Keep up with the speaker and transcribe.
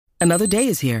Another day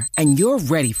is here, and you're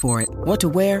ready for it. What to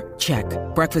wear? Check.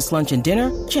 Breakfast, lunch, and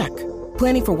dinner? Check.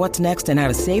 Planning for what's next and how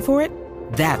to save for it?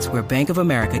 That's where Bank of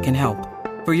America can help.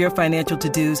 For your financial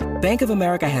to-dos, Bank of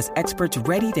America has experts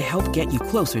ready to help get you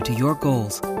closer to your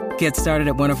goals. Get started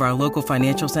at one of our local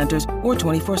financial centers or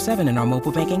 24/7 in our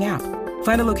mobile banking app.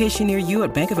 Find a location near you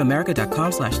at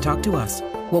bankofamerica.com/talktous.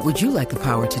 What would you like the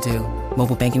power to do?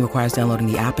 Mobile banking requires downloading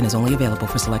the app and is only available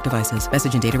for select devices.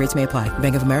 Message and data rates may apply.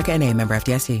 Bank of America N.A., member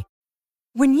FDIC.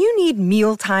 When you need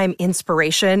mealtime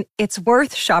inspiration, it's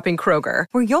worth shopping Kroger,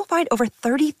 where you'll find over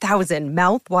 30,000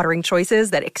 mouth-watering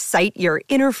choices that excite your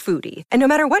inner foodie. And no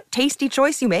matter what tasty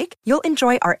choice you make, you'll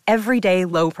enjoy our everyday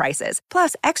low prices,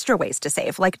 plus extra ways to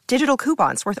save, like digital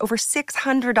coupons worth over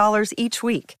 $600 each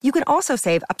week. You can also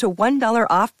save up to $1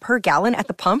 off per gallon at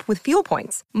the pump with fuel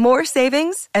points. More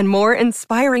savings and more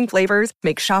inspiring flavors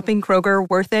make shopping Kroger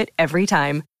worth it every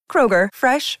time. Kroger,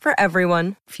 fresh for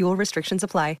everyone. Fuel restrictions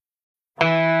apply. Hey,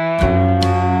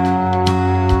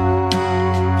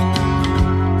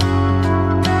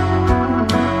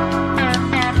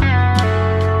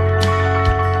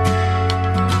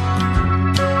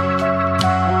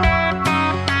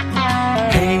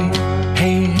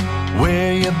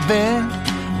 where you been?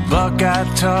 Buckeye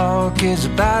Talk is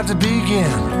about to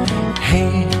begin.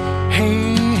 Hey,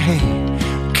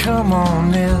 come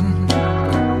on in.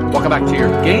 Welcome back to your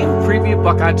game preview,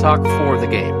 Buckeye Talk for the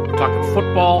game. We're talking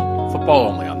football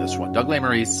only on this one. Doug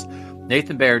Lesmerises,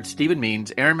 Nathan Baird, Stephen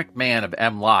Means, Aaron McMahon of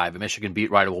M Live, a Michigan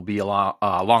beat writer, will be along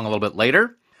a little bit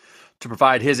later to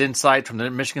provide his insight from the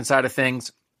Michigan side of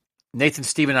things. Nathan,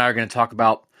 Steve, and I are going to talk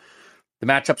about the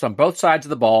matchups on both sides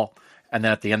of the ball, and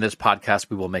then at the end of this podcast,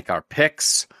 we will make our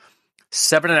picks.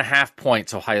 7.5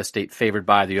 points, Ohio State favored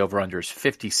by. The over-under is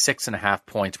 56.5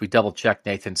 points. We double-checked,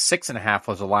 Nathan. 6.5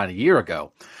 was the line a year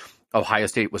ago. Ohio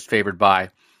State was favored by.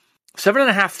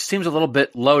 7.5 seems a little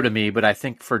bit low to me, but I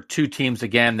think for two teams,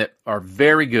 again, that are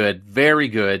very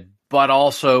good, but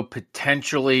also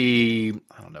potentially,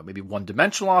 I don't know, maybe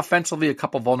one-dimensional offensively, a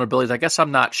couple vulnerabilities. I guess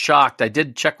I'm not shocked. I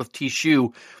did check with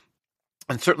T-Shoe,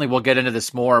 and certainly we'll get into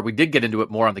this more. We did get into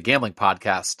it more on the gambling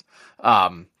podcast.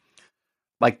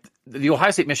 Like the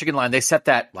Ohio State-Michigan line, they set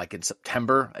that like in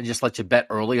September and just let you bet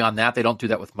early on that. They don't do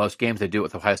that with most games. They do it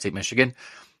with Ohio State-Michigan.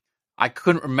 I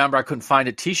couldn't remember. I couldn't find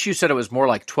it. T-Shoe said it was more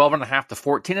like 12.5 to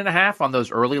 14.5 on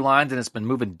those early lines, and it's been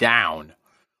moving down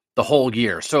the whole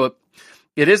year. So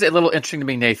it is a little interesting to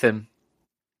me, Nathan,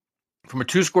 from a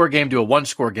 2-score game to a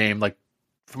 1-score game, like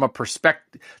from a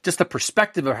perspective, just the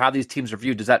perspective of how these teams are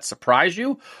viewed. Does that surprise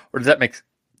you, or does that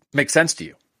make sense to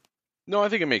you? No, I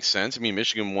think it makes sense. I mean,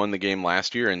 Michigan won the game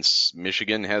last year, and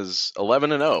Michigan has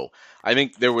 11-0. I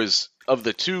think there was, of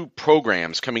the two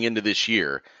programs coming into this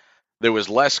year, there was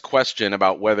less question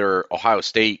about whether Ohio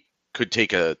State could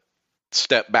take a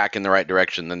step back in the right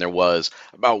direction than there was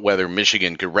about whether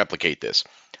Michigan could replicate this,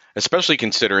 especially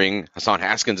considering Hassan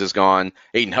Haskins is gone,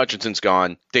 Aiden Hutchinson's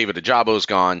gone, David Ajabo's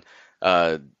gone,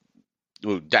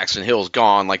 Daxton Hill's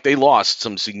gone. Like, they lost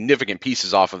some significant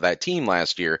pieces off of that team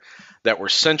last year that were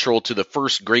central to the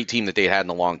first great team that they had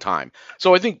in a long time.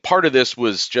 So I think part of this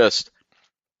was just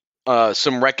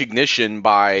some recognition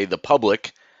by the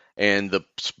public and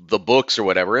the books or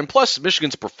whatever. And plus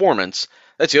Michigan's performance,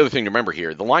 that's the other thing to remember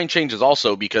here. The line changes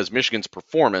also because Michigan's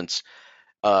performance,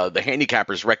 the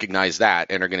handicappers recognize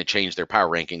that and are going to change their power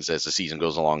rankings as the season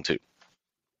goes along too.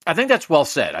 I think that's well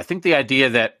said. I think the idea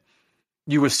that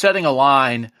you were setting a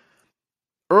line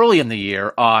early in the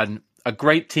year on a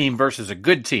great team versus a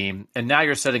good team, and now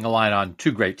you're setting a line on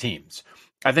two great teams.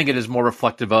 I think it is more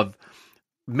reflective of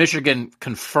Michigan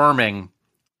confirming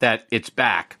that it's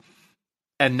back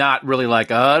and not really like,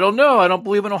 I don't know, I don't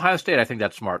believe in Ohio State. I think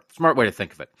that's smart. Smart way to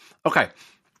think of it. Okay.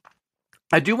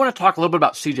 I do want to talk a little bit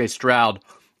about C.J. Stroud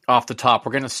off the top.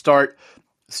 We're going to start,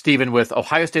 Stephen, with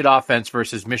Ohio State offense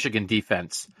versus Michigan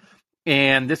defense.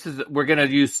 And we're going to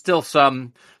use still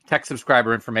some tech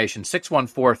subscriber information,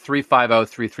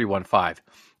 614-350-3315,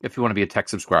 if you want to be a tech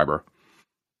subscriber.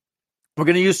 We're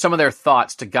going to use some of their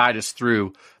thoughts to guide us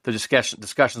through the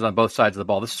discussions on both sides of the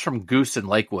ball. This is from Goose in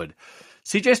Lakewood.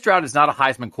 C.J. Stroud is not a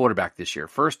Heisman quarterback this year.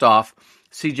 First off,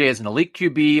 C.J. is an elite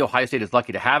QB. Ohio State is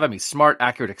lucky to have him. He's smart,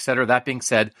 accurate, etc. That being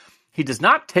said, he does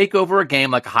not take over a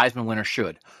game like a Heisman winner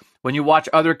should. When you watch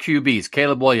other QBs,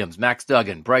 Caleb Williams, Max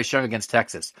Duggan, Bryce Young against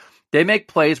Texas, they make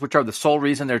plays which are the sole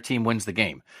reason their team wins the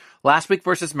game. Last week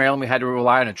versus Maryland, we had to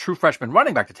rely on a true freshman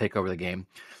running back to take over the game.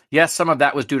 Yes, some of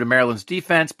that was due to Maryland's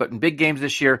defense, but in big games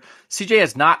this year, CJ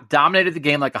has not dominated the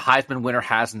game like a Heisman winner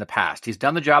has in the past. He's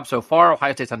done the job so far.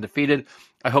 Ohio State's undefeated.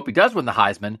 I hope he does win the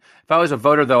Heisman. If I was a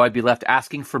voter, though, I'd be left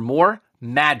asking for more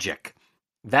magic.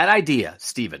 That idea,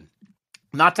 Stephen,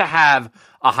 not to have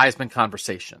a Heisman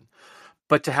conversation,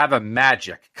 but to have a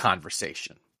magic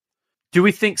conversation. Do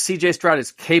we think CJ Stroud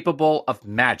is capable of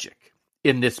magic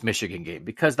in this Michigan game?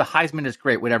 Because the Heisman is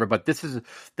great, whatever, but this is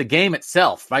the game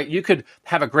itself, right? You could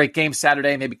have a great game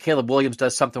Saturday, maybe Caleb Williams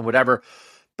does something, whatever.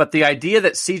 But the idea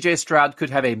that CJ Stroud could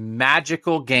have a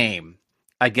magical game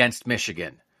against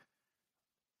Michigan,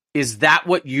 is that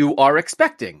what you are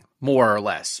expecting, more or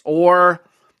less? Or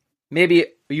maybe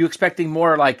are you expecting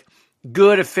more like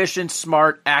good, efficient,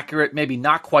 smart, accurate, maybe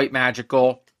not quite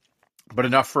magical, but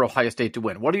enough for Ohio State to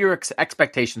win? What are your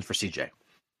expectations for CJ?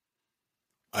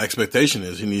 My expectation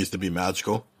is he needs to be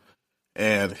magical.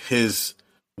 And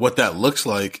what that looks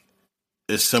like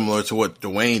is similar to what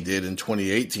Dwayne did in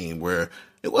 2018, where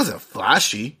it wasn't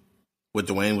flashy what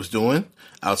Dwayne was doing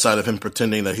outside of him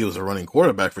pretending that he was a running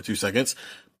quarterback for 2 seconds.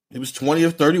 He was 20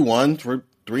 of 31 for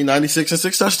 396 and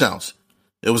 6 touchdowns.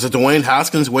 It was a Dwayne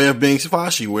Haskins way of being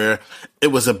flashy, where it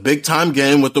was a big time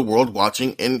game with the world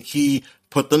watching, and he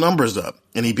put the numbers up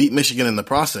and he beat Michigan in the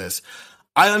process.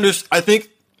 I think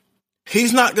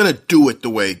he's not going to do it the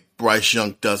way Bryce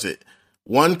Young does it.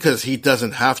 One, because he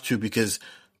doesn't have to, because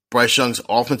Bryce Young's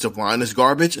offensive line is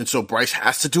garbage, and so Bryce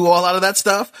has to do a lot of that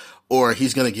stuff, or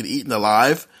he's going to get eaten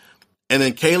alive. And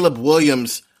then Caleb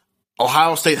Williams,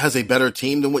 Ohio State has a better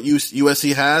team than what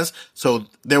USC has, so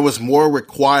there was more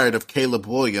required of Caleb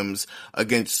Williams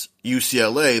against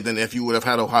UCLA than if you would have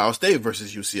had Ohio State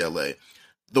versus UCLA.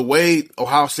 The way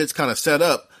Ohio State's kind of set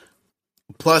up,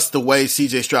 plus the way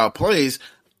CJ Stroud plays,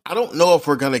 I don't know if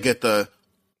we're going to get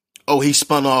he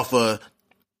spun off a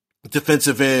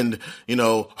defensive end,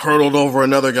 hurdled over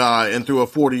another guy and threw a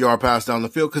 40-yard pass down the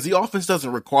field, because the offense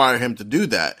doesn't require him to do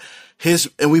that.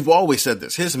 And we've always said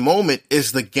this, his moment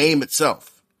is the game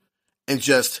itself and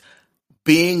just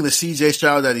being the CJ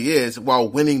Stroud that he is while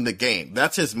winning the game.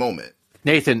 That's his moment.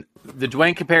 Nathan, the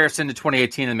Dwayne comparison to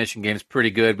 2018 in the Michigan game is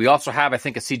pretty good. We also have, I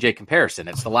think, a CJ comparison.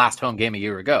 It's the last home game a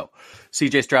year ago.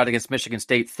 CJ Stroud against Michigan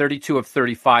State, 32 of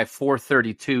 35,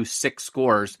 432, 6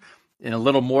 scores in a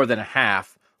little more than a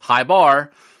half. High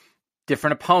bar,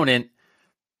 different opponent.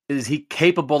 Is he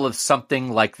capable of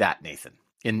something like that, Nathan,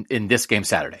 in this game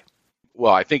Saturday?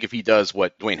 Well, I think if he does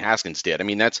what Dwayne Haskins did, I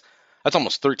mean, that's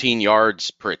almost 13 yards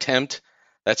per attempt.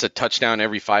 That's a touchdown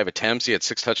every 5 attempts. He had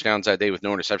 6 touchdowns that day with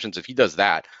no interceptions. If he does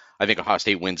that, I think Ohio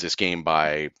State wins this game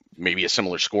by maybe a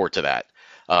similar score to that.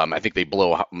 I think they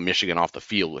blow Michigan off the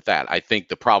field with that. I think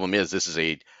the problem is this is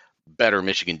a better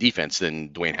Michigan defense than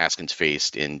Dwayne Haskins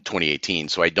faced in 2018,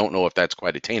 so I don't know if that's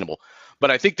quite attainable.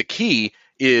 But I think the key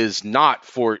is not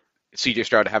for CJ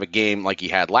Stroud to have a game like he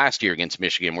had last year against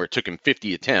Michigan, where it took him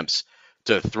 50 attempts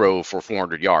to throw for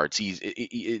 400 yards.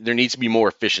 There needs to be more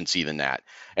efficiency than that.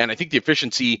 And I think the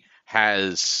efficiency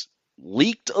has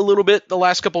leaked a little bit the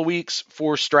last couple of weeks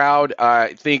for Stroud.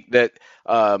 I think that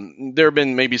there have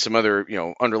been maybe some other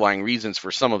underlying reasons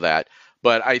for some of that.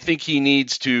 But I think he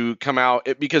needs to come out,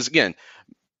 because, again,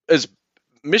 as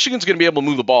Michigan's going to be able to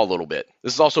move the ball a little bit.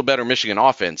 This is also a better Michigan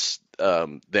offense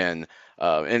than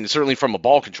and certainly from a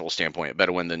ball control standpoint, a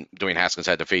better one than Dwayne Haskins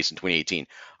had to face in 2018.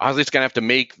 Obviously, it's going to have to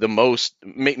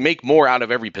make more out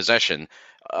of every possession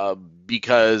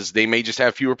because they may just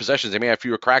have fewer possessions. They may have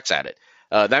fewer cracks at it.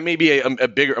 That may be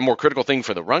a more critical thing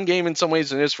for the run game in some ways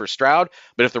than it is for Stroud.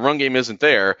 But if the run game isn't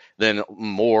there, then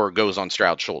more goes on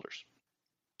Stroud's shoulders.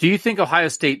 Do you think Ohio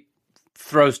State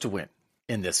throws to win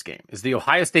in this game? Is the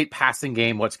Ohio State passing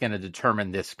game what's going to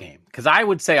determine this game? Because I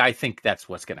would say I think that's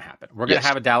what's going to happen. We're going to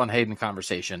have a Dallin Hayden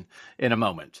conversation in a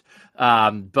moment.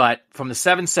 But from the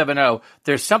 7-7-0,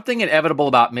 there's something inevitable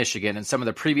about Michigan and some of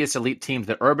the previous elite teams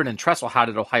that Urban and Tressel had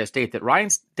at Ohio State that Ryan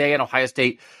Day and Ohio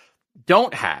State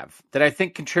don't have, that I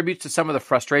think contributes to some of the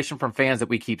frustration from fans that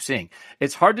we keep seeing.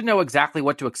 It's hard to know exactly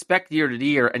what to expect year to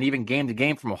year and even game to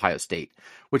game from Ohio State,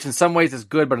 which in some ways is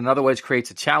good, but in other ways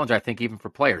creates a challenge, I think, even for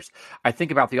players. I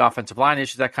think about the offensive line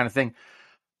issues, that kind of thing.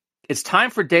 It's time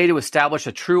for Day to establish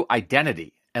a true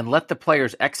identity and let the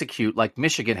players execute like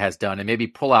Michigan has done and maybe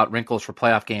pull out wrinkles for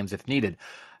playoff games if needed.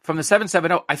 From the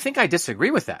 7-7-0, I think I disagree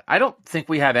with that. I don't think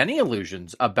we have any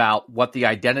illusions about what the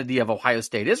identity of Ohio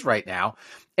State is right now.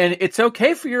 And it's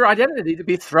okay for your identity to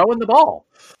be throwing the ball.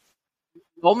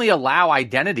 Only allow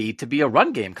identity to be a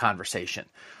run game conversation.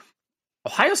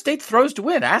 Ohio State throws to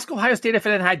win. Ask Ohio State if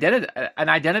it had an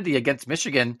identity against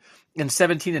Michigan in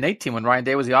 17 and 18 when Ryan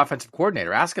Day was the offensive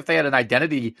coordinator. Ask if they had an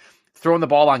identity throwing the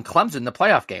ball on Clemson in the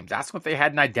playoff games. Ask them if they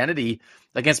had an identity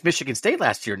against Michigan State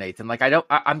last year, Nathan.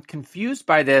 I'm confused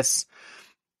by this.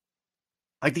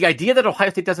 Like the idea that Ohio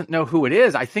State doesn't know who it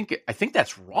is, I think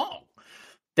that's wrong.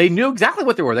 They knew exactly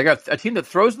what they were. They got a team that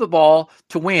throws the ball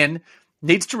to win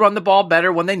needs to run the ball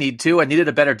better when they need to and needed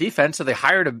a better defense. So they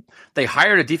hired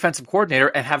a defensive coordinator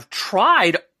and have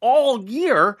tried all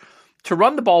year to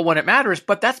run the ball when it matters.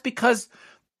 But that's because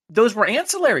those were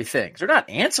ancillary things. They're not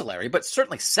ancillary, but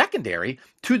certainly secondary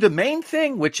to the main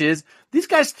thing, which is these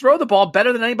guys throw the ball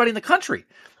better than anybody in the country.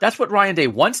 That's what Ryan Day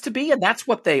wants to be, and that's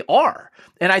what they are.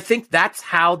 And I think that's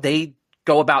how they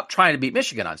go about trying to beat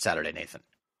Michigan on Saturday, Nathan.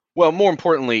 Well, more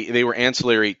importantly, they were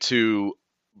ancillary to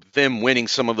them winning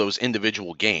some of those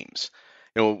individual games.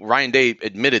 Ryan Day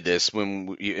admitted this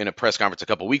in a press conference a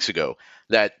couple weeks ago,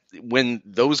 that when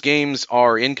those games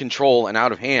are in control and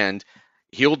out of hand,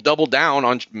 he'll double down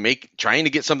on trying to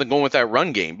get something going with that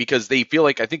run game, because they feel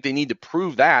like, I think they need to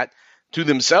prove that to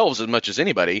themselves as much as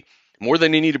anybody, more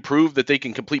than they need to prove that they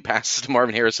can complete passes to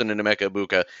Marvin Harrison and Emeka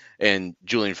Egbuka and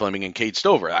Julian Fleming and Cade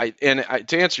Stover.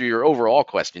 To answer your overall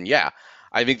question, yeah,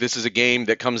 I think this is a game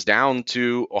that comes down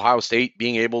to Ohio State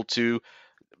being able to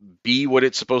be what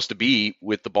it's supposed to be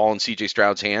with the ball in C.J.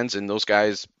 Stroud's hands and those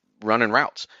guys running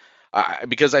routes.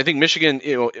 Because I think Michigan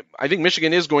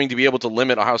is going to be able to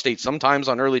limit Ohio State sometimes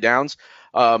on early downs,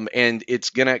 and Ohio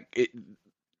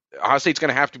State's going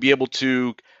to have to be able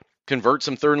to convert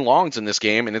some 3rd and longs in this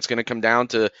game, and it's going to come down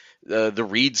to the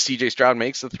reads C.J. Stroud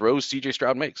makes, the throws C.J.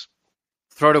 Stroud makes.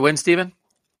 Throw to win, Steven?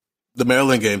 The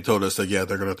Maryland game told us that, yeah,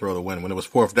 they're going to throw to win. When it was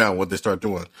 4th down, what they start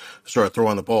doing, start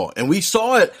throwing the ball. And we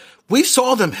saw it. We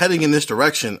saw them heading in this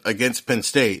direction against Penn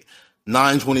State.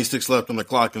 9:26 left on the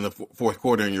clock in the fourth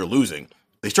quarter, and you're losing.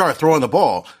 They started throwing the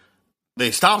ball.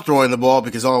 They stopped throwing the ball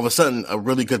because all of a sudden a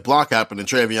really good block happened, and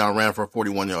Travion ran for a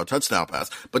 41-yard touchdown pass.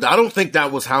 But I don't think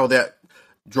that was how that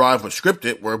drive was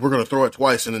scripted, where we're going to throw it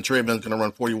twice and then Travion's going to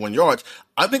run 41 yards.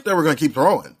 I think they were going to keep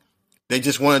throwing. They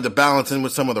just wanted to balance in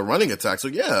with some of the running attacks. So,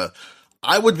 yeah,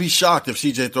 I would be shocked if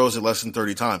CJ throws it less than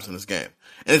 30 times in this game.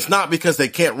 And it's not because they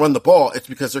can't run the ball. It's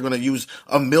because they're going to use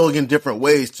a million different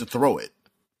ways to throw it.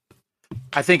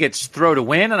 I think it's throw to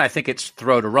win, and I think it's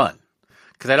throw to run.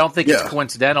 Because I don't think it's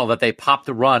coincidental that they popped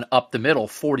the run up the middle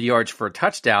 40 yards for a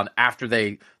touchdown after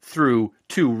they threw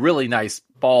 2 really nice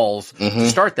balls to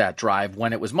start that drive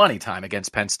when it was money time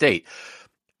against Penn State.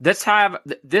 Let's have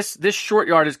this short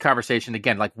yardage conversation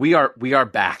again. Like we are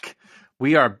back.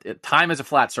 Time is a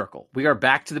flat circle. We are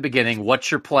back to the beginning. What's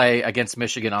your play against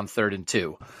Michigan on 3rd and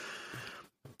 2?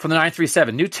 From the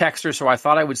 937, new texter, so I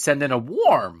thought I would send in a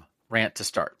warm rant to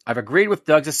start. I've agreed with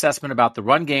Doug's assessment about the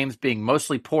run games being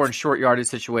mostly poor in short yardage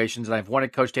situations, and I've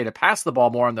wanted Coach Day to pass the ball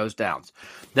more on those downs.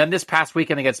 Then this past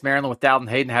weekend against Maryland with Dalton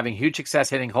Hayden having huge success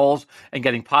hitting holes and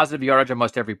getting positive yardage on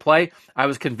almost every play, I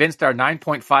was convinced our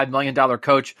 $9.5 million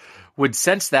coach would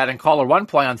sense that and call a run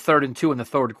play on 3rd and 2 in the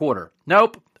 3rd quarter.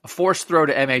 Nope. A forced throw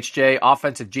to MHJ,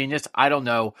 offensive genius. I don't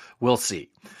know. We'll see.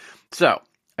 So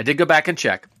I did go back and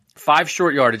check. 5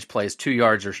 short yardage plays, 2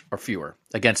 yards or fewer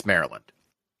against Maryland.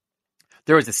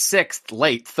 There was a 6th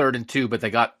late 3rd and 2, but they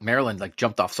got Maryland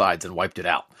jumped off sides and wiped it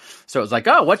out. So it was like,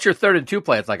 oh, what's your 3rd and 2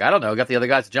 play? It's like, I don't know. Got the other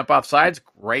guys to jump off sides.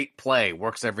 Great play.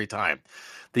 Works every time.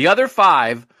 The other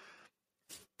 5,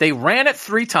 they ran it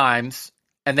 3 times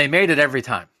and they made it every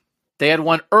time. They had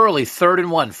one early 3rd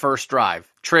and 1 first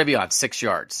drive. Travion 6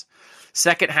 yards.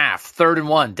 Second half 3rd and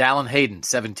 1 Dalton Hayden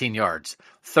 17 yards.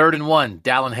 3rd and 1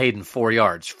 Dalton Hayden 4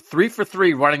 yards. 3 for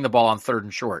 3 running the ball on 3rd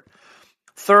and short.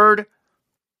 3rd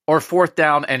or 4th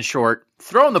down and short,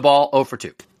 throwing the ball 0 for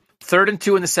 2. 3rd and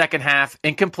 2 in the second half,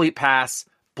 incomplete pass,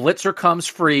 blitzer comes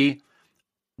free,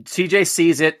 CJ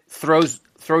sees it, throws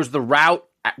the route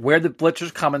at where the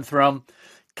blitzer's coming from.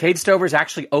 Cade Stover's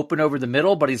actually open over the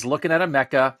middle, but he's looking at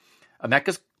Emeka.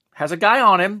 Emeka has a guy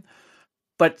on him,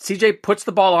 but CJ puts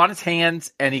the ball on his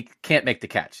hands and he can't make the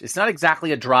catch. It's not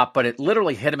exactly a drop, but it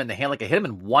literally hit him in the hand, like it hit him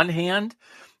in one hand,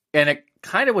 and it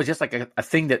kind of was just like a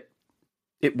thing that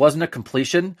it wasn't a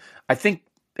completion. I think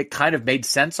it kind of made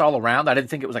sense all around. I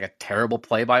didn't think it was like a terrible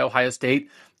play by Ohio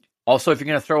State. Also, if you're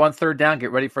going to throw on 3rd down,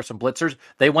 get ready for some blitzers.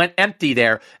 They went empty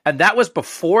there, and that was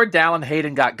before Dalton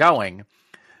Hayden got going.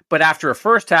 But after a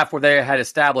first half where they had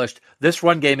established this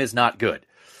run game is not good.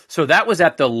 So that was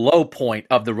at the low point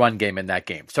of the run game in that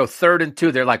game. So 3rd and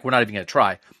 2, they're like, we're not even going to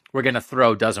try. We're going to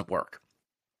throw, doesn't work.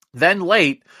 Then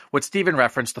late, what Steven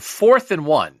referenced, the 4th and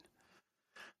 1.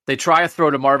 They try a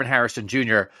throw to Marvin Harrison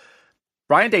Jr.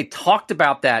 Ryan Day talked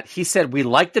about that. He said, we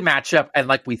like the matchup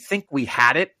and we think we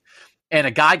had it. And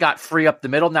a guy got free up the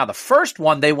middle. Now, the first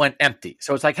one, they went empty.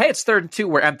 So it's like, hey, it's 3rd and 2.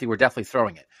 We're empty. We're definitely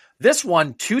throwing it. This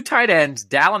one, 2 tight ends,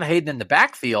 Dalton Hayden in the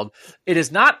backfield. It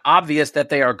is not obvious that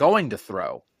they are going to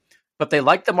throw, but they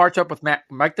like the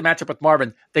matchup with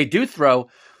Marvin. They do throw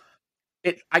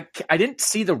it. I didn't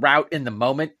see the route in the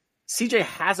moment. CJ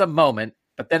has a moment,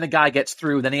 but then the guy gets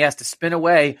through, then he has to spin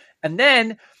away. And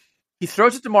then He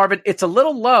throws it to Marvin. It's a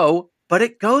little low, but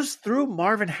it goes through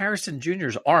Marvin Harrison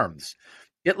Jr.'s arms.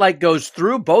 It like goes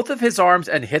through both of his arms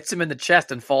and hits him in the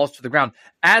chest and falls to the ground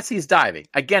as he's diving.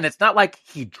 Again, it's not like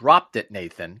he dropped it,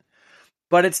 Nathan,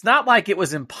 but it's not like it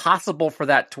was impossible for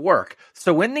that to work.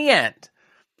 So in the end,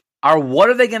 what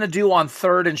are they going to do on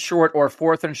 3rd and short or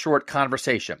 4th and short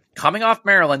conversation? Coming off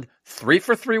Maryland, 3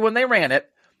 for 3 when they ran it,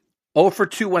 0 for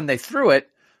 2 when they threw it.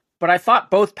 But I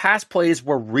thought both pass plays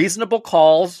were reasonable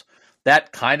calls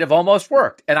that kind of almost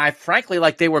worked. And I frankly,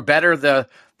 like, they were better than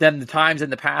the times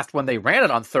in the past when they ran it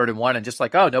on 3rd and 1 and just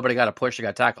like, oh, nobody got a push, you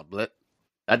got tackled. Blip.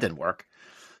 That didn't work.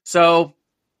 So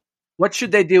what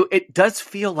should they do? It does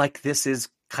feel like this is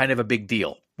kind of a big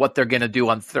deal, what they're going to do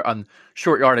on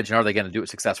short yardage, and are they going to do it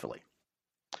successfully?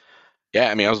 Yeah,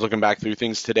 I mean, I was looking back through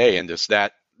things today, and just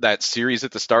that series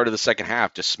at the start of the second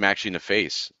half just smacks you in the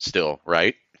face still,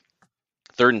 right?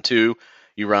 3rd and 2,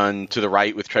 you run to the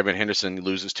right with Trevin Henderson,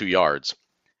 loses 2 yards.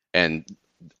 And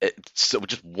it's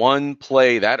just one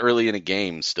play that early in a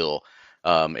game still,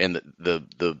 and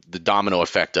the domino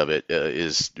effect of it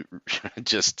is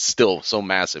just still so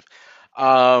massive.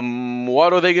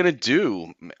 What are they going to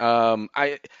do?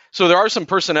 So there are some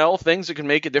personnel things that can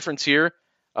make a difference here.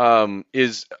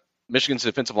 Is Michigan's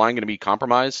defensive line going to be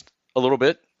compromised a little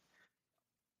bit?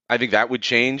 I think that would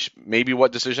change maybe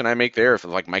what decision I make there. If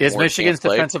like Mike is Morris Michigan's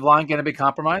defensive line going to be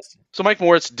compromised? So Mike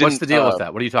Morris didn't. What's the deal with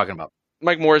that? What are you talking about?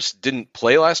 Mike Morris didn't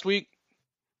play last week.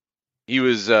 He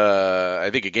was, I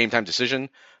think, a game-time decision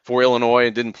for Illinois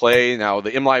and didn't play. Now,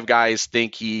 the MLive guys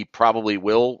think he probably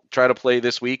will try to play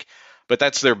this week, but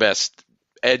that's their best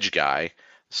edge guy.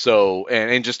 So,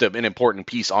 and just an important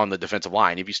piece on the defensive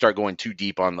line. If you start going too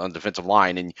deep on the defensive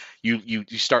line and you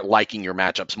start liking your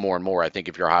matchups more and more, I think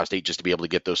if you're Ohio State, just to be able to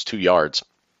get those 2 yards.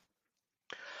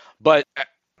 But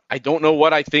I don't know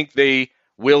what I think they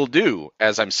will do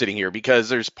as I'm sitting here, because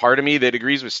there's part of me that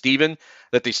agrees with Steven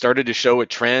that they started to show a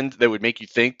trend that would make you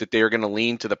think that they are going to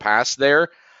lean to the pass there.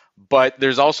 But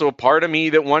there's also a part of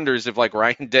me that wonders if, like,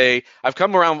 Ryan Day, I've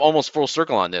come around almost full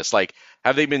circle on this. Like,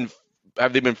 have they been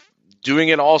doing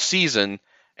it all season,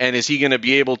 and is he going to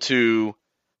be able to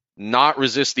not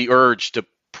resist the urge to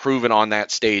prove it on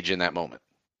that stage in that moment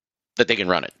that they can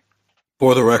run it?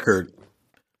 For the record,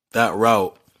 that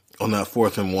route on that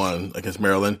 4th and 1 against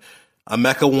Maryland,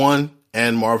 Emeka won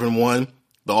and Marvin won.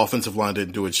 The offensive line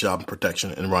didn't do its job in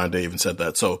protection, and Ryan Day even said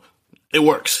that. So it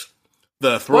works.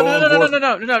 The throw. No.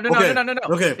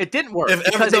 Okay. It didn't work. It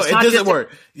doesn't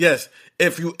work. Yes,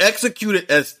 if you execute it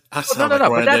as but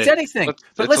that's anything.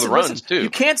 But listen,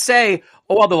 you can't say,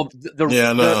 "Oh, well,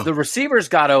 the receivers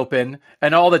got open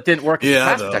and all that didn't work in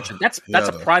pass protection." That's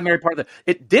a primary part of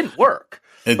it. Didn't work,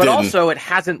 also it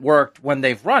hasn't worked when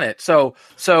they've run it. So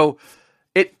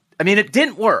it. I mean, it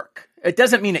didn't work. It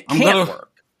doesn't mean it can't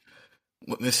work.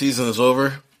 When this season is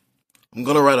over, I'm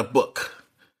going to write a book.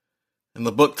 And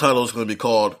the book title is going to be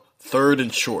called 3rd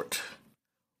and Short.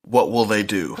 What will they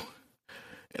do?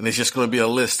 And it's just going to be a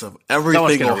list of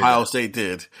everything Ohio State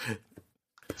did.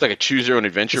 It's like a choose your own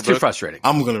adventure book. It's too frustrating.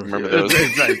 I'm going to remember those.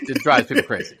 It drives people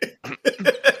crazy.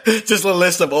 Just a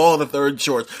list of all the 3rd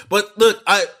shorts. But look,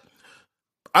 I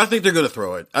think they're going to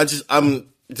throw it. I'm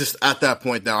just at that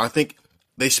point now. I think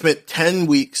they spent 10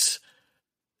 weeks,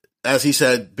 as he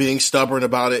said, being stubborn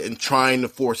about it and trying to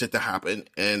force it to happen,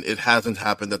 and it hasn't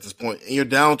happened at this point. And you're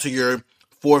down to your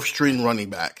 4th-string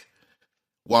running back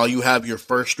while you have your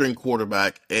 1st-string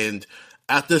quarterback. And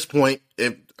at this point,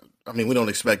 we don't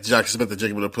expect Jackson Smith and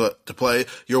Jacob to play.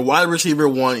 Your wide receiver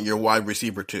 1 and your wide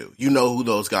receiver 2. You know who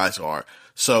those guys are.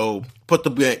 So put the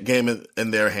game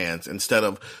in their hands instead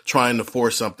of trying to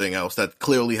force something else that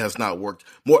clearly has not worked.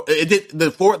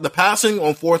 The passing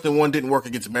on 4th and 1 didn't work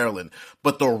against Maryland,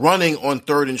 but the running on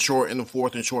 3rd and short and the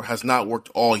 4th and short has not worked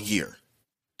all year.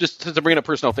 Just to bring up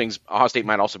personal things, Ohio State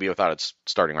might also be without its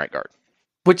starting right guard,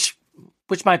 which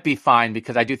might be fine,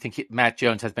 because I do think Matt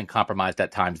Jones has been compromised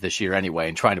at times this year anyway,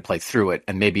 and trying to play through it,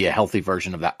 and maybe a healthy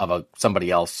version of that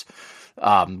somebody else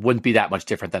wouldn't be that much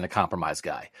different than a compromised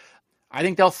guy. I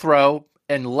think they'll throw,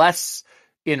 unless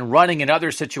in running in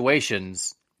other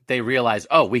situations they realize,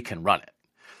 oh, we can run it.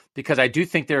 Because I do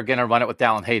think they're going to run it with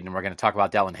Dallin Hayden, and we're going to talk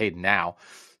about Dallin Hayden now.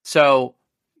 So,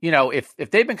 if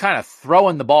they've been kind of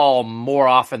throwing the ball more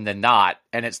often than not,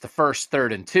 and it's the 1st,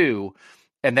 3rd, and 2,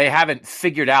 and they haven't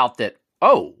figured out that,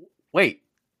 oh, wait,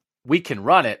 we can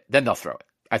run it, then they'll throw it.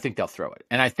 I think they'll throw it.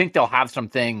 And I think they'll have some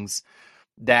things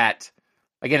that,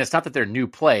 again, it's not that they're new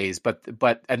plays, but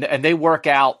they work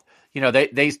out.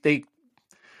 They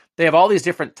they have all these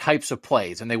different types of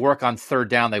plays, and they work on third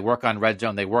down, they work on red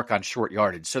zone, they work on short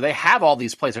yardage. So they have all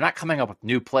these plays. They're not coming up with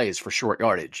new plays for short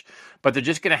yardage, but they're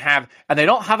just going to have, and they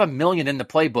don't have a million in the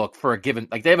playbook for a given,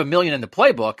 like they have a million in the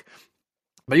playbook,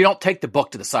 but you don't take the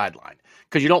book to the sideline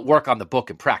because you don't work on the book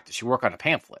in practice. You work on a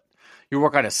pamphlet. You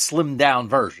work on a slimmed down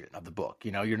version of the book.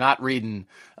 You know, you're not reading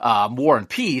War and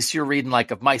Peace. You're reading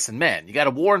like of Mice and Men. You got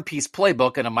a War and Peace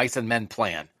playbook and a Mice and Men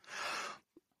plan.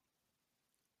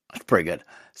 That's pretty good.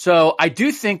 So I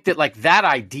do think that like that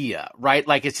idea, right?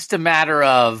 Like it's just a matter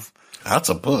of that's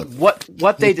a book.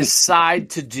 What they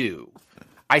decide to do.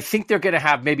 I think they're going to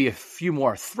have maybe a few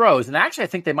more throws, and actually I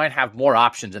think they might have more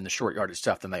options in the short yardage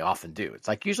stuff than they often do. It's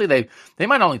like usually they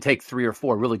might only take 3 or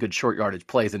 4 really good short yardage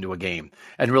plays into a game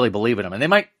and really believe in them, and they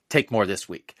might take more this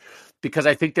week because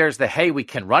I think there's the hey, we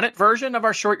can run it version of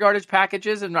our short yardage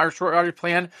packages and our short yardage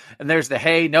plan, and there's the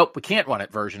hey, nope, we can't run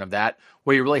it version of that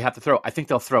where you really have to throw. I think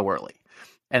they'll throw early.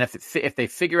 And if they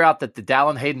figure out that the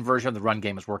Dallin Hayden version of the run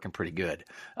game is working pretty good,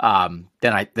 then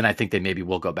I think they maybe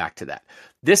will go back to that.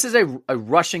 This is a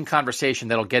rushing conversation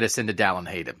that'll get us into Dallin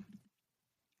Hayden.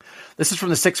 This is from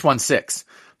the 616.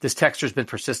 This texter's been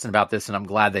persistent about this, and I'm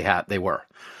glad they were.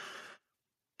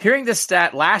 Hearing this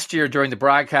stat last year during the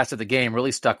broadcast of the game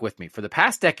really stuck with me. For the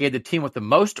past decade, the team with the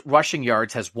most rushing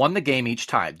yards has won the game each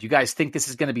time. Do you guys think this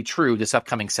is going to be true this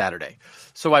upcoming Saturday?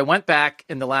 So I went back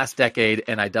in the last decade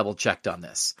and I double-checked on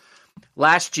this.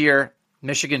 Last year,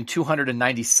 Michigan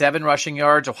 297 rushing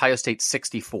yards, Ohio State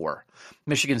 64.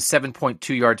 Michigan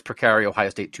 7.2 yards per carry,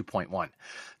 Ohio State 2.1.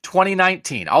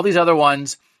 2019, all these other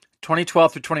ones,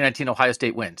 2012 through 2019, Ohio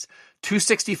State wins.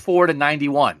 264 to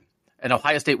 91. And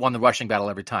Ohio State won the rushing battle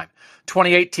every time.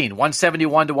 2018,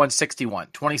 171 to 161.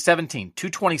 2017,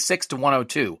 226 to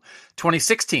 102.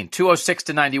 2016, 206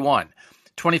 to 91.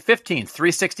 2015,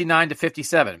 369 to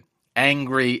 57.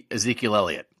 Angry Ezekiel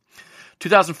Elliott.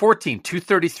 2014,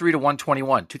 233 to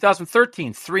 121.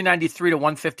 2013, 393 to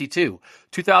 152.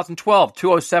 2012,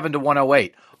 207 to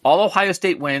 108. All Ohio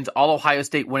State wins, all Ohio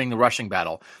State winning the rushing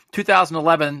battle.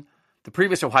 2011, the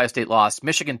previous Ohio State loss,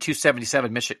 Michigan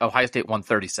 277, Ohio State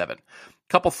 137.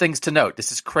 Couple things to note.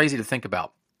 This is crazy to think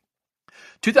about.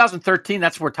 2013,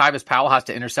 that's where Tyvis Powell has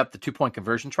to intercept the 2-point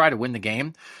conversion try to win the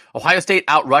game. Ohio State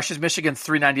outrushes Michigan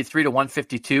 393 to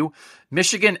 152.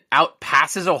 Michigan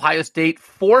outpasses Ohio State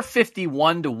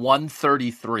 451 to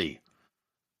 133.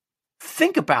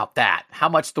 Think about that, how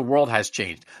much the world has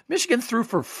changed. Michigan threw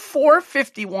for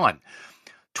 451.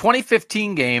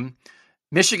 2015 game,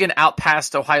 Michigan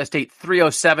outpassed Ohio State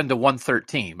 307 to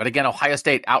 113. But again, Ohio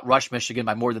State outrushed Michigan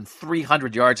by more than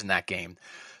 300 yards in that game.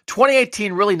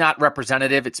 2018, really not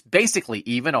representative. It's basically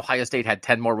even. Ohio State had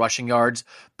 10 more rushing yards,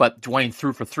 but Dwayne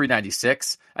threw for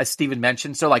 396, as Steven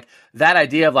mentioned. So like that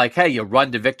idea of like, hey, you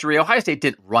run to victory. Ohio State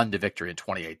didn't run to victory in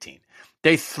 2018.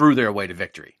 They threw their way to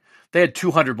victory. They had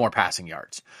 200 more passing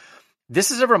yards.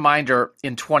 This is a reminder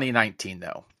in 2019,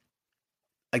 though.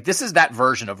 Like this is that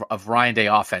version of Ryan Day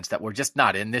offense that we're just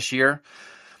not in this year.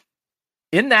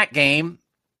 In that game,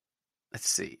 let's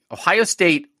see, Ohio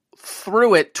State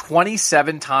threw it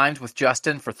 27 times with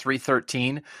Justin for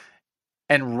 313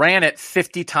 and ran it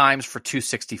 50 times for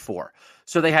 264.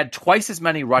 So they had twice as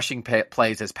many rushing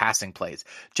plays as passing plays.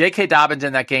 J.K. Dobbins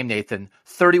in that game, Nathan,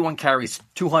 31 carries,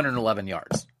 211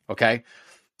 yards. Okay?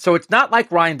 So it's not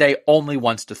like Ryan Day only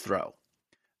wants to throw.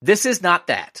 This is not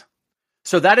that.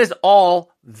 So that is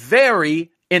all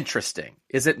very interesting,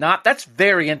 is it not? That's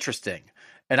very interesting.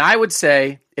 And I would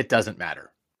say it doesn't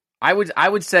matter. I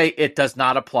would say it does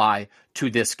not apply to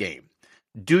this game.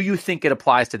 Do you think it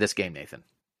applies to this game, Nathan?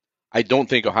 I don't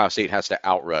think Ohio State has to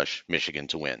outrush Michigan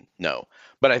to win. No.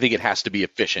 But I think it has to be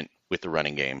efficient with the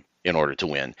running game in order to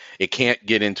win. It can't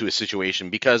get into a situation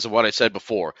because of what I said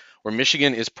before, where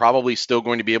Michigan is probably still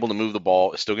going to be able to move the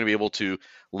ball, is still going to be able to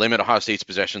limit Ohio State's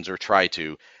possessions or try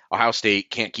to. Ohio State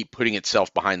can't keep putting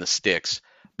itself behind the sticks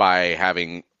by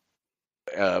having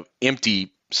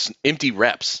empty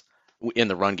reps in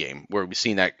the run game, where we've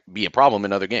seen that be a problem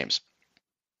in other games.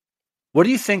 What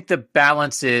do you think the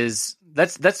balance is?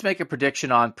 Let's make a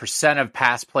prediction on percent of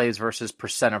pass plays versus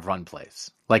percent of run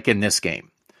plays, like in this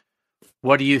game.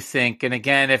 What do you think? And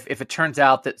again, if it turns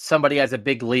out that somebody has a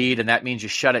big lead and that means you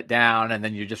shut it down and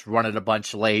then you just run it a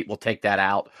bunch late, we'll take that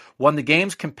out. When the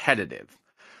game's competitive,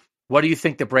 what do you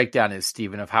think the breakdown is,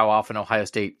 Stephen, of how often Ohio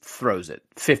State throws it?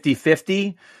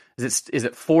 50-50? Is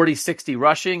it 40-60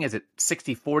 rushing? Is it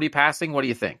 60-40 passing? What do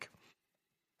you think?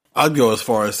 I'd go as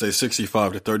far as say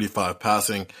 65-35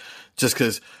 passing, just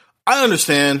because I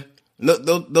understand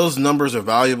those numbers are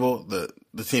valuable.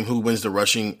 The team who wins the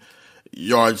rushing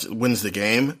yards wins the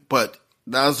game, but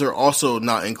those are also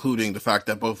not including the fact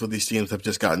that both of these teams have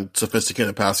just gotten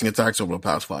sophisticated passing attacks over the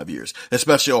past 5 years,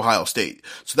 especially Ohio State.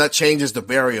 So that changes the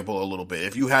variable a little bit.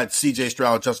 If you had C.J.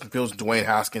 Stroud, Justin Fields, and Dwayne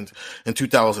Haskins in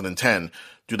 2010,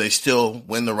 do they still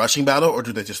win the rushing battle, or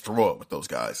do they just throw it with those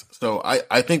guys? So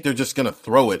I think they're just going to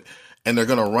throw it, and they're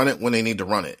going to run it when they need to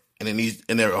run it.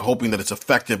 And they're hoping that it's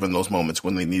effective in those moments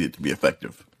when they need it to be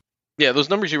effective. Yeah, those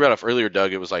numbers you read off earlier,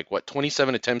 Doug, it was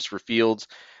 27 attempts for Fields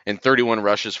and 31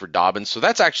 rushes for Dobbins. So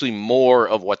that's actually more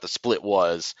of what the split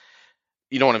was.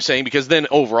 You know what I'm saying? Because then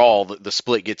overall the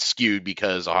split gets skewed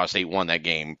because Ohio State won that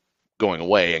game going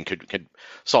away and could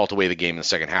salt away the game in the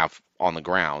second half on the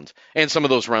ground. And some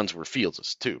of those runs were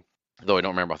Fields' too, though I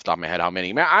don't remember off the top of my head how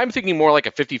many. I'm thinking more like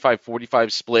a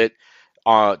 55-45 split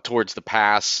towards the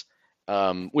pass.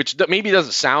 Which maybe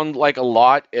doesn't sound like a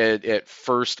lot at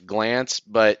first glance,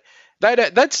 but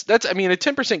that's a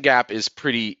 10% gap is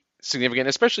pretty significant,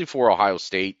 especially for Ohio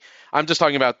State. I'm just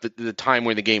talking about the time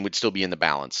when the game would still be in the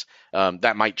balance.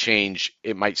 That might change.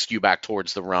 It might skew back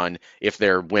towards the run if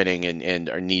they're winning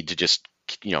and need to just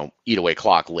eat away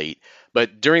clock late.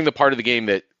 But during the part of the game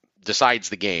that decides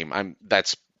the game,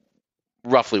 that's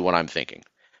roughly what I'm thinking.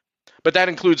 But that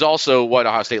includes also what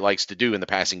Ohio State likes to do in the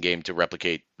passing game to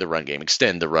replicate the run game,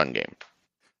 extend the run game.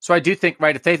 So I do think,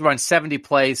 right, if they've run 70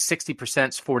 plays,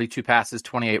 60%, 42 passes,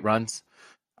 28 runs,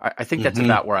 I think that's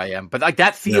about where I am. But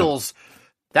that feels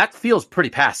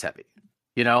pretty pass heavy.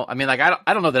 I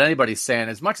don't know that anybody's saying,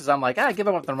 as much as I'm like, give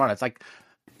up the run.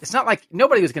 It's not like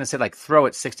nobody was going to say throw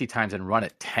it 60 times and run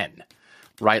it 10.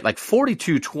 Right?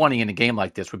 42-20 in a game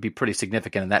like this would be pretty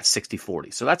significant, and that's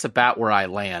 60-40. So that's about where I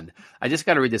land. I just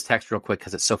got to read this text real quick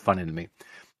because it's so funny to me.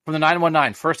 From the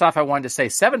 919, first off, I wanted to say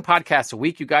 7 podcasts a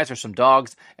week. You guys are some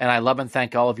dogs, and I love and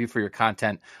thank all of you for your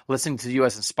content. Listening to you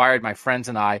has inspired my friends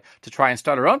and I to try and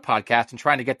start our own podcast, and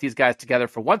trying to get these guys together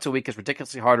for once a week is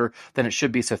ridiculously harder than it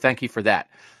should be, so thank you for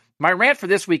that. My rant for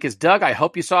this week is, Doug, I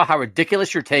hope you saw how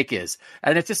ridiculous your take is.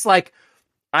 And it's just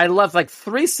I love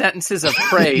 3 sentences of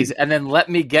praise and then let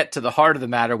me get to the heart of the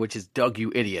matter, which is, Doug,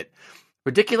 you idiot.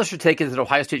 Ridiculous your take is that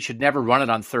Ohio State should never run it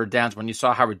on third downs when you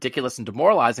saw how ridiculous and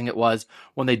demoralizing it was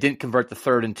when they didn't convert the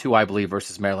 3rd and 2, I believe,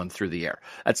 versus Maryland through the air.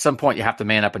 At some point, you have to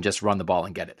man up and just run the ball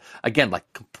and get it. Again,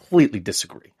 completely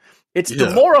disagree. It's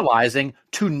demoralizing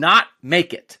to not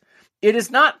make it. It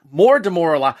is not more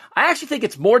demoralizing. I actually think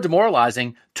it's more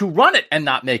demoralizing to run it and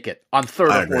not make it on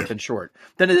 3rd or 4th and short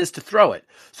than it is to throw it.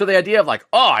 So the idea of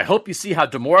I hope you see how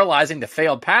demoralizing the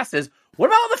failed pass is. What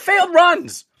about all the failed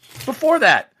runs before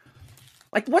that?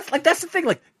 That's the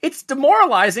thing. It's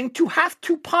demoralizing to have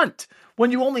to punt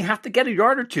when you only have to get a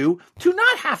yard or two to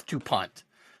not have to punt.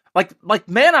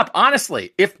 Man up,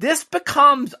 honestly. If this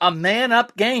becomes a man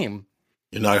up game,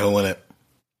 you're not going to win it.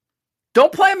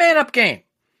 Don't play a man up game.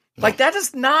 It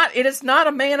is not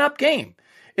a man up game.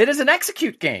 It is an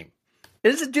execute game.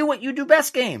 It is a do what you do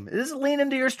best game. It is a lean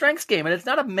into your strengths game. And it's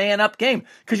not a man up game.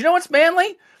 Because you know what's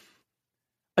manly?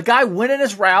 A guy winning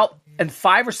his route and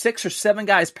 5 or 6 or 7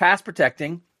 guys pass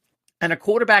protecting and a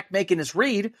quarterback making his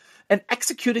read and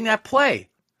executing that play.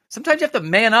 Sometimes you have to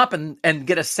man up and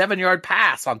get a 7-yard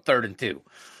pass on 3rd and 2.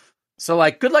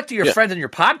 So good luck to your friends in your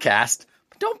podcast.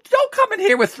 Don't come in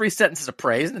here with 3 sentences of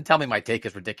praise and then tell me my take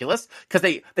is ridiculous because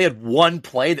they had 1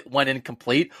 play that went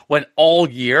incomplete when all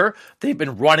year they've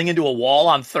been running into a wall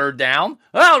on 3rd down.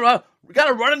 Oh, we got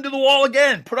to run into the wall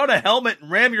again. Put on a helmet and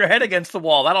ram your head against the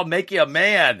wall. That'll make you a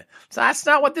man. So that's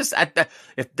not what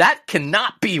if that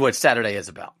cannot be what Saturday is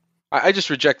about. I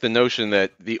just reject the notion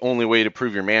that the only way to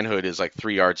prove your manhood is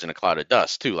 3 yards in a cloud of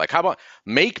dust too. How about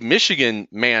make Michigan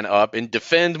man up and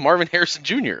defend Marvin Harrison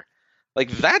Jr.?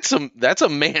 That's a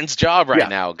man's job right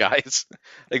now, guys.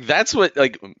 That's what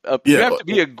you have to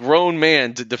be a grown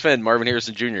man to defend Marvin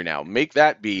Harrison Jr. now. Make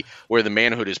that be where the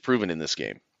manhood is proven in this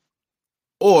game.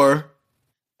 Or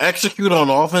execute on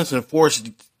offense and force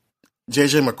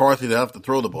J.J. McCarthy to have to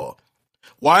throw the ball.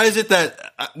 Why is it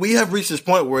that we have reached this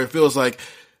point where it feels like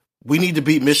we need to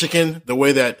beat Michigan the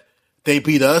way that they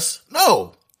beat us?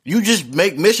 No. You just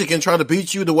make Michigan try to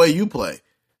beat you the way you play.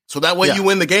 So that way you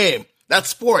win the game. That's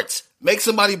sports. Make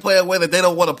somebody play a way that they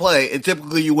don't want to play, and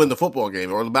typically you win the football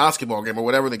game or the basketball game or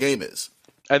whatever the game is.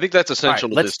 I think that's essential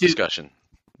to this discussion.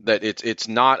 That it's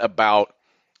not about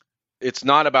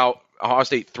Ohio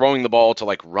State throwing the ball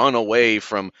to run away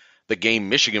from the game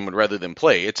Michigan would rather than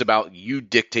play. It's about you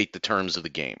dictate the terms of the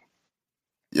game.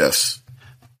 Yes.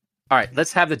 All right,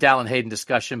 let's have the Dallin Hayden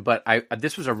discussion, but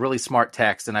this was a really smart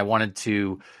text, and I wanted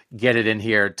to get it in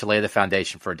here to lay the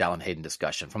foundation for a Dallin Hayden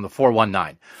discussion from the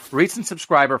 419. Recent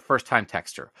subscriber, first-time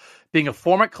texter. Being a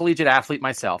former collegiate athlete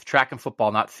myself, track and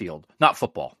football, not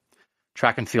football.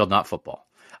 Track and field, not football.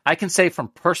 I can say from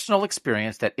personal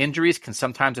experience that injuries can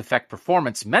sometimes affect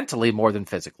performance mentally more than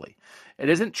physically. It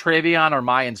isn't Travion or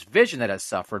Mayan's vision that has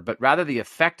suffered, but rather the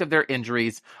effect of their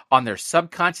injuries on their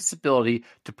subconscious ability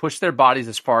to push their bodies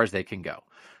as far as they can go.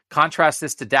 Contrast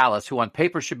this to Dallas, who on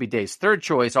paper should be Dave's third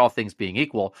choice, all things being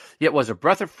equal, yet was a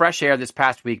breath of fresh air this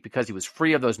past week because he was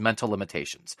free of those mental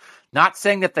limitations. Not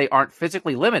saying that they aren't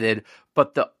physically limited,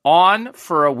 but the on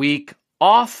for a week,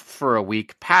 off for a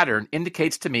week pattern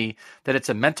indicates to me that it's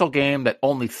a mental game that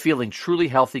only feeling truly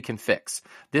healthy can fix.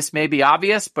 This may be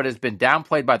obvious, but has been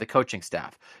downplayed by the coaching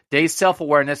staff. Dave's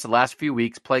self-awareness the last few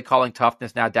weeks, play calling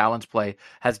toughness, now Dallin's play,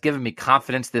 has given me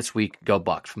confidence this week. Go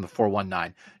Bucks from the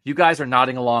 419. You guys are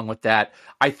nodding along with that.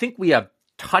 I think we have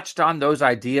touched on those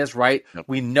ideas, right? Yep.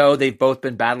 We know they've both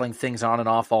been battling things on and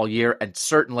off all year, and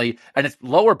certainly, and it's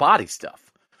lower body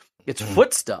stuff. It's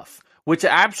foot stuff, which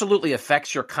absolutely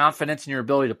affects your confidence and your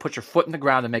ability to put your foot in the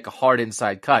ground and make a hard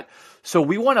inside cut. So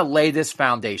we want to lay this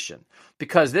foundation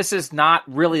because this is not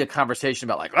really a conversation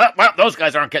about like, well, those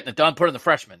guys aren't getting it done, put in the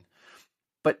freshmen.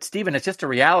 But, Stephen, it's just a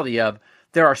reality of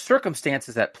there are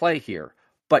circumstances at play here,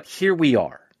 but here we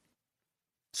are.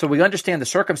 So we understand the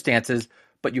circumstances,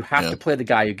 but you have to play the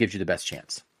guy who gives you the best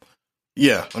chance.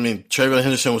 Yeah, I mean, TreVeyon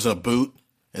Henderson was in a boot.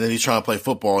 And then he's trying to play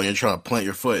football, and you're trying to plant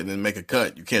your foot and then make a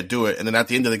cut. You can't do it. And then at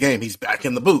the end of the game, he's back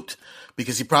in the boot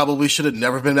because he probably should have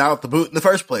never been out the boot in the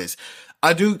first place.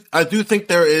 I do think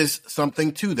there is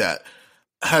something to that.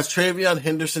 Has TreVeyon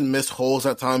Henderson missed holes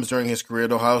at times during his career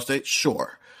at Ohio State?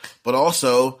 Sure. But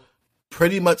also,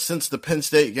 pretty much since the Penn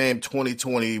State game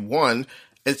 2021,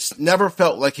 it's never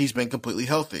felt like he's been completely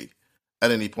healthy at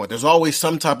any point. There's always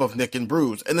some type of nick and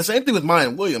bruise. And the same thing with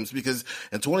Mayan Williams, because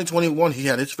in 2021, he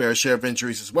had his fair share of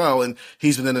injuries as well, and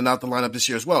he's been in and out the lineup this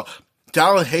year as well.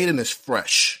 Dallan Hayden is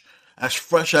fresh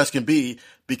as can be,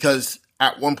 because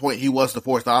at one point he was the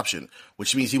fourth option,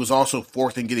 which means he was also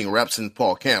fourth in getting reps in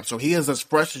fall camp. So he is as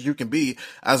fresh as you can be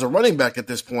as a running back at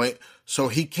this point, so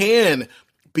he can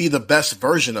be the best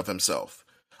version of himself.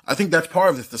 I think that's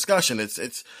part of this discussion.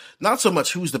 It's not so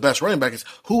much who's the best running back, it's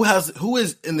who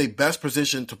is in the best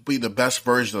position to be the best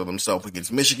version of himself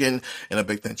against Michigan in a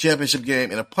Big Ten championship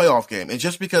game, in a playoff game. And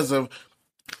just because of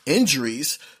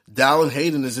injuries, Dallan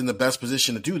Hayden is in the best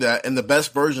position to do that, and the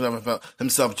best version of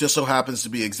himself just so happens to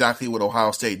be exactly what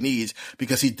Ohio State needs,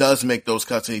 because he does make those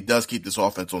cuts and he does keep this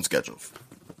offense on schedule.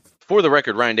 For the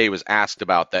record, Ryan Day was asked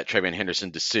about that TreVeyon Henderson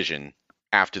decision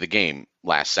after the game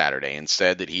last Saturday and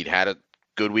said that he'd had a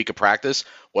good week of practice,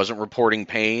 wasn't reporting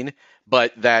pain,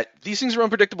 but that these things are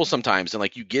unpredictable sometimes. And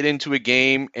like you get into a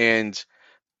game and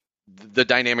the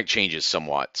dynamic changes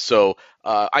somewhat. So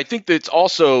I think that it's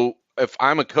also, if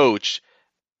I'm a coach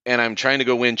and I'm trying to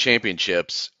go win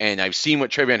championships and I've seen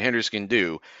what TreVeyon Henderson can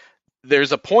do,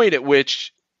 there's a point at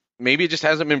which maybe it just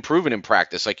hasn't been proven in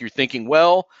practice. Like you're thinking,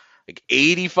 well, like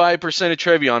 85% of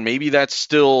TreVeyon, maybe that's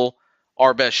still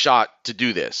our best shot to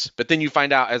do this. But then you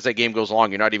find out as that game goes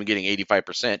along, you're not even getting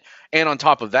 85%. And on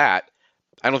top of that,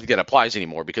 I don't think that applies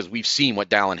anymore because we've seen what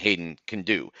Dallan Hayden can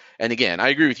do. And again, I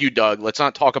agree with you, Doug. Let's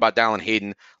not talk about Dallan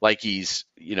Hayden like he's,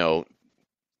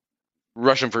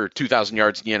 rushing for 2,000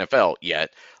 yards in the NFL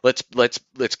yet.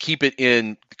 Let's keep it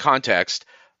in context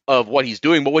of what he's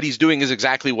doing. But what he's doing is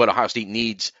exactly what Ohio State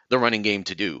needs the running game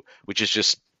to do, which is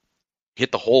just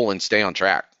hit the hole and stay on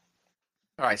track.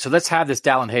 All right, so let's have this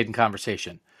Dallan Hayden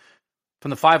conversation. From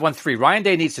the 513, Ryan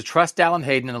Day needs to trust Dallan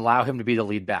Hayden and allow him to be the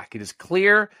lead back. It is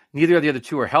clear neither of the other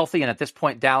two are healthy, and at this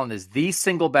point, Dallan is the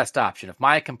single best option. If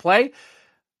Maya can play,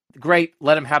 great,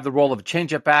 let him have the role of a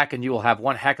change-up back, and you will have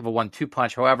one heck of a 1-2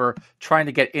 punch. However, trying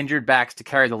to get injured backs to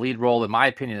carry the lead role, in my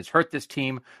opinion, has hurt this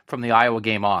team from the Iowa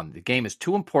game on. The game is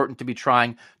too important to be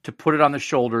trying to put it on the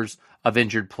shoulders of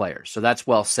injured players. So that's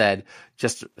well said,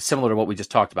 just similar to what we just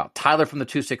talked about. Tyler from the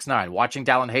 269, watching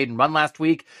Dallan Hayden run last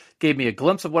week gave me a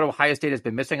glimpse of what Ohio State has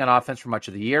been missing on offense for much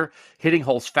of the year, hitting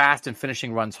holes fast and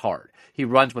finishing runs hard. He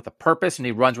runs with a purpose and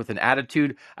he runs with an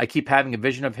attitude. I keep having a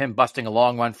vision of him busting a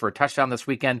long run for a touchdown this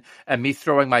weekend and me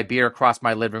throwing my beer across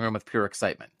my living room with pure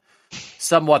excitement.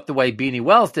 Somewhat the way Beanie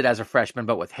Wells did as a freshman,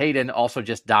 but with Hayden also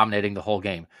just dominating the whole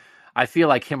game. I feel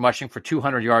like him rushing for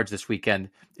 200 yards this weekend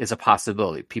is a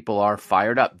possibility. People are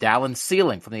fired up. Dallan's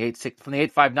ceiling from the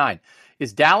 859.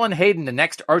 Is Dallan Hayden the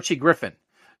next Archie Griffin?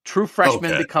 True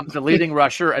freshman becomes the leading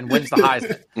rusher and wins the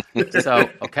Heisman. So,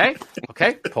 okay,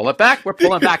 pull it back. We're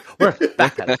pulling back. We're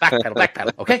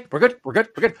backpedal. Okay, we're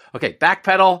good. Okay,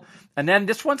 backpedal. And then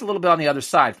this one's a little bit on the other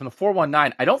side. From the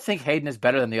 419, I don't think Hayden is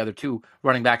better than the other two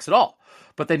running backs at all.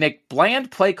 but they make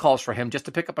bland play calls for him just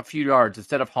to pick up a few yards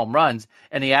instead of home runs,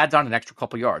 and he adds on an extra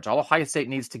couple yards. All Ohio State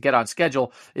needs to get on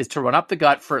schedule is to run up the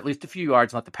gut for at least a few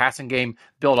yards and let the passing game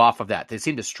build off of that. They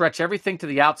seem to stretch everything to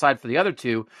the outside for the other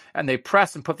two, and they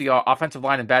press and put the offensive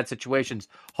line in bad situations.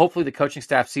 Hopefully the coaching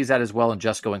staff sees that as well and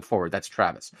just going forward. That's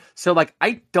Travis. So,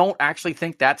 I don't actually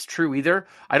think that's true either.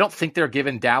 I don't think they're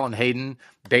giving Dallin Hayden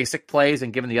basic plays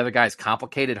and giving the other guys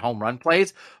complicated home run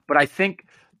plays, but I think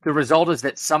the result is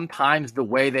that sometimes the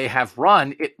way they have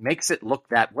run, it makes it look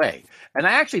that way. And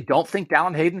I actually don't think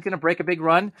Dallin Hayden's going to break a big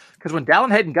run, because when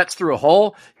Dallin Hayden gets through a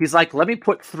hole, he's like, let me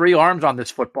put 3 arms on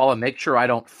this football and make sure I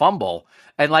don't fumble.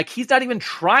 And he's not even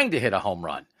trying to hit a home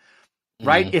run,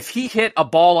 right? Mm-hmm. If he hit a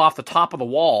ball off the top of the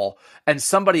wall and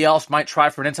somebody else might try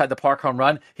for an inside the park home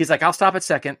run, he's like, I'll stop at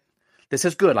second. This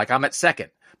is good. I'm at second,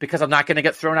 because I'm not going to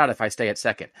get thrown out if I stay at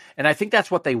second. And I think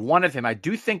that's what they want of him. I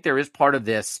do think there is part of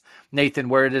this, Nathan,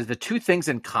 where it is the two things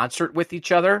in concert with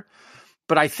each other.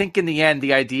 But I think in the end,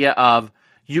 the idea of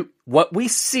what we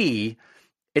see,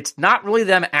 it's not really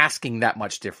them asking that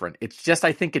much different. It's just,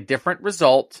 I think, a different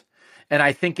result. And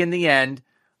I think in the end,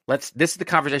 this is the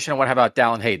conversation I want to have about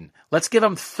Dallin Hayden. Let's give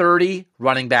him 30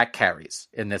 running back carries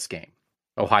in this game,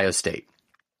 Ohio State.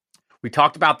 We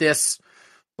talked about this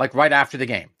right after the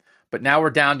game. But now we're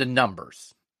down to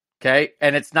numbers, okay?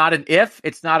 And it's not an if,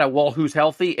 it's not a, well, who's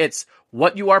healthy? It's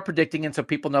what you are predicting, and so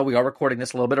people know we are recording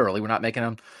this a little bit early. We're not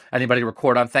making anybody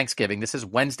record on Thanksgiving. This is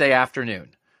Wednesday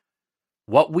afternoon.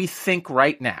 What we think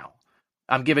right now,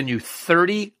 I'm giving you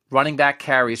 30 running back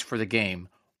carries for the game.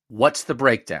 What's the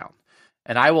breakdown?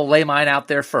 And I will lay mine out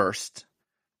there first.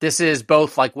 This is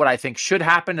both what I think should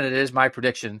happen, and it is my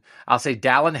prediction. I'll say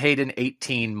Dallin Hayden,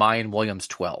 18, Mayan Williams,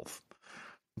 12.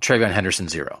 TreVeyon Henderson,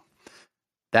 0.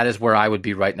 That is where I would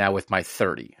be right now with my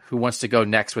 30. Who wants to go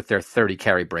next with their 30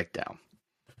 carry breakdown?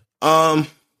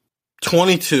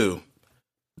 22,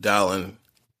 Dallin,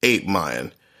 8,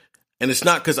 Mayan. And it's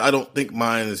not because I don't think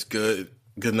Mayan is good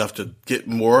enough to get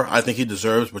more. I think he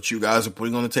deserves what you guys are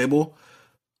putting on the table.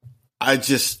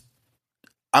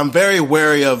 I'm very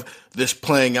wary of this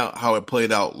playing out how it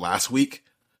played out last week,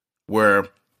 where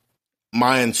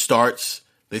Mayan starts,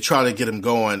 they try to get him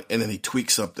going, and then he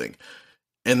tweaks something.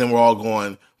 And then we're all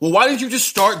going, well, why didn't you just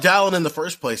start Dallin in the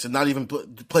first place and not even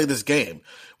play this game?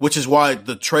 Which is why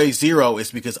the Trey 0 is,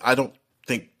 because I don't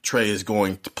think Trey is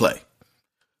going to play.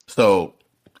 So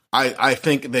I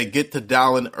think they get to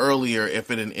Dallin earlier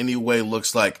if it in any way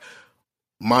looks like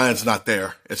Mayan's not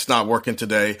there. It's not working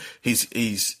today. He's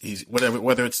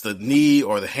whether it's the knee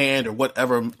or the hand or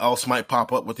whatever else might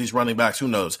pop up with these running backs, who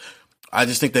knows? I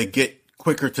just think they get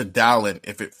quicker to Dallin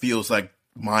if it feels like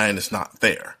Mayan is not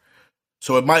there.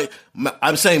 So it might.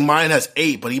 I'm saying Mayan has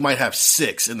 8, but he might have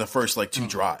 6 in the first 2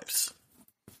 drives.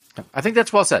 I think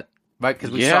that's well said, right?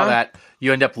 Because we saw that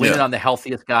you end up leaning on the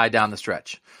healthiest guy down the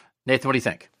stretch. Nathan, what do you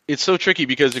think? It's so tricky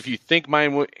because if you think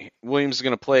Mayan Williams is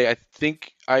going to play, I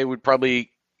think I would probably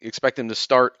expect him to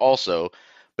start also.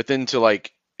 But then to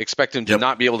expect him to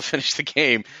not be able to finish the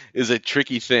game is a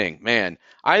tricky thing, man.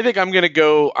 I think I'm going to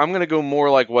go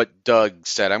more like what Doug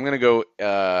said. I'm going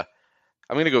to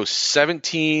go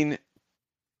 17.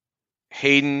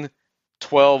 Hayden,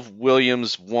 12,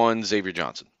 Williams, 1, Xavier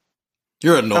Johnson.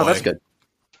 You're annoying. Oh, that's good.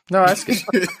 No, that's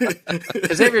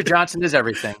good. Xavier Johnson is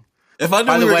everything. If I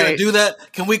knew we were going to do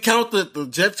that, can we count the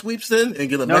jet sweeps then and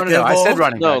get a No, I said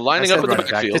running back. No, lining up in the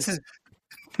backfield. This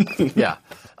is, yeah.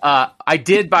 I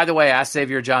did, by the way, ask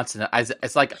Xavier Johnson.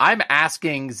 It's like I'm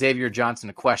asking Xavier Johnson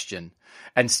a question,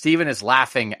 and Steven is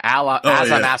laughing as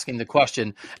I'm asking the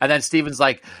question. And then Steven's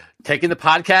like, taking the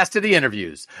podcast to the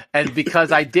interviews. And because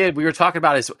we were talking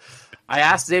about I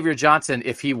asked Xavier Johnson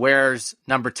if he wears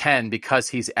number 10 because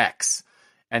he's X.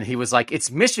 And he was like,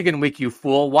 it's Michigan week, you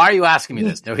fool. Why are you asking me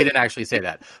this? No, he didn't actually say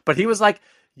that. But he was like,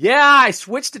 yeah, I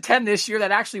switched to 10 this year.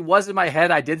 That actually was in my head.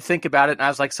 I did think about it. And I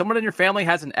was like, someone in your family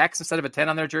has an X instead of a 10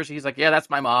 on their jersey? He's like, yeah, that's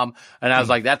my mom. And I was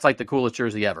like, that's the coolest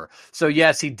jersey ever. So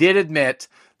yes, he did admit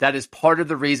that is part of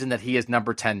the reason that he is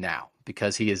number 10 now,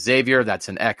 because he is Xavier. That's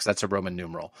an X. That's a Roman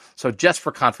numeral. So just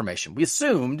for confirmation, we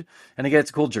assumed, and again, it's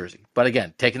a cool jersey. But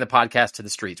again, taking the podcast to the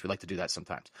streets, we like to do that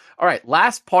sometimes. All right,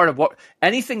 last part of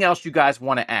anything else you guys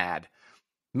want to add?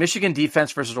 Michigan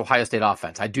defense versus Ohio State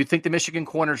offense. I do think the Michigan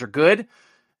corners are good.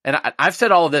 And I've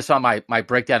said all of this on my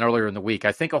breakdown earlier in the week.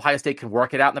 I think Ohio State can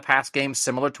work it out in the pass game,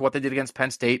 similar to what they did against Penn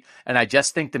State. And I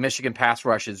just think the Michigan pass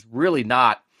rush is really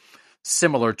not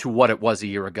similar to what it was a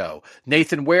year ago.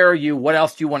 Nathan, where are you? What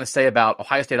else do you want to say about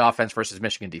Ohio State offense versus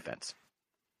Michigan defense?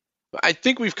 I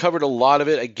think we've covered a lot of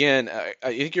it. Again,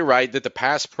 I think you're right that the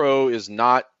pass pro is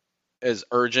not as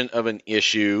urgent of an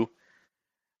issue.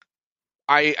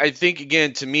 I think,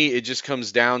 again, to me, it just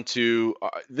comes down to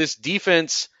this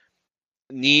defense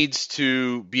needs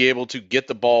to be able to get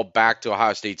the ball back to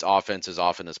Ohio State's offense as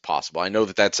often as possible. I know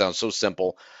that sounds so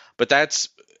simple, but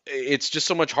it's just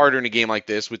so much harder in a game like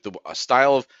this with the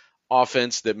style of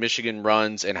offense that Michigan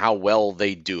runs and how well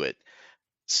they do it.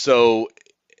 So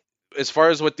as far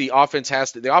as what the offense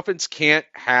the offense can't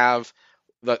have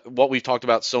what we've talked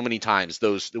about so many times,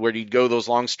 those where you'd go those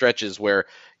long stretches where,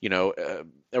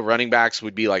 running backs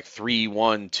would be like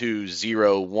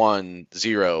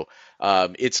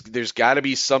 3-1-2-0-1-0. There's got to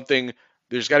be something.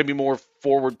 There's got to be more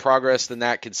forward progress than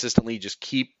that consistently. Just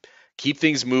keep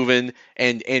things moving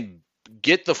and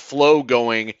get the flow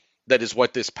going. That is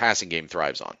what this passing game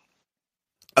thrives on.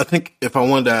 I think if I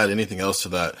wanted to add anything else to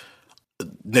that,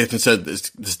 Nathan said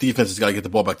this defense has got to get the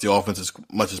ball back to the offense as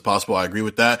much as possible. I agree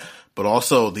with that. But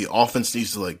also the offense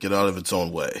needs to get out of its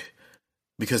own way,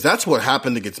 because that's what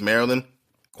happened against Maryland.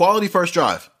 Quality first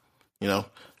drive,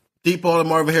 deep ball to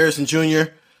Marvin Harrison Jr.,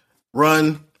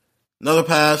 run, another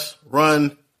pass,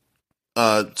 run,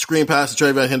 screen pass to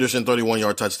TreVeyon Henderson,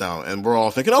 31-yard touchdown. And we're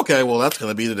all thinking, okay, well, that's going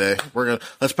to be today.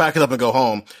 Let's pack it up and go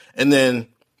home. And then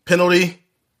penalty,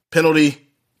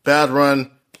 bad run,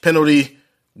 penalty,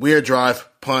 weird drive,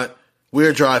 punt.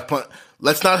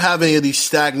 Let's not have any of these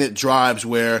stagnant drives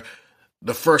where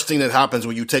the first thing that happens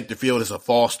when you take the field is a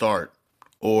false start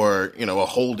or, a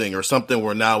holding or something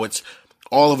where now it's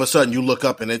all of a sudden you look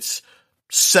up and it's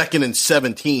 2nd and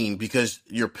 17 because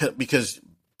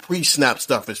pre-snap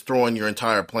stuff is throwing your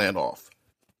entire plan off.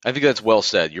 I think that's well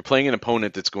said. You're playing an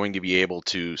opponent that's going to be able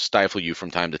to stifle you from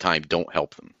time to time. Don't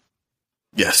help them.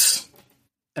 Yes.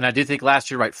 And I do think last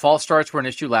year, right, false starts were an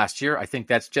issue last year. I think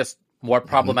that's just more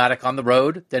problematic on the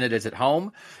road than it is at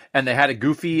home. And they had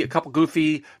a couple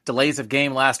goofy delays of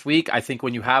game last week. I think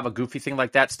when you have a goofy thing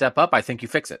like that step up, I think you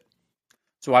fix it.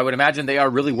 So I would imagine they are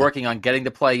really working on getting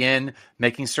the play in,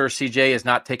 making sure CJ is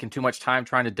not taking too much time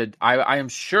trying to I am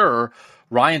sure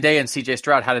Ryan Day and CJ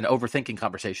Stroud had an overthinking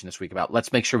conversation this week about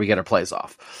let's make sure we get our plays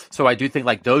off. So I do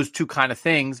think those two kind of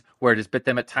things where it has bit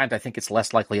them at times, I think it's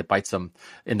less likely it bites them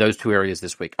in those two areas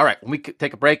this week. All right, when we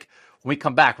take a break, when we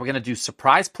come back, we're going to do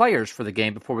surprise players for the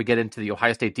game before we get into the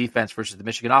Ohio State defense versus the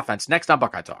Michigan offense. Next on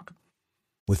Buckeye Talk.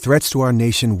 With threats to our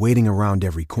nation waiting around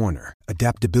every corner,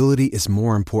 adaptability is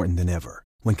more important than ever.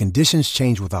 When conditions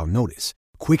change without notice,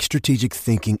 quick strategic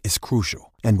thinking is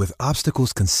crucial. And with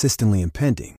obstacles consistently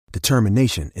impending,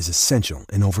 determination is essential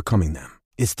in overcoming them.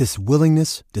 It's this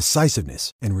willingness,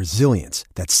 decisiveness, and resilience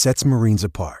that sets Marines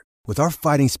apart. With our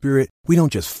fighting spirit, we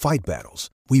don't just fight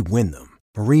battles, we win them.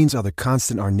 Marines are the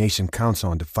constant our nation counts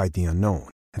on to fight the unknown.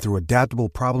 And through adaptable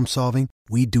problem solving,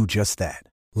 we do just that.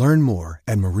 Learn more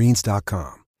at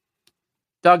marines.com.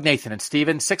 Doug, Nathan, and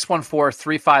Steven,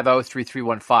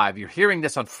 614-350-3315. You're hearing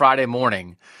this on Friday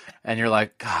morning, and you're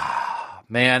like,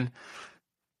 man,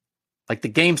 the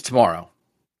game's tomorrow.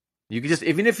 You can just,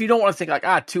 even if you don't want to think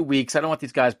 2 weeks, I don't want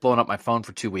these guys blowing up my phone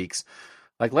for 2 weeks.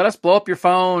 Let us blow up your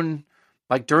phone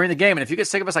during the game. And if you get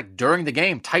sick of us during the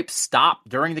game, type stop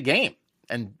during the game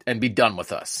and be done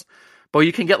with us. But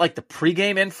you can get the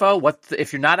pregame info.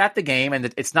 If you're not at the game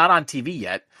and it's not on TV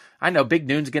yet? I know Big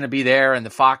Noon's going to be there and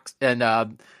the Fox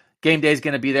and Game Day's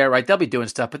going to be there, right? They'll be doing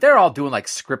stuff, but they're all doing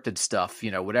scripted stuff,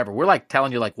 whatever. We're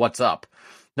telling you what's up.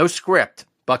 No script.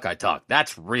 Buckeye Talk.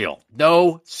 That's real.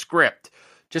 No script.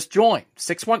 Just join.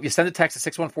 You send a text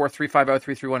to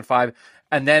 614-350-3315.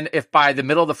 And then if by the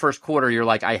middle of the first quarter, you're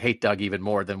I hate Doug even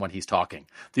more than when he's talking.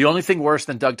 The only thing worse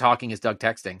than Doug talking is Doug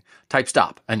texting. Type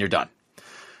stop and you're done.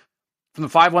 From the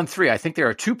 513, I think there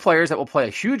are two players that will play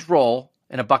a huge role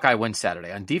in a Buckeye win Saturday.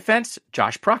 On defense,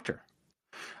 Josh Proctor.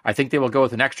 I think they will go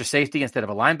with an extra safety instead of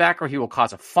a linebacker. He will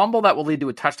cause a fumble that will lead to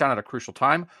a touchdown at a crucial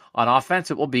time. On offense,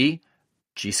 it will be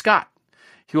G. Scott.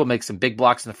 He will make some big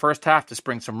blocks in the first half to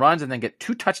spring some runs and then get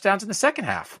 2 touchdowns in the second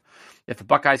half. If the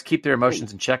Buckeyes keep their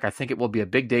emotions in check, I think it will be a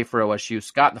big day for OSU.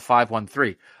 Scott in the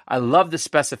 513. I love the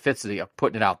specificity of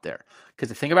putting it out there. Because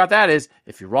the thing about that is,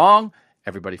 if you're wrong,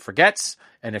 everybody forgets.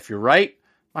 And if you're right,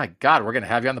 my God, we're going to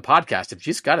have you on the podcast. If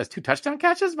G. Scott has 2 touchdown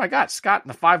catches, my God, Scott in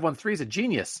the 513 is a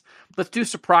genius. Let's do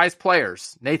surprise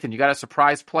players. Nathan, you got a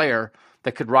surprise player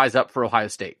that could rise up for Ohio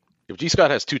State. If G.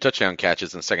 Scott has 2 touchdown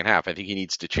catches in the second half, I think he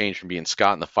needs to change from being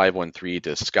Scott in the 513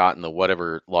 to Scott in the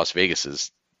whatever Las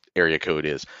Vegas's area code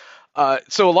is.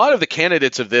 So a lot of the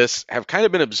candidates of this have kind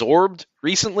of been absorbed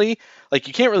recently. You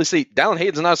can't really say Dallin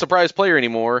Hayden's not a surprise player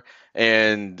anymore,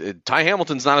 and Ty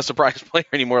Hamilton's not a surprise player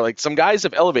anymore. Some guys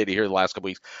have elevated here the last couple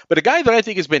weeks. But a guy that I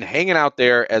think has been hanging out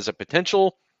there as a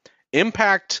potential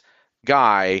impact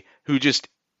guy who just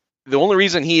the only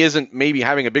reason he isn't maybe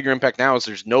having a bigger impact now is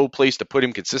there's no place to put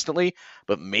him consistently,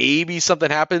 but maybe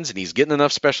something happens and he's getting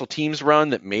enough special teams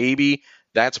run that maybe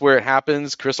that's where it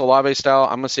happens. Chris Olave style,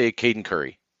 I'm going to say Caden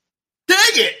Curry. Dang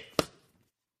it!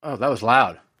 Oh, that was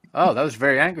loud. Oh, that was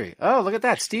very angry. Oh, look at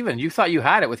that. Steven, you thought you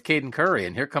had it with Caden Curry,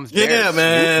 and here comes Bears. Yeah,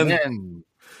 man.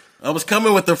 I was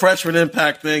coming with the freshman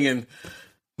impact thing, and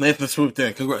Nathan swooped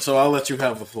in. Congrats. So I'll let you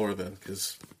have the floor then,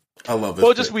 because I love this.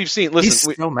 Well, just we've seen. Listen,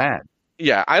 he's so mad.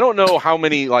 Yeah, I don't know how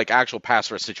many like actual pass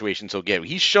rush situations he'll get.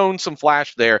 He's shown some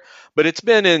flash there, but it's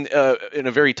been in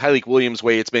a very Tyreek Williams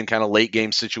way. It's been kind of late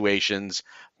game situations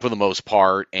for the most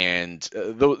part, and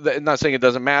not saying it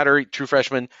doesn't matter. True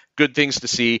freshman, good things to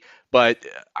see, but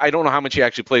I don't know how much he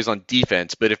actually plays on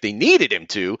defense. But if they needed him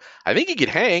to, I think he could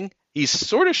hang. He's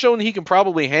sort of shown he can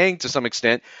probably hang to some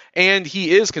extent, and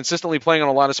he is consistently playing on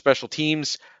a lot of special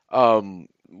teams.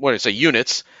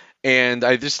 Units. And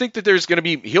I just think that there's going to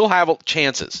be, he'll have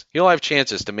chances. He'll have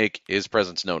chances to make his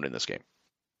presence known in this game.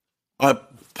 My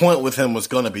point with him was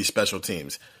going to be special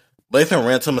teams. Lathan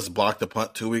Ransom has blocked a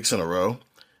punt 2 weeks in a row,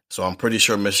 so I'm pretty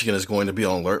sure Michigan is going to be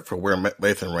on alert for where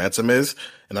Lathan Ransom is,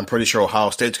 and I'm pretty sure Ohio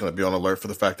State's going to be on alert for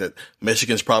the fact that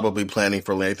Michigan's probably planning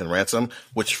for Lathan Ransom,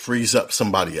 which frees up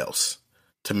somebody else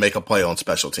to make a play on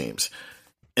special teams.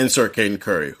 Insert Caden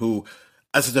Curry, who,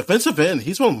 as a defensive end,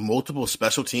 he's on multiple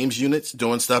special teams units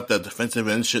doing stuff that defensive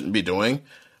ends shouldn't be doing,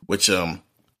 which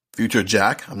future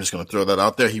Jack, I'm just going to throw that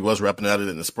out there. He was repping at it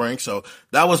in the spring. So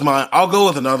that was mine. I'll go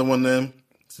with another one then,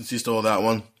 since he stole that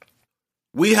one.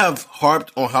 We have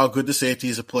harped on how good the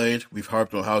safeties have played. We've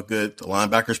harped on how good the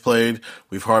linebackers played.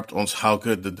 We've harped on how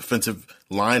good the defensive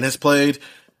line has played.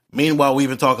 Meanwhile, we've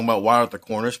been talking about why aren't the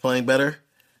corners playing better?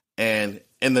 And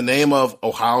in the name of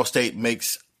Ohio State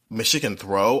makes Michigan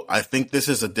throw, I think this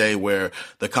is a day where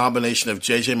the combination of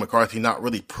J.J. McCarthy not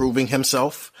really proving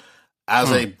himself as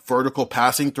a vertical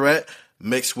passing threat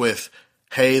mixed with,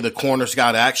 hey, the corner's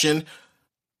got action.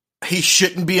 He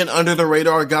shouldn't be an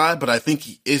under-the-radar guy, but I think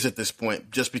he is at this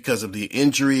point just because of the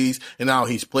injuries and how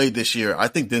he's played this year. I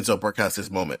think Denzel Burke has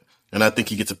his moment, and I think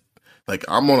he gets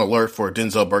I'm on alert for a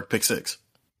Denzel Burke pick six.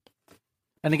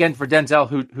 And again, for Denzel,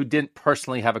 who didn't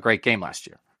personally have a great game last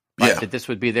year. Right? Yeah. That this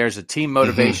would be, there's a team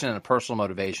motivation and a personal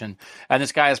motivation. And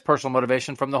this guy has personal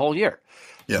motivation from the whole year.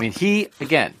 Yeah. I mean,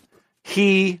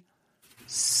 he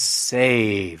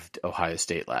saved Ohio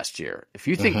State last year. If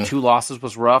you think 2 losses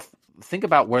was rough, think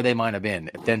about where they might have been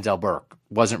if Denzel Burke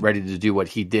wasn't ready to do what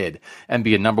he did and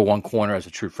be a number 1 corner as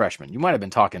a true freshman. You might have been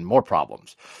talking more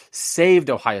problems. Saved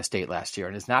Ohio State last year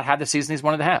and has not had the season he's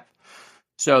wanted to have.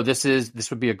 So this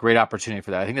would be a great opportunity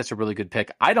for that. I think that's a really good pick.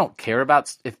 I don't care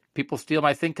about if people steal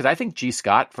my thing because I think G.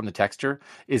 Scott from the Texter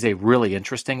is a really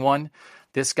interesting one.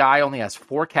 This guy only has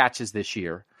 4 catches this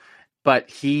year, but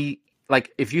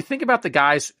if you think about the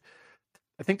guys,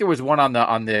 I think there was one on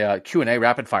the Q&A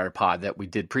rapid fire pod that we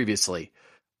did previously.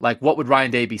 Like, what would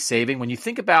Ryan Day be saving? When you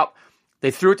think about,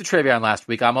 they threw it to Travion last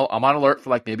week. I'm on alert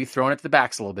for maybe throwing it to the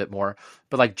backs a little bit more.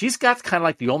 But G. Scott's kind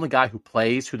of the only guy who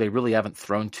plays who they really haven't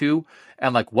thrown to.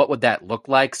 And what would that look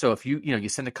like? So if you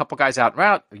send a couple guys out and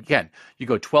route, again, you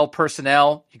go 12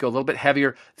 personnel, you go a little bit heavier.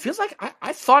 It feels like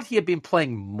I thought he had been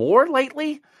playing more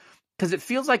lately because it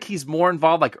feels like he's more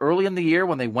involved early in the year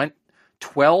when they went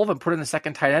 12 and put in the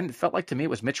second tight end. It felt like to me it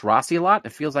was Mitch Rossi a lot.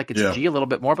 It feels like it's G a little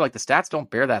bit more, but the stats don't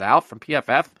bear that out from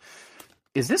PFF.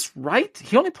 Is this right?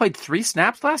 He only played 3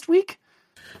 snaps last week?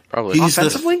 Probably.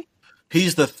 Offensively?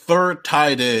 He's the 3rd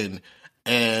tight end,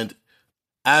 and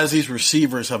as these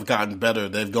receivers have gotten better,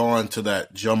 they've gone to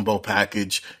that jumbo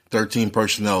package, 13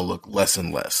 personnel look less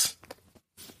and less.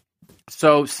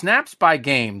 So snaps by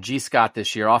game, G. Scott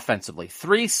this year offensively,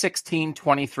 3, 16,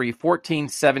 23, 14,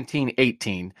 17,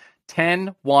 18,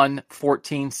 10, 1,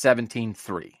 14, 17,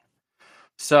 3.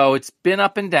 So it's been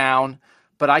up and down,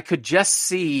 but I could just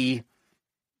see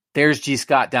there's G.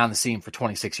 Scott down the seam for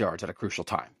 26 yards at a crucial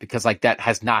time because that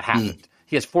has not happened.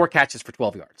 He has 4 catches for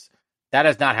 12 yards. That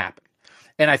has not happened.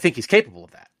 And I think he's capable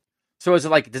of that. So is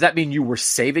it does that mean you were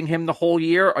saving him the whole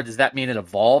year, or does that mean it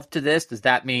evolved to this? Does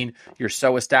that mean you're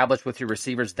so established with your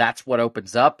receivers that's what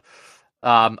opens up?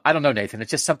 I don't know, Nathan.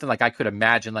 It's just something I could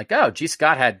imagine G.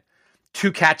 Scott had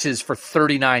 2 catches for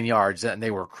 39 yards and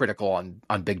they were critical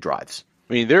on big drives.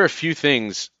 I mean, there are a few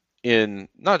things in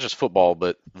not just football,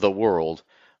 but the world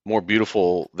more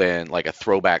beautiful than a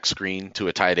throwback screen to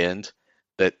a tight end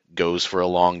that goes for a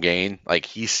long gain.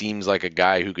 He seems like a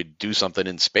guy who could do something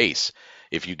in space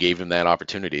if you gave him that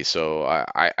opportunity. So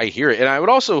I hear it. And I would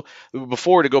also,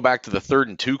 before to go back to the 3rd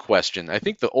and 2 question, I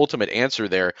think the ultimate answer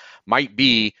there might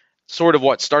be sort of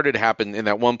what started to happen in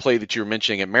that one play that you were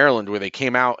mentioning at Maryland where they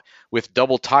came out with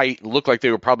double tight and looked like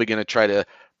they were probably going to try to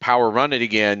power run it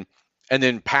again, and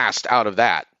then passed out of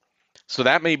that. So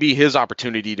that may be his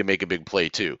opportunity to make a big play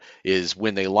too, is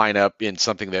when they line up in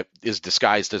something that is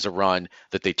disguised as a run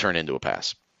that they turn into a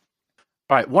pass.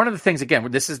 All right. One of the things, again,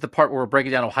 this is the part where we're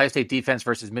breaking down Ohio State defense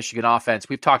versus Michigan offense.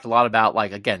 We've talked a lot about,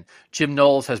 like, again, Jim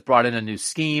Knowles has brought in a new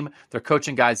scheme. They're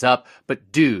coaching guys up,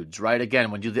 but dudes, right?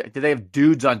 Again, do they have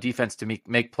dudes on defense to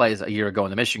make plays a year ago in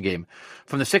the Michigan game?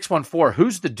 From the 614,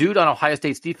 who's the dude on Ohio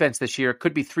State's defense this year? It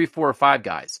could be 3, 4, or 5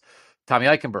 guys. Tommy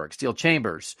Eichenberg, Steele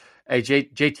Chambers,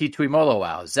 JT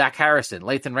Tuimoloau, Zach Harrison,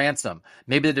 Lathan Ransom,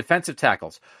 maybe the defensive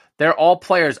tackles. They're all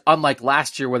players, unlike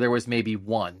last year where there was maybe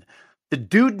one. The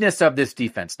dudeness of this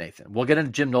defense, Nathan, we'll get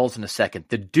into Jim Knowles in a second.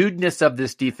 The dudeness of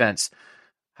this defense,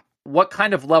 what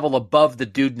kind of level above the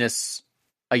dudeness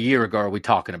a year ago are we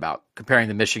talking about, comparing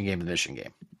the Michigan game to the Michigan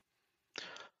game?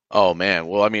 Oh, man.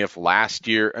 Well, I mean, if last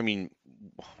year,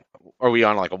 are we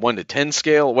on like a 1 to 10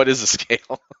 scale? What is the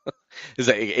scale? Is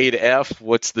that A to F?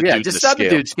 What's the dude just scale? the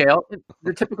dude scale.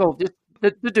 The typical,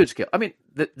 the dude scale. I mean,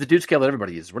 the dude scale that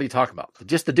everybody uses. What are you talking about?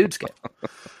 Just the dude scale.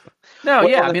 No,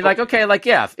 yeah. I mean,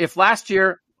 if last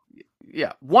year,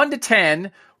 1 to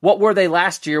 10, what were they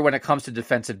last year when it comes to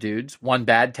defensive dudes? 1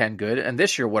 bad, 10 good. And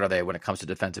this year, what are they when it comes to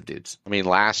defensive dudes? I mean,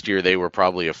 last year they were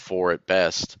probably a 4 at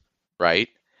best, right?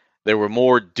 There were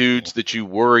more dudes that you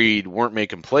worried weren't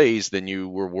making plays than you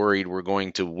were worried were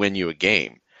going to win you a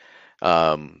game.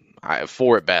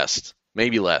 4 at best,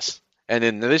 maybe less. And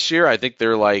then this year, I think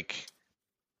they're like,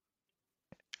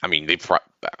 I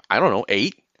don't know,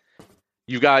 8.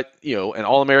 You've got, an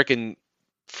All-American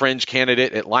fringe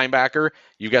candidate at linebacker.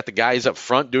 You've got the guys up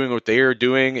front doing what they are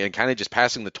doing and kind of just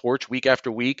passing the torch week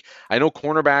after week. I know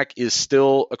cornerback is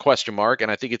still a question mark, and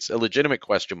I think it's a legitimate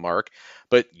question mark,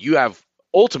 but you have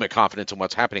ultimate confidence in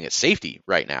what's happening at safety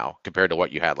right now compared to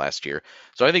what you had last year.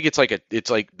 So I think it's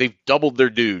like they've doubled their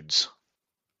dudes.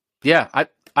 Yeah,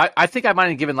 I think I might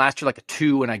have given last year like a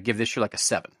 2, and I give this year like a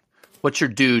 7. What's your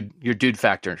dude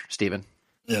factor, Steven?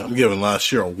 Yeah, I'm giving last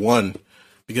year a 1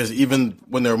 because even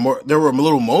when there were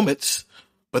little moments,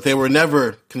 but they were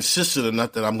never consistent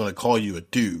enough that I'm going to call you a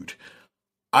dude.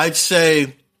 I'd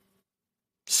say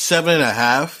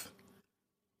 7.5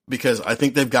 because I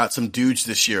think they've got some dudes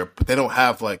this year, but they don't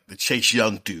have like the Chase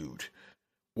Young dude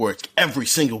where every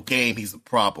single game he's the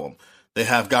problem. They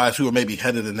have guys who are maybe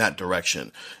headed in that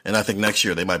direction, and I think next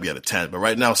year they might be at a 10. But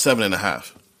right now,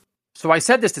 7.5. So I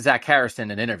said this to Zach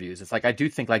Harrison in interviews. It's like I do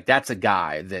think like that's a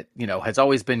guy that has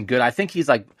always been good. I think he's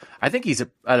at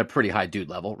a pretty high dude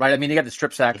level, right? I mean, he got the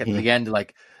strip sack at the end to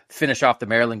like finish off the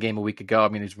Maryland game a week ago. I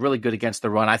mean, he's really good against the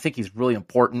run. I think he's really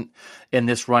important in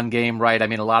this run game, right? I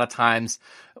mean, a lot of times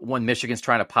when Michigan's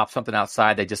trying to pop something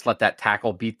outside, they just let that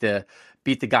tackle beat the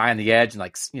guy on the edge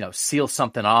and seal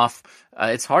something off.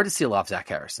 It's hard to seal off Zach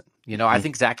Harrison. I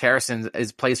think Zach Harrison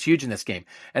plays huge in this game.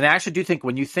 And I actually do think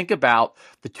when you think about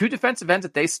the 2 defensive ends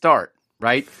that they start,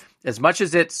 right, as much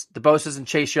as it's the Bosa's and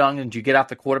Chase Young and you get out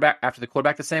the quarterback after the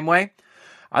quarterback the same way,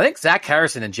 I think Zach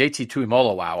Harrison and JT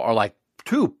Tuimoloau are like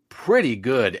 2 pretty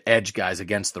good edge guys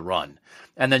against the run.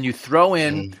 And then you throw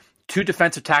in 2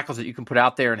 defensive tackles that you can put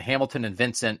out there in Hamilton and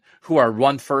Vincent who are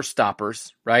run-first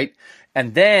stoppers, right?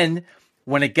 And then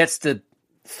when it gets to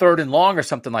 3rd and long or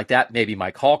something like that, maybe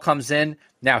Mike Hall comes in.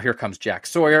 Now here comes Jack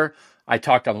Sawyer. I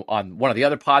talked on one of the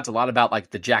other pods a lot about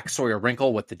like the Jack Sawyer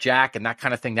wrinkle with the jack and that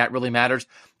kind of thing. That really matters.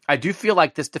 I do feel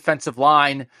like this defensive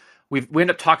line, we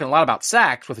end up talking a lot about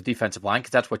sacks with the defensive line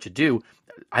because that's what you do.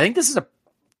 I think this is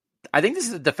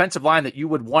a defensive line that you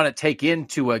would want to take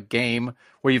into a game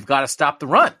where you've got to stop the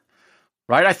run,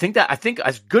 right? I think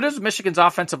as good as Michigan's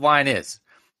offensive line is,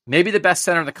 maybe the best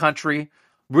center in the country,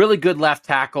 really good left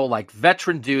tackle, like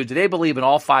veteran dudes. They believe in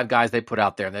all 5 guys they put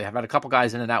out there. They have had a couple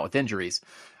guys in and out with injuries.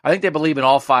 I think they believe in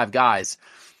all 5 guys.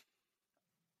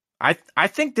 I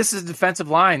think this is a defensive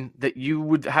line that you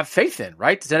would have faith in,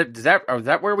 right? Is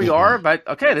that where we are? But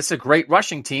okay, this is a great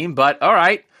rushing team, but all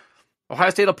right. Ohio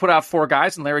State will put out 4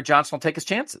 guys and Larry Johnson will take his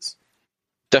chances.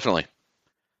 Definitely.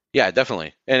 Yeah,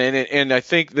 definitely. And I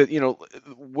think that,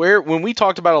 when we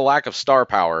talked about a lack of star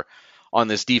power on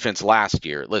this defense last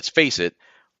year, let's face it,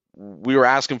 we were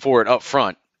asking for it up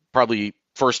front, probably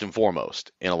first and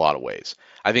foremost in a lot of ways.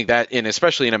 I think that, and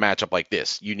especially in a matchup like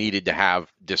this, you needed to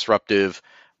have disruptive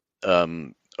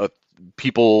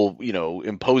people,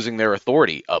 imposing their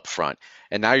authority up front.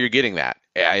 And now you're getting that.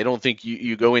 I don't think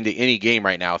you go into any game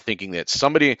right now thinking that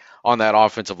somebody on that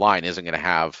offensive line isn't going to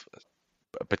have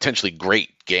a potentially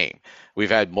great game. We've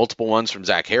had multiple ones from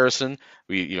Zach Harrison.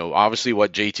 Obviously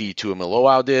what JT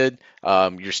Tuimoloau did.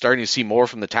 You're starting to see more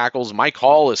from the tackles. Mike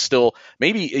Hall is still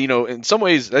maybe, in some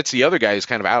ways that's the other guy who's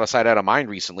kind of out of sight, out of mind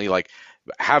recently. Like,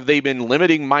 have they been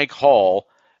limiting Mike Hall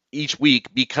each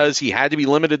week because he had to be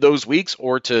limited those weeks,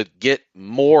 or to get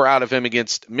more out of him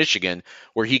against Michigan,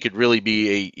 where he could really be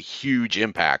a huge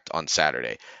impact on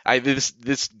Saturday.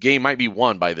 This game might be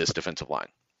won by this defensive line.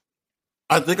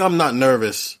 I think I'm not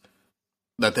nervous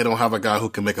that they don't have a guy who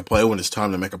can make a play when it's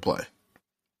time to make a play.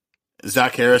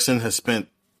 Zach Harrison has spent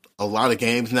a lot of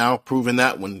games now proving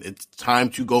that when it's time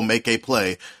to go make a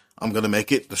play, I'm going to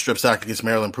make it. The strip sack against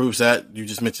Maryland proves that. You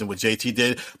just mentioned what JT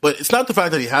did. But it's not the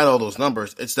fact that he had all those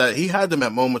numbers. It's that he had them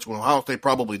at moments when Ohio State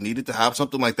probably needed to have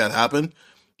something like that happen.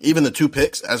 Even the 2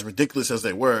 picks, as ridiculous as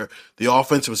they were, the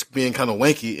offense was being kind of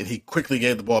wanky, and he quickly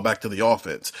gave the ball back to the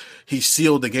offense. He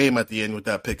sealed the game at the end with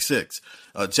that pick 6.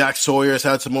 Jack Sawyer has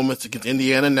had some moments against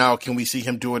Indiana. Now, can we see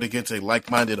him do it against a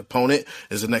like-minded opponent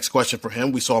is the next question for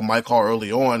him. We saw Mike Hall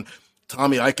early on.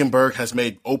 Tommy Eichenberg has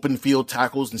made open field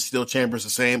tackles and Steel Chambers the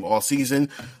same all season.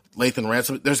 Lathan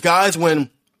Ransom. There's guys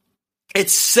when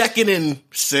it's 2nd and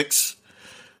 6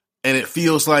 and it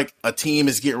feels like a team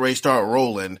is getting ready to start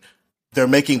rolling. They're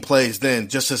making plays then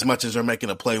just as much as they're making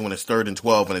a play when it's 3rd and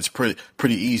 12, and it's pretty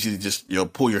easy to just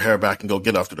pull your hair back and go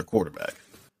get after the quarterback.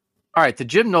 All right, the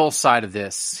Jim Knowles side of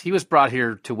this, he was brought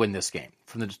here to win this game.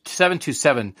 From the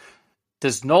 7-2-7,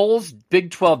 does Knowles'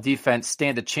 Big 12 defense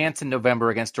stand a chance in November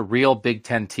against a real Big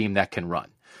 10 team that can run?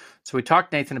 So we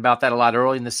talked, Nathan, about that a lot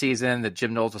early in the season, that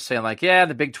Jim Knowles was saying, like, yeah,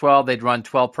 the Big 12, they'd run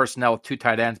 12 personnel with 2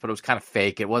 tight ends, but it was kind of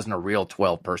fake. It wasn't a real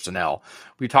 12 personnel.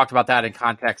 We talked about that in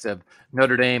context of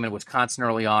Notre Dame and Wisconsin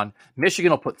early on. Michigan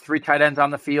will put 3 tight ends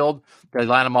on the field. They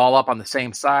line them all up on the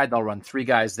same side. They'll run 3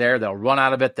 guys there. They'll run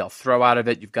out of it. They'll throw out of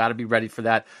it. You've got to be ready for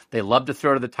that. They love to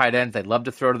throw to the tight ends. They love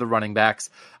to throw to the running backs.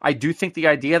 I do think the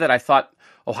idea that I thought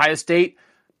Ohio State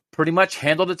pretty much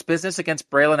handled its business against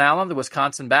Braylon Allen, the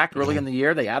Wisconsin back, early in the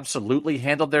year. They absolutely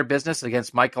handled their business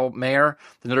against Michael Mayer,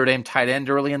 the Notre Dame tight end,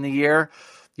 early in the year.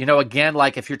 Again,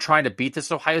 like, if you're trying to beat this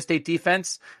Ohio State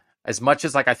defense, as much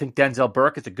as, like, I think Denzel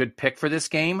Burke is a good pick for this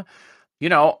game,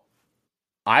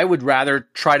 I would rather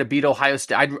try to beat Ohio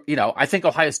State. I think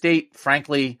Ohio State,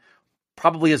 frankly,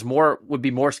 probably would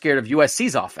be more scared of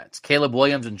USC's offense, Caleb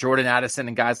Williams and Jordan Addison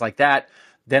and guys like that,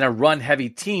 than a run-heavy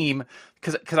team.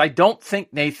 Because I don't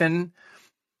think, Nathan,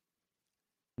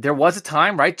 there was a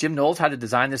time, right? Jim Knowles had to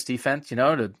design this defense,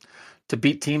 to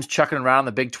beat teams chucking around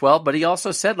the Big 12. But he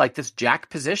also said, like, this jack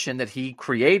position that he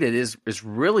created is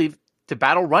really to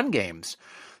battle run games.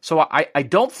 So I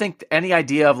don't think any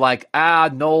idea of, like,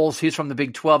 Knowles, he's from the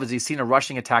Big 12. Has he seen a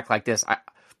rushing attack like this?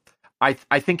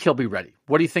 I think he'll be ready.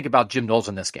 What do you think about Jim Knowles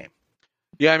in this game?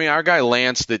 Yeah, I mean, our guy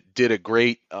Lance that did a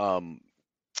great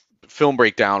film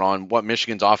breakdown on what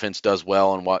Michigan's offense does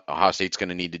well and what Ohio State's going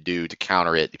to need to do to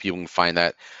counter it. If you can find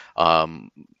that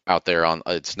out there,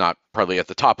 it's not probably at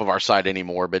the top of our site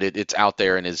anymore, but it's out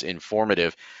there and is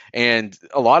informative. And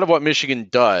a lot of what Michigan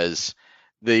does,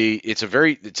 it's a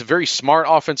very smart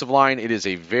offensive line. It is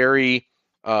a very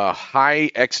high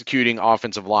executing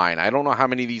offensive line. I don't know how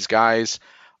many of these guys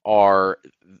are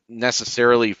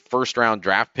necessarily first round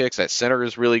draft picks. That center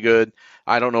is really good.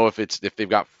 I don't know if they've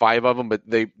got 5 of them, but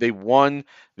they won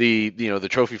the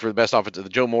trophy for the best offensive, the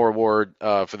Joe Moore Award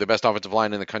for the best offensive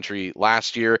line in the country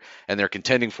last year, and they're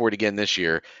contending for it again this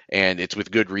year, and it's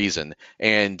with good reason.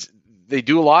 And they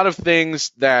do a lot of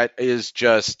things that is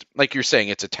just like you're saying,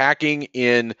 it's attacking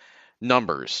in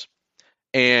numbers,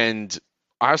 and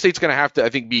Ohio State's going to have to, I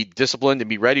think, be disciplined and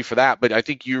be ready for that. But I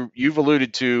think you've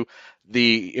alluded to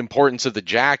the importance of the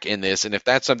jack in this, and if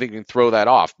that's something, you can throw that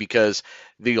off, because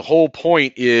the whole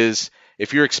point is,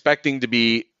 if you're expecting to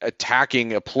be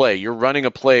attacking a play, you're running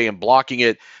a play and blocking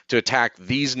it to attack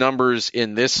these numbers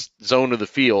in this zone of the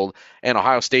field, and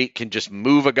Ohio State can just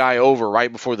move a guy over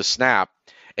right before the snap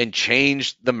and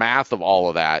change the math of all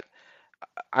of that.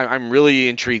 I'm really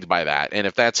intrigued by that. And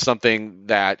if that's something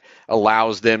that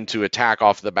allows them to attack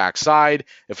off the backside,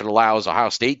 if it allows Ohio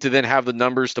State to then have the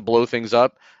numbers to blow things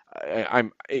up,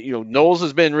 Knowles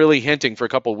has been really hinting for a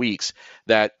couple of weeks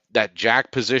that jack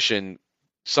position,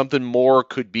 something more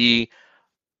could be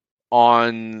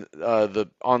on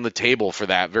the table for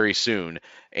that very soon,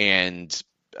 and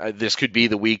this could be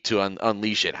the week to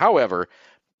unleash it. However,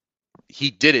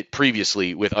 he did it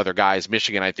previously with other guys.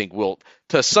 Michigan, I think, will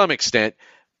to some extent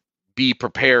be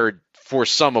prepared for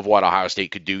some of what Ohio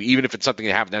State could do, even if it's something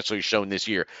they haven't necessarily shown this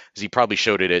year, because he probably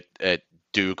showed it at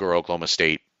Duke or Oklahoma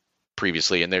State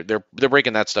previously, and they're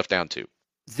breaking that stuff down too.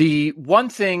 The one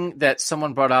thing that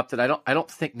someone brought up that I don't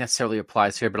think necessarily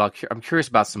applies here, but I'm curious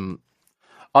about some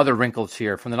other wrinkles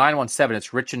here. From the 917,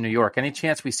 it's Rich in New York. Any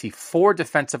chance we see 4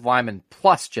 defensive linemen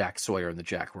plus Jack Sawyer in the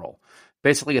jack role?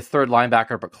 Basically a third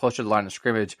linebacker, but closer to the line of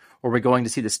scrimmage, or we're going to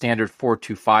see the standard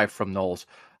 4-2-5 from Knowles.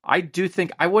 I do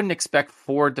think I wouldn't expect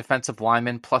 4 defensive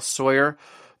linemen plus Sawyer,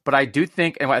 But I do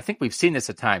think, and I think we've seen this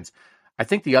at times, I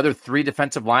think the other three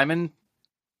defensive linemen,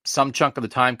 some chunk of the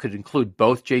time, could include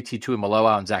both JT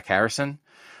Tuimoloau and Zach Harrison.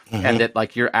 And that,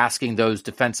 like, you're asking those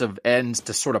defensive ends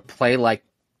to sort of play like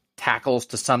tackles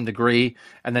to some degree,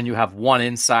 and then you have one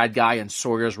inside guy and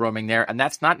Sawyer's roaming there, and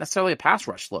that's not necessarily a pass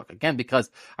rush look, again, because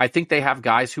I think they have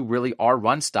guys who really are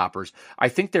run stoppers. I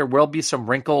think there will be some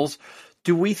wrinkles.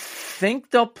 Do we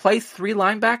think they'll play three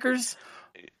linebackers?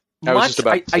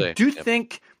 I do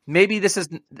think maybe this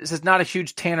is not a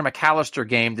huge Tanner McAllister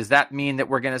game. Does that mean that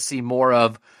we're going to see more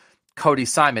of Cody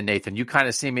Simon, Nathan? You kind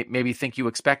of maybe think you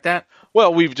expect that?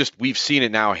 Well, we've seen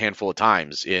it now a handful of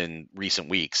times in recent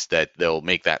weeks that they'll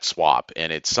make that swap,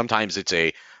 and sometimes it's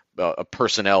a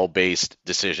personnel based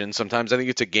decision. Sometimes I think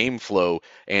it's a game flow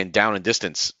and down and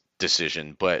distance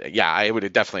decision. But yeah, I would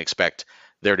definitely expect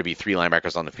there to be three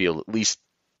linebackers on the field at least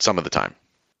some of the time.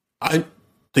 I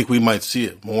think we might see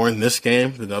it more in this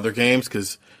game than other games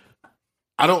because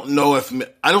I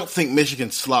don't think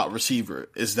Michigan's slot receiver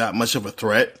is that much of a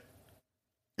threat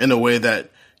in a way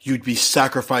that you'd be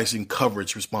sacrificing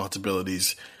coverage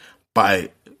responsibilities by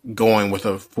going with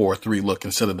a 4-3 look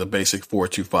instead of the basic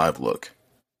 4-2-5 look.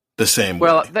 The same way.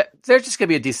 Well, there's just going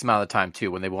to be a decent amount of time, too,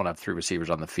 when they won't have three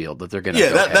receivers on the field that they're going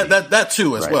to that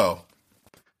too as well.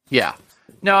 Yeah.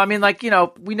 No, I mean, like,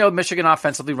 we know Michigan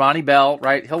offensively, Ronnie Bell,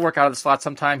 right? He'll work out of the slot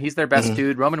sometime. He's their best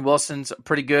dude. Roman Wilson's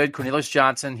pretty good. Cornelius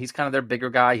Johnson, he's kind of their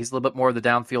bigger guy. He's a little bit more of the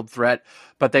downfield threat.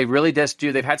 But they really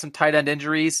they've had some tight end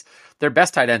injuries. Their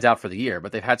best tight end's out for the year,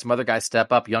 but they've had some other guys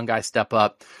step up, young guys step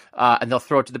up, and they'll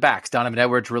throw it to the backs. Donovan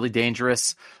Edwards, really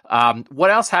dangerous.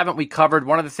 What else haven't we covered?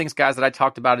 One of the things, guys, that I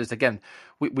talked about is, again,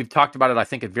 we've talked about it, I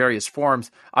think, in various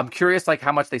forms. I'm curious, like,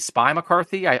 how much they spy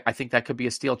McCarthy. I think that could be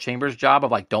a Steel Chambers job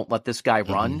of, like, don't let this guy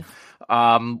run.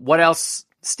 What else,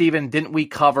 Stephen, didn't we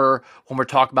cover when we're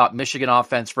talking about Michigan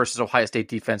offense versus Ohio State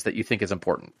defense that you think is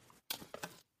important?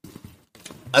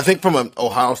 I think from an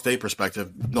Ohio State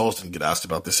perspective, Knowles didn't get asked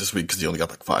about this week because he only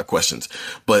got like 5 questions.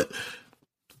 But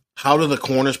how do the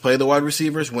corners play the wide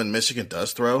receivers when Michigan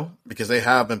does throw? Because they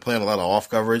have been playing a lot of off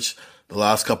coverage the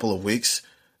last couple of weeks.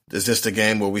 Is this the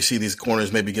game where we see these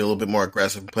corners maybe get a little bit more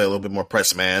aggressive and play a little bit more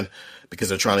press man because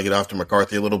they're trying to get after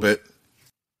McCarthy a little bit?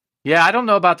 Yeah, I don't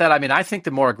know about that. I mean, I think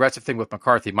the more aggressive thing with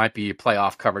McCarthy might be you play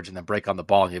off coverage and then break on the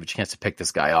ball and you have a chance to pick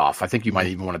this guy off. I think you might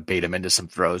even want to bait him into some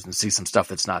throws and see some stuff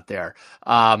that's not there.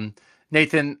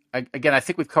 Nathan, again, I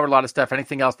think we've covered a lot of stuff.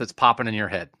 Anything else that's popping in your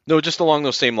head? No, just along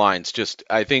those same lines. Just,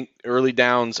 I think early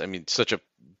downs, I mean, such a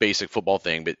basic football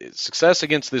thing, but success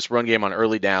against this run game on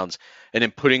early downs and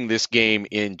then putting this game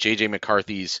in J.J.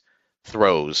 McCarthy's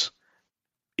throws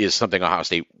is something Ohio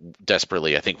State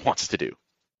desperately, I think, wants to do.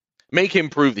 Make him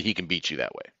prove that he can beat you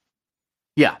that way.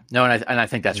 Yeah, no, and I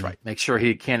think that's right. Make sure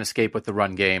he can't escape with the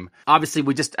run game. Obviously,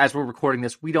 as we're recording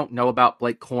this, we don't know about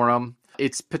Blake Corum.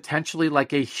 It's potentially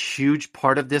like a huge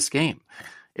part of this game.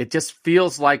 It just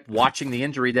feels like watching the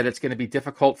injury that it's going to be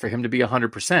difficult for him to be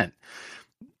 100%.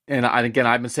 And again,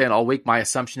 I've been saying all week, my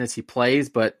assumption is he plays,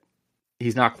 but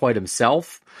he's not quite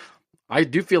himself. I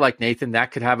do feel like, Nathan,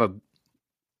 that could have a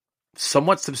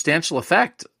somewhat substantial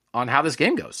effect on how this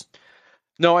game goes.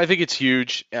 No, I think it's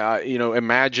huge.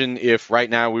 Imagine if right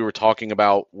now we were talking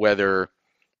about whether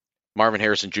Marvin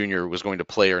Harrison Jr. was going to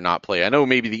play or not play. I know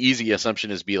maybe the easy assumption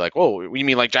is be like, oh, you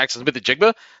mean like Jackson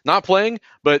Smith-Njigba not playing?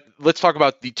 But let's talk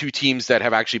about the two teams that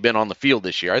have actually been on the field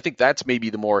this year. I think that's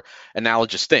maybe the more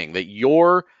analogous thing, that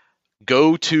your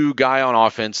go-to guy on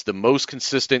offense, the most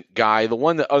consistent guy, the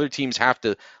one that other teams have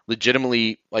to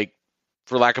legitimately, like,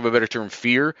 for lack of a better term,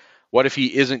 fear. What if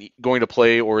he isn't going to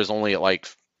play or is only at like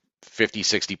 50,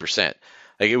 60%?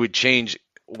 Like, it would change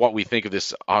what we think of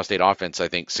this Ohio State offense, I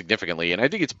think, significantly. And I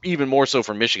think it's even more so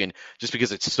for Michigan just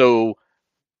because it's so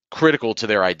critical to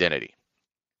their identity.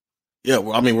 Yeah,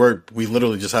 well, I mean, we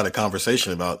literally just had a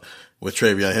conversation with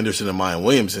Travion Henderson and Mayan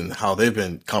Williams and how they've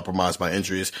been compromised by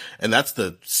injuries. And that's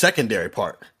the secondary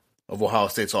part of Ohio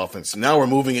State's offense. Now we're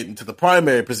moving it into the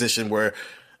primary position where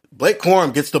Blake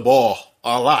Corum gets the ball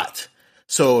a lot.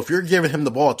 So if you're giving him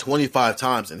the ball 25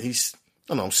 times and he's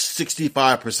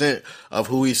 65% of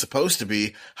who he's supposed to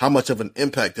be, how much of an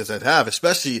impact does that have,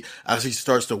 especially as he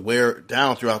starts to wear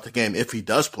down throughout the game if he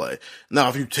does play? Now,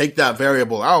 if you take that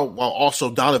variable out, while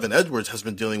also Donovan Edwards has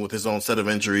been dealing with his own set of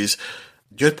injuries,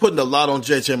 you're putting a lot on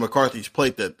J.J. McCarthy's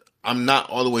plate that I'm not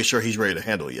all the way sure he's ready to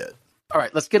handle yet. All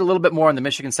right, let's get a little bit more on the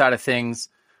Michigan side of things.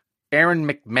 Aaron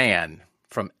McMahon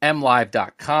from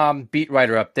MLive.com, beat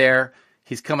writer up there.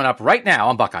 He's coming up right now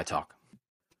on Buckeye Talk.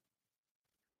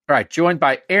 All right, joined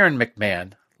by Aaron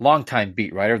McMahon, longtime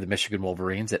beat writer of the Michigan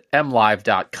Wolverines at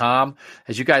MLive.com.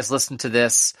 As you guys listen to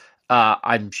this,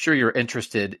 I'm sure you're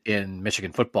interested in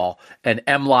Michigan football, and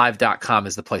mlive.com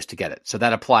is the place to get it. So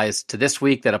that applies to this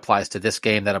week, that applies to this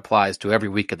game, that applies to every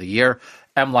week of the year.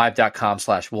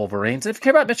 mlive.com/Wolverines. And if you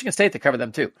care about Michigan State, they cover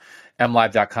them too.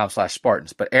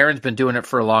 mlive.com/Spartans. But Aaron's been doing it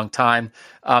for a long time.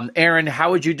 Aaron,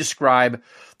 how would you describe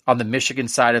on the Michigan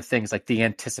side of things, like the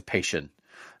anticipation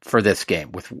for this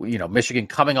game with, Michigan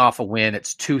coming off a win?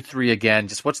 It's 2-3 again.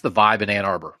 Just what's the vibe in Ann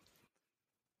Arbor?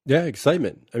 Yeah,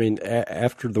 excitement. I mean,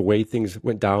 after the way things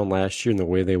went down last year and the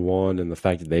way they won and the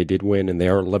fact that they did win and they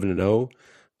are 11-0,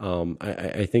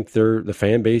 I think the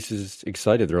fan base is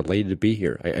excited. They're elated to be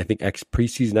here. I think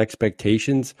preseason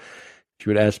expectations, if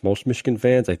you would ask most Michigan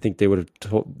fans, I think they would have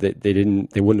told that they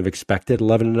wouldn't have expected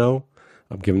 11-0,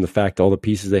 given the fact all the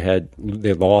pieces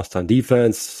they lost on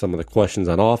defense, some of the questions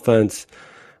on offense.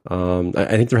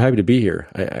 I think they're happy to be here.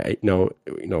 I know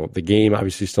the game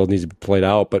obviously still needs to be played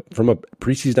out, but from a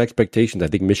preseason expectations, I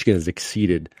think Michigan has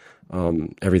exceeded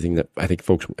everything that I think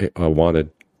folks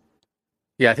wanted.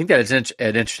 Yeah, I think that is an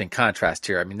interesting contrast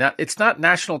here. I mean, it's not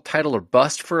national title or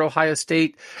bust for Ohio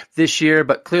State this year,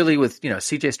 but clearly with,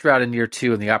 C.J. Stroud in year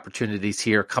 2 and the opportunities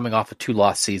here coming off a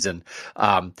 2-loss season,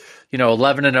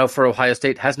 11-0 for Ohio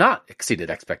State has not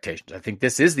exceeded expectations. I think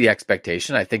this is the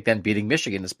expectation. I think then beating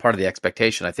Michigan is part of the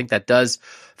expectation. I think that does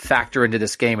factor into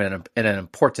this game in an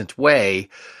important way.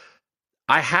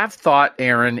 I have thought,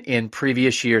 Aaron, in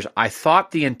previous years, I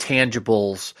thought the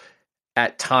intangibles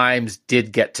at times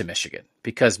did get to Michigan.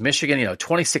 Because Michigan,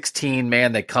 2016,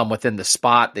 man, they come within the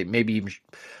spot. They maybe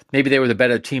they were the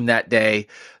better team that day.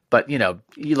 But,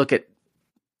 you look at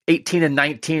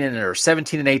 18-19 or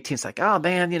 17-18, it's like, oh,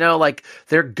 man,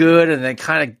 they're good. And then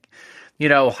kind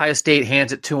of, Ohio State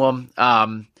hands it to them.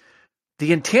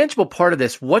 The intangible part of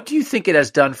this, what do you think it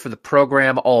has done for the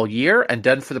program all year and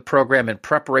done for the program in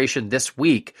preparation this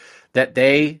week that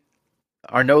they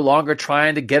are no longer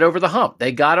trying to get over the hump?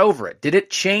 They got over it. Did it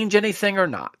change anything or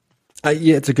not?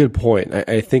 Yeah, it's a good point.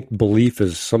 I think belief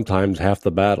is sometimes half the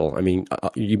battle. I mean,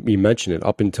 you mentioned it.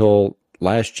 Up until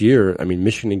last year, I mean,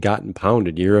 Michigan had gotten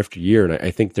pounded year after year, and I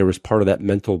think there was part of that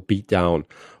mental beatdown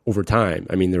over time.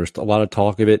 I mean, there was a lot of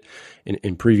talk of it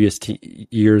in previous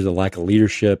years, the lack of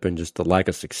leadership and just the lack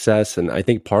of success, and I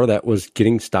think part of that was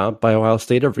getting stomped by Ohio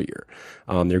State every year.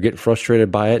 They're getting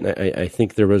frustrated by it, and I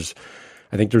think there's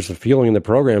a feeling in the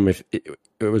program if it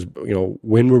was,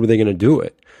 when were they going to do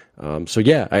it?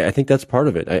 I think that's part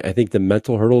of it. I think the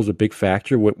mental hurdle is a big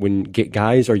factor when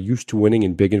guys are used to winning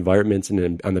in big environments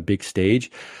and on the big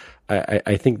stage.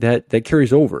 I think that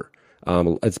carries over.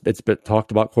 It's been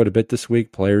talked about quite a bit this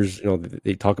week. Players,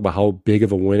 they talk about how big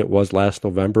of a win it was last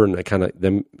November and kind of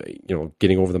them,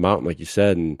 getting over the mountain, like you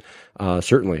said. And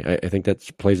certainly, I think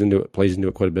that plays into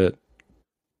it quite a bit.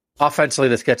 Offensively,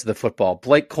 let's get to the football.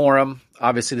 Blake Corum,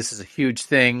 obviously, this is a huge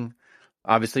thing.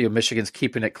 Obviously, Michigan's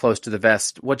keeping it close to the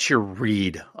vest. What's your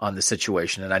read on the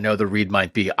situation? And I know the read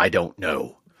might be, I don't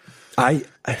know.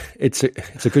 It's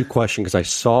a good question because I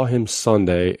saw him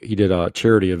Sunday. He did a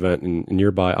charity event near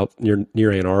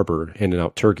Ann Arbor, handing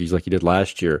out turkeys like he did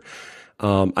last year.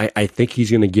 I think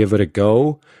he's going to give it a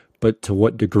go, but to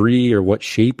what degree or what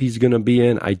shape he's going to be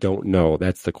in, I don't know.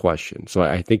 That's the question. So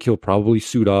I think he'll probably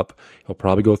suit up. He'll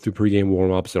probably go through pregame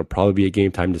warmups. It'll probably be a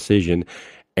game time decision.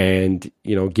 And,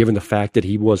 given the fact that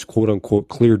he was, quote unquote,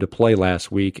 cleared to play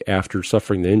last week after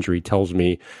suffering the injury, tells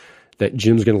me that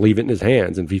Jim's going to leave it in his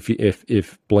hands. And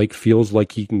if Blake feels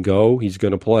like he can go, he's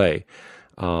going to play.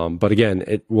 But again,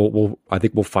 I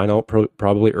think we'll find out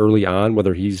probably early on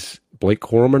whether he's Blake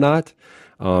Corum or not,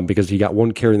 because he got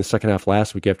one carry in the second half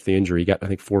last week after the injury. He got, I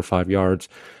think, 4 or 5 yards.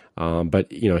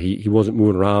 But he wasn't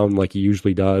moving around like he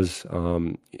usually does.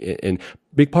 And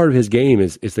big part of his game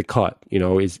is the cut,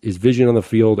 his vision on the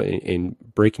field and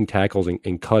breaking tackles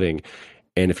and cutting.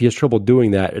 And if he has trouble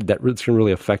doing that, it's going to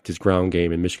really affect his ground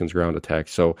game and Michigan's ground attack.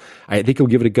 So I think he'll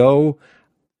give it a go.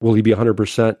 Will he be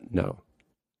 100%? No.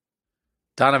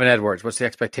 Donovan Edwards, what's the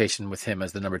expectation with him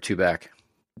as the number 2 back?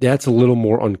 That's a little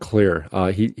more unclear.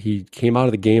 He came out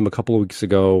of the game a couple of weeks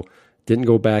ago, didn't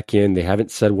go back in. They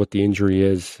haven't said what the injury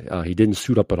is. He didn't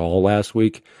suit up at all last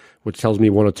week, which tells me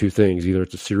one of two things. Either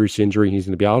it's a serious injury and he's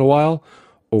going to be out a while,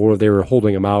 or they were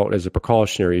holding him out as a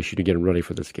precautionary issue to get him ready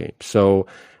for this game. So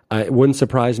it wouldn't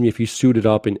surprise me if he suited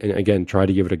up and again, try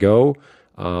to give it a go.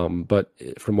 But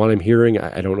from what I'm hearing,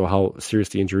 I don't know how serious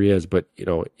the injury is, but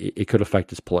it could affect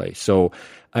his play. So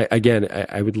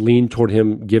I would lean toward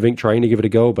him trying to give it a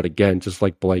go. But again, just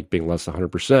like Blake being less than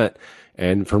 100%.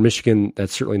 And for Michigan,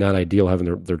 that's certainly not ideal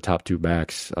having their top 2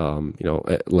 backs,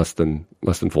 at less than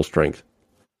full strength.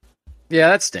 Yeah,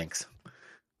 that stinks.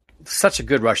 such a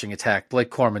good rushing attack. Blake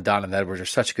Corum and Donovan Edwards are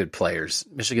such good players.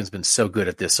 Michigan's been so good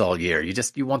at this all year.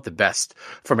 You want the best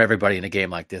from everybody in a game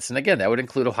like this. And again, that would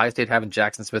include Ohio State having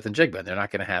Jackson Smith and Jigba. They're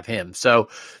not going to have him. So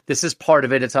this is part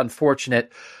of it. It's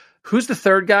unfortunate. Who's the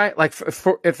third guy? Like,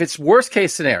 if it's worst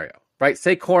case scenario, right?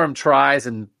 Say Corum tries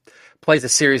and plays a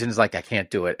series and is like, I can't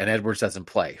do it, and Edwards doesn't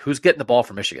play. Who's getting the ball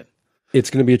for Michigan? It's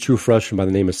going to be a true freshman by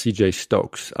the name of C.J.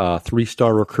 Stokes,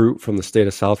 3-star recruit from the state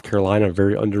of South Carolina,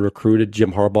 very under-recruited.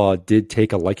 Jim Harbaugh did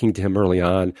take a liking to him early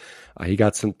on. He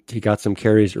got some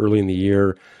carries early in the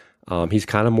year. He's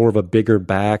kind of more of a bigger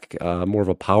back, more of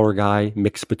a power guy,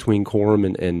 mixed between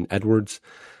Corum and Edwards.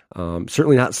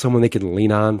 Certainly not someone they can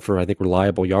lean on for, I think,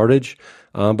 reliable yardage.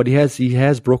 But he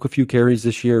has broke a few carries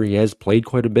this year. He has played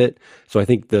quite a bit. So I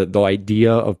think the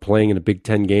idea of playing in a Big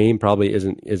Ten game probably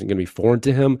isn't going to be foreign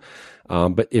to him.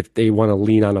 But if they want to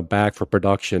lean on a back for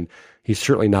production, he's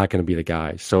certainly not going to be the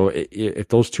guy. So if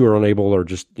those two are unable or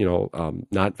just,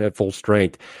 not at full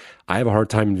strength, I have a hard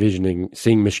time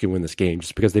seeing Michigan win this game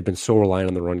just because they've been so reliant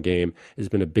on the run game. It's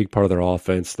been a big part of their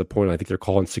offense. The point, I think they're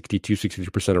calling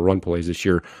 63% of run plays this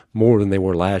year, more than they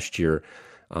were last year.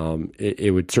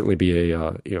 It would certainly be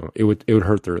it would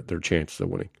hurt their chances of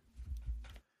winning.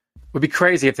 Would be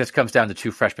crazy if this comes down to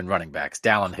two freshman running backs,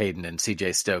 Dallin Hayden and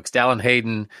C.J. Stokes. Dallin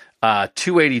Hayden,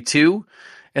 282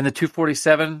 in the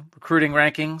 247 recruiting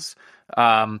rankings.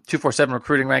 247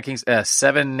 recruiting rankings,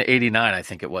 789, I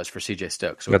think it was for C.J.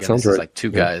 Stokes. So that again, sounds this is right. like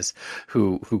two guys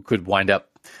who could wind up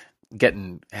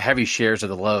getting heavy shares of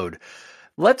the load.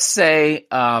 Let's say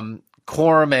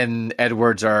Corum and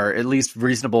Edwards are at least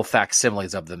reasonable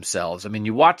facsimiles of themselves. I mean,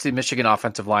 you watch the Michigan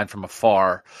offensive line from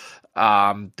afar,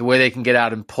 the way they can get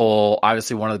out and pull,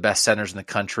 obviously one of the best centers in the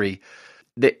country.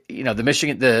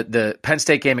 The Penn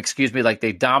State game, like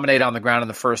they dominate on the ground in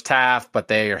the first half, but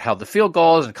they are held to field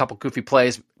goals and a couple goofy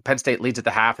plays. Penn State leads at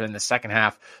the half, and in the second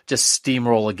half, just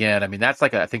steamroll again. I mean, that's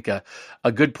like I think a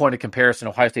good point of comparison.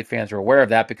 Ohio State fans are aware of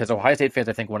that because Ohio State fans,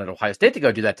 I think, wanted Ohio State to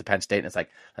go do that to Penn State, and it's like,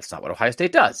 that's not what Ohio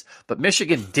State does. But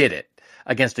Michigan did it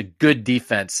against a good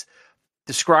defense.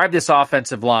 Describe this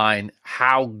offensive line.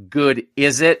 How good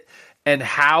is it, and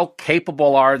how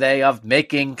capable are they of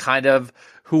making kind of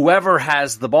whoever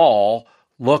has the ball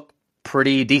look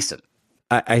pretty decent?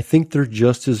 I think they're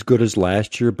just as good as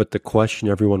last year, but the question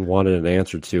everyone wanted an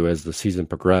answer to as the season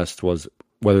progressed was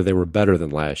whether they were better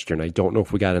than last year. And I don't know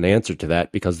if we got an answer to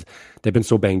that because they've been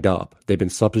so banged up. They've been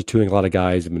substituting a lot of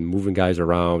guys, they've been moving guys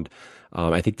around.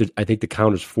 I think the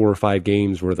count is 4 or 5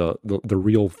 games where the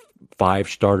real 5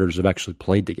 starters have actually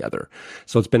played together.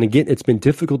 So it's been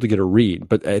difficult to get a read,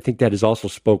 but I think that has also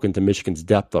spoken to Michigan's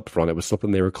depth up front. It was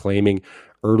something they were claiming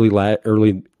early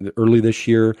this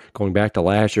year, going back to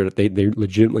last year, that they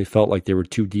legitimately felt like they were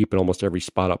too deep in almost every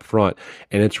spot up front,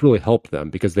 and it's really helped them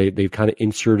because they've kind of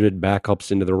inserted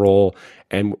backups into the role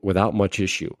and without much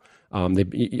issue.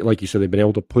 Like you said, they've been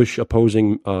able to push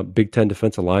opposing Big Ten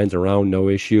defensive lines around, no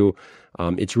issue.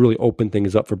 It's really opened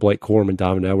things up for Blake Corum and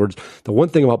Donovan Edwards. The one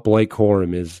thing about Blake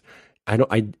Corum is, at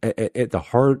the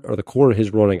heart or the core of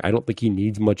his running, I don't think he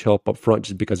needs much help up front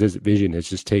just because his vision has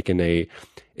just taken a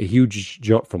huge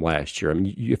jump from last year. I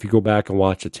mean, if you go back and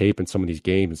watch the tape in some of these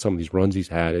games and some of these runs he's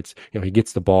had, it's, he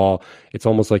gets the ball. It's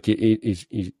almost like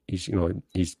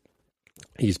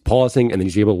he's pausing and then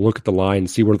he's able to look at the line and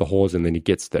see where the hole is, and then he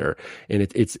gets there. And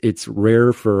it's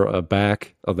rare for a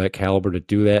back of that caliber to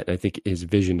do that. And I think his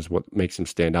vision is what makes him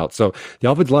stand out. So the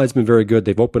offensive line has been very good.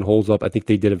 They've opened holes up. I think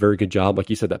they did a very good job.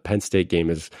 Like you said, that Penn State game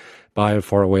is by and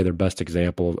far away their best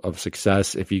example of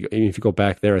success. If you go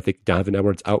back there, I think Donovan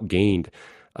Edwards outgained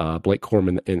Blake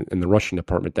Corum in the rushing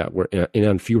department that were in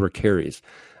on fewer carries.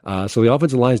 So the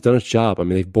offensive line has done its job. I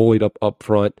mean, they've bullied up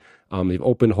front. They've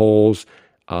opened holes.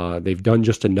 They've done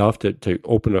just enough to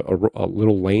open a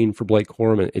little lane for Blake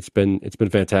Corum, and it's been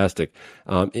fantastic.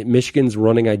 Michigan's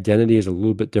running identity is a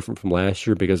little bit different from last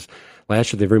year because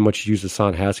last year they very much used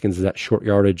Hassan Haskins as that short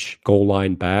yardage goal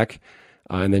line back.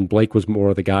 And then Blake was more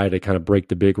of the guy to kind of break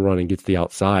the big run and get to the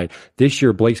outside. This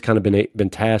year, Blake's kind of been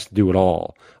tasked to do it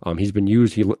all. He's been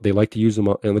used. They like to use him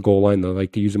in the goal line. They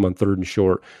like to use him on 3rd and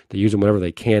short. They use him whenever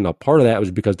they can. Now, part of that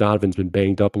was because Donovan's been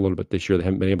banged up a little bit this year. They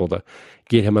haven't been able to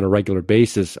get him on a regular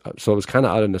basis. So it was kind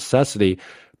of out of necessity.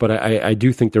 But I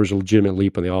do think there was a legitimate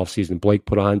leap in the offseason. Blake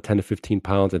put on 10 to 15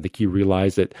 pounds. I think he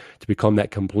realized that to become that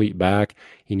complete back,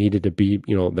 he needed to be,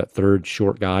 that third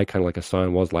short guy, kind of like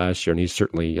Hassan was last year. And he's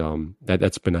certainly,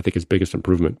 that's been, I think, his biggest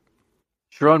improvement.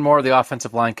 Sharon Moore, the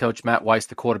offensive line coach, Matt Weiss,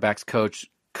 the quarterback's coach,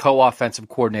 co-offensive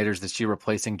coordinators this year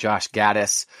replacing Josh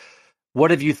Gaddis.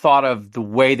 What have you thought of the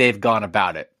way they've gone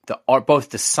about it? The art, both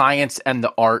the science and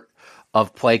the art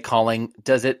of play calling.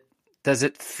 Does it does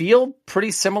it feel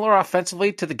pretty similar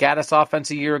offensively to the Gaddis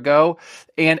offense a year ago?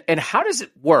 And how does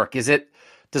it work?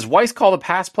 Does Weiss call the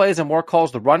pass plays and Moore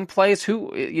calls the run plays? Who,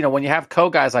 when you have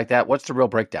guys like that, what's the real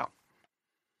breakdown?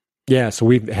 Yeah, so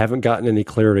we haven't gotten any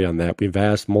clarity on that. We've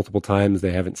asked multiple times.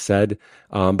 They haven't said.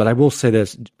 But I will say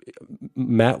this.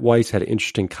 Matt Weiss had an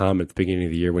interesting comment at the beginning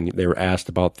of the year when they were asked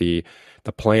about the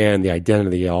plan, the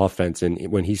identity of the offense.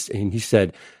 And when he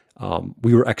said,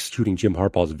 we were executing Jim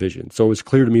Harbaugh's vision. So it was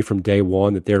clear to me from day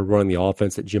one that they're running the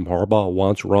offense that Jim Harbaugh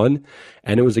wants run.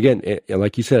 And it was, again,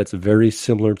 like you said, it's very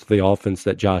similar to the offense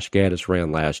that Josh Gaddis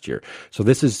ran last year. So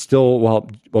this is still, while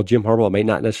Jim Harbaugh may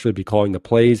not necessarily be calling the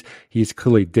plays, he's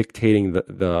clearly dictating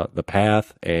the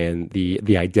path and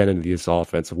the identity of this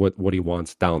offense, what he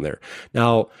wants down there.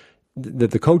 Now,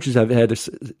 the coaches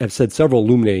have said several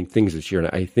illuminating things this year. And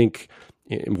I think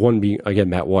one being,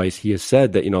 again, Matt Weiss, he has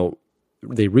said that,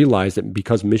 they realized that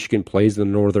because Michigan plays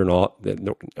in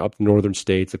the northern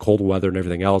states, the cold weather and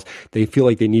everything else, they feel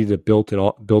like they needed to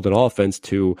build an offense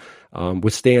to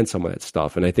withstand some of that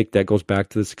stuff. And I think that goes back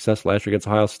to the success last year against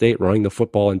Ohio State, running the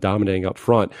football and dominating up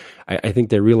front. I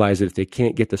think they realize that if they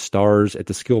can't get the stars at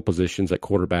the skill positions at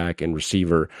quarterback and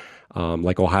receiver,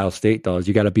 like Ohio State does,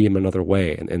 you got to beat them another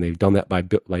way. And they've done that by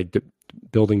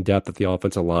building depth at the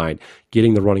offensive line,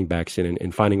 getting the running backs in,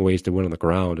 and finding ways to win on the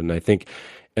ground. And I think,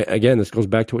 again, this goes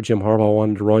back to what Jim Harbaugh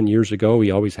wanted to run years ago.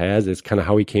 He always has. It's kind of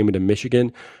how he came into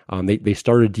Michigan. They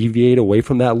started to deviate away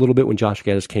from that a little bit when Josh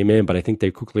Gaddis came in, but I think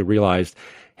they quickly realized,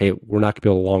 hey, we're not going to be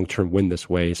able to long-term win this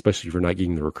way, especially if you're not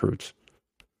getting the recruits.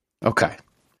 Okay.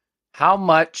 How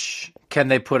much can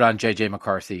they put on J.J.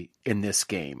 McCarthy in this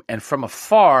game? And from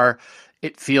afar,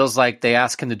 it feels like they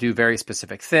ask him to do very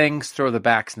specific things, throw the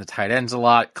backs and the tight ends a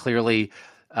lot. Clearly,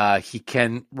 he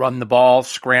can run the ball,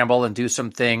 scramble, and do some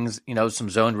things, some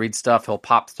zone read stuff. He'll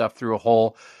pop stuff through a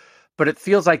hole. But it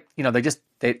feels like,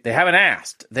 they haven't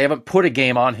asked. They haven't put a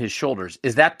game on his shoulders.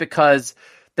 Is that because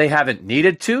they haven't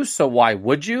needed to? So why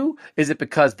would you? Is it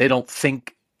because they don't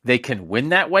think they can win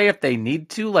that way if they need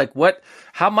to?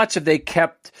 How much have they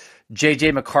kept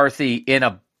J.J. McCarthy in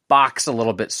a box a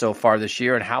little bit so far this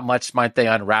year, and how much might they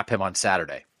unwrap him on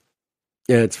Saturday?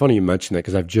 Yeah, it's funny you mention that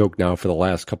because I've joked now for the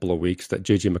last couple of weeks that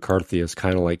J.J. McCarthy is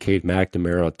kind of like Cade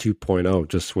McNamara 2.0,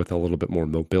 just with a little bit more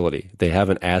mobility. They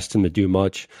haven't asked him to do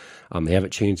much. They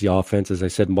haven't changed the offense, as I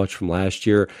said, much from last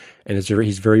year, and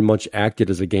he's very much acted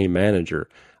as a game manager.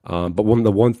 But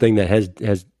the one thing that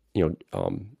has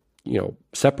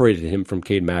separated him from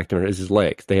Cade McNamara is his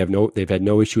legs. They've had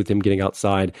no issue with him getting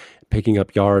outside, picking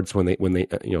up yards when they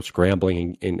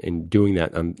scrambling and doing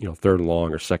that on third and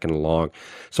long or second and long.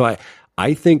 So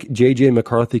I think J.J.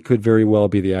 McCarthy could very well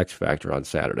be the X factor on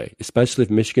Saturday, especially if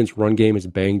Michigan's run game is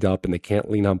banged up and they can't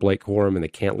lean on Blake Corum and they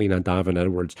can't lean on Donovan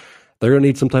Edwards. They're going to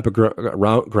need some type of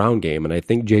ground game, and I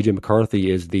think J.J. McCarthy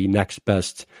is the next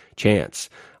best chance.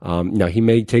 Now, he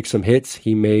may take some hits.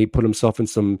 He may put himself in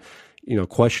some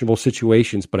questionable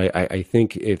situations, but I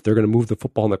think if they're going to move the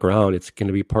football on the ground, it's going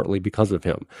to be partly because of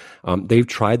him. They've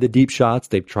tried the deep shots.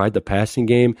 They've tried the passing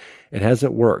game. It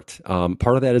hasn't worked.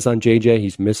 Part of that is on JJ.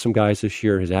 He's missed some guys this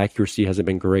year. His accuracy hasn't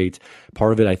been great.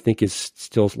 Part of it, I think, is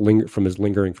still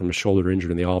lingering from his shoulder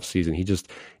injury in the offseason. He just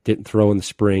didn't throw in the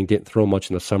spring, didn't throw much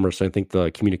in the summer, so I think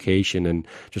the communication and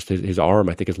just his arm,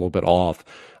 I think, is a little bit off.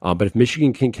 But if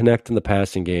Michigan can connect in the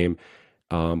passing game,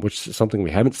 which is something we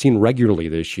haven't seen regularly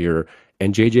this year,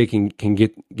 and JJ can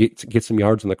get some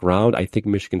yards on the ground, I think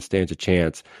Michigan stands a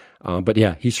chance. But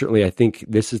yeah, I think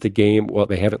this is the game. Well,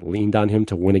 they haven't leaned on him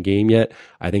to win a game yet.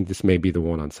 I think this may be the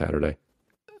one on Saturday.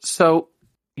 So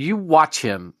you watch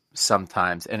him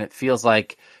sometimes, and it feels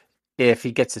like if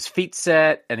he gets his feet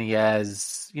set and he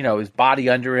has, his body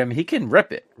under him, he can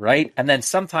rip it, right? And then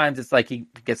sometimes it's like he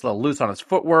gets a little loose on his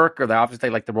footwork, or they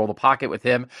obviously like to roll the pocket with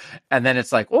him. And then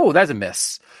it's like, oh, that's a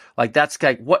miss. Like, that's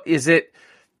like, what is it?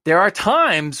 There are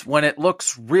times when it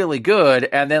looks really good.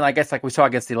 And then I guess like we saw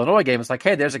against the Illinois game, it's like,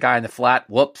 hey, there's a guy in the flat.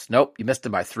 Whoops. Nope. You missed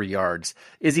him by 3 yards.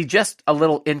 Is he just a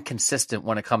little inconsistent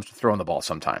when it comes to throwing the ball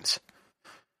sometimes?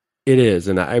 It is,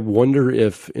 and I wonder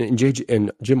if and Jim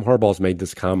Harbaugh's made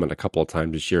this comment a couple of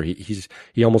times this year.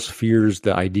 He almost fears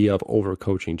the idea of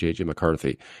overcoaching J.J.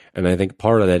 McCarthy, and I think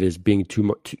part of that is being too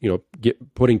much,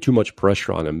 putting too much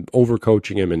pressure on him,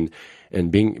 overcoaching him,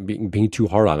 and being too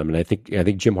hard on him. And I think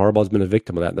Jim Harbaugh's been a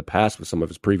victim of that in the past with some of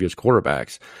his previous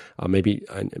quarterbacks. Maybe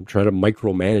trying to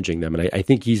micromanaging them, and I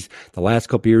think the last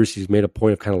couple of years he's made a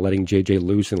point of kind of letting J.J.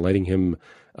 loose and letting him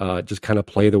just kind of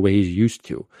play the way he's used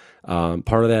to.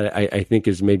 Part of that, I think,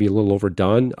 is maybe a little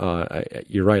overdone.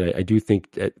 You're right. I do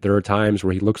think that there are times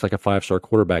where he looks like a 5-star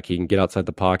quarterback. He can get outside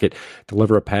the pocket,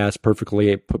 deliver a pass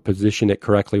perfectly, position it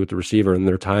correctly with the receiver. And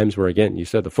there are times where, again, you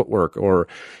said the footwork, or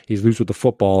he's loose with the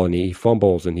football and he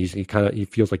fumbles and he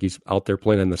feels like he's out there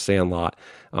playing in the sand lot,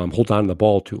 hold on to the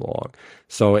ball too long.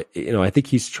 So, I think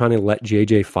he's trying to let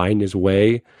JJ find his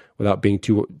way without being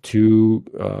too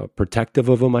protective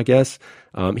of him, I guess.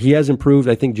 He has improved.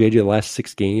 I think JJ the last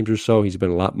 6 games or so, he's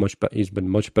been much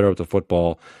better with the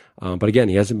football. But again,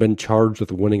 he hasn't been charged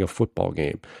with winning a football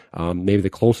game. Maybe the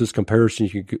closest comparison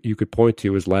you could point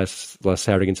to is last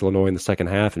Saturday against Illinois in the second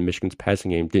half, and Michigan's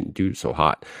passing game didn't do so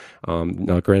hot.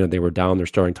 Now, granted, they were down their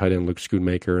starting tight end Luke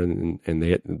Schoonmaker, and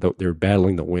they were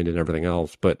battling the wind and everything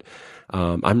else. But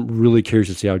I'm really curious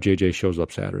to see how JJ shows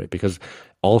up Saturday, because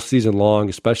all season long,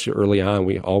 especially early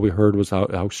on, all we heard was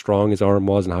how strong his arm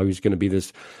was and how he's going to be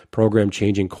this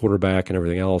program-changing quarterback and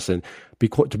everything else. And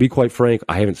to be quite frank,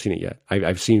 I haven't seen it yet.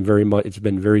 I've seen very much. It's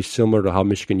been very similar to how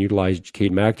Michigan utilized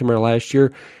Cade McNamara last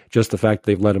year. Just the fact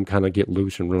they've let him kind of get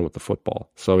loose and run with the football.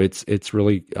 So it's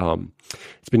really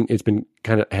it's been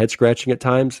kind of head scratching at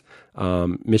times.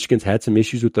 Michigan's had some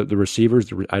issues with the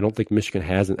receivers. I don't think Michigan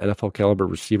has an NFL caliber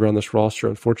receiver on this roster,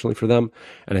 unfortunately for them,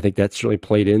 and I think that's certainly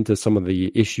played into some of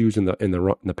the issues in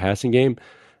the passing game.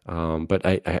 But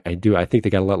I think they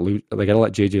got to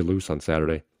let JJ loose on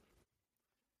Saturday.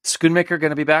 Schoonmaker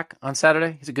going to be back on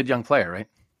Saturday? He's a good young player, right?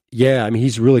 Yeah, I mean,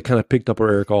 he's really kind of picked up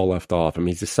where Eric All left off. I mean,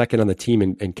 he's the second on the team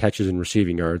in catches and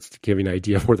receiving yards, to give you an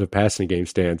idea of where the passing game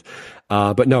stands.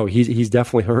 But no, he's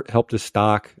definitely helped his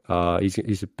stock. He's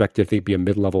expected to be a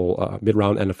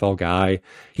mid-round NFL guy.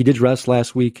 He did rest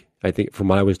last week. I think from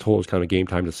what I was told, it was kind of a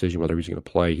game-time decision whether he was going to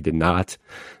play. He did not.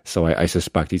 So I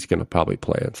suspect he's going to probably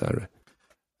play on Saturday.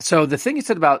 So the thing you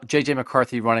said about J.J.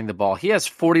 McCarthy running the ball, he has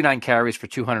 49 carries for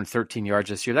 213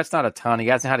 yards this year. That's not a ton. He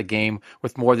hasn't had a game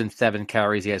with more than 7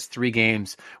 carries. He has 3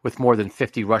 games with more than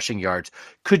 50 rushing yards.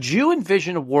 Could you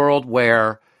envision a world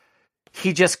where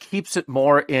he just keeps it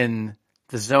more in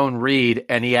the zone read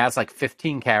and he has like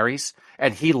 15 carries?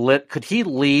 And could he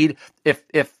lead if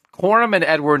Corum and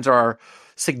Edwards are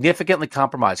significantly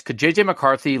compromised? Could J.J.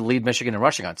 McCarthy lead Michigan in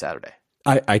rushing on Saturday?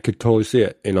 I could totally see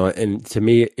it, and to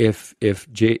me, if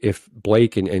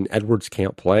Blake and Edwards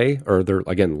can't play, or they're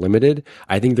again limited,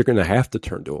 I think they're going to have to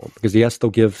turn to him, because yes,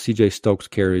 they'll give C.J. Stokes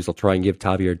carries, they'll try and give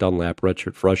Tavier Dunlap,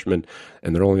 redshirt freshman,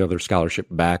 and their only other scholarship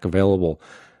back available,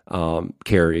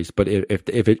 carries. But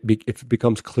if it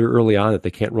becomes clear early on that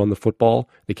they can't run the football,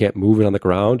 they can't move it on the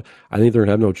ground, I think they're going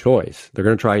to have no choice. They're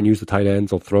going to try and use the tight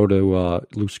ends. They'll throw to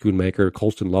Luke Schoonmaker,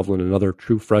 Colston Loveland, another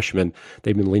true freshman.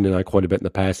 They've been leaning on quite a bit in the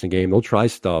passing game. They'll try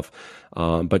stuff,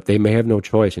 but they may have no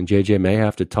choice, and JJ may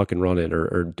have to tuck and run it,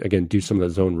 or again do some of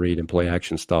the zone read and play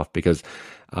action stuff, because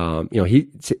he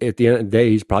at the end of the day,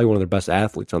 he's probably one of their best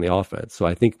athletes on the offense. So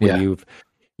I think when you've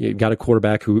got a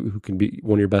quarterback who can be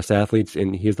one of your best athletes,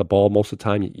 and he has the ball most of the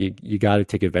time, you got to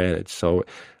take advantage. So,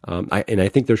 I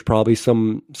think there's probably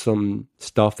some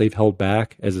stuff they've held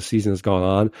back as the season has gone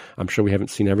on. I'm sure we haven't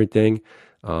seen everything,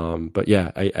 but yeah,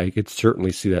 I could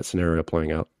certainly see that scenario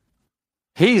playing out.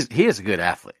 He is a good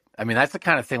athlete. I mean, that's the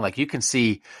kind of thing like you can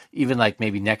see even like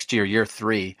maybe next year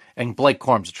 3, and Blake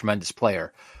Corum's a tremendous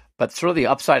player. But sort of the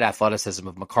upside athleticism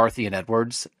of McCarthy and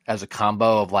Edwards as a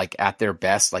combo of like at their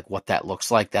best, like what that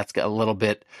looks like, that's got a little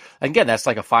bit, again, that's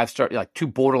like a 5-star, like 2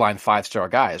 borderline 5-star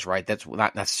guys, right? That's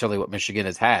not necessarily what Michigan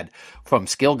has had from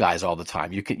skill guys all the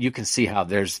time. You can see how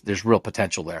there's real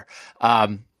potential there.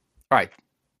 All right.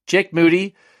 Jake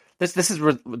Moody, this is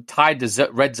tied to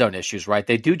red zone issues, right?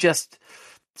 They do just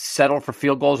settle for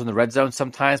field goals in the red zone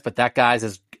sometimes, but that guy's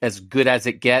as good as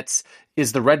it gets.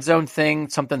 Is the red zone thing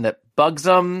something that bugs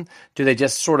them? Do they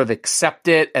just sort of accept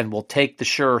it and will take the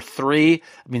sure 3?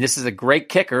 I mean, this is a great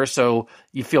kicker, so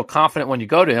you feel confident when you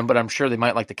go to him, but I'm sure they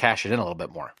might like to cash it in a little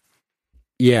bit more.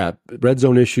 Yeah, red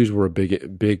zone issues were a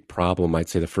big problem, I'd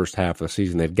say, the first half of the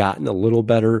season. They've gotten a little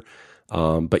better,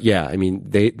 but yeah, I mean,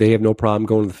 they have no problem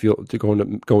going to the field,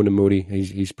 going to Moody.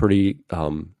 He's pretty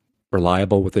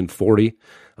reliable within 40.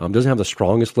 Doesn't have the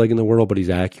strongest leg in the world, but he's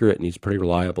accurate and he's pretty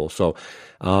reliable. So,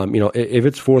 if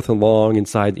it's 4th and long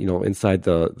inside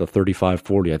the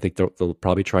 35-40, I think they'll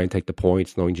probably try and take the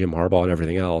points, knowing Jim Harbaugh and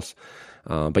everything else.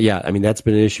 But yeah, I mean, that's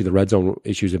been an issue. The red zone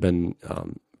issues have been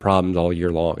problems all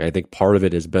year long. I think part of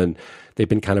it has been they've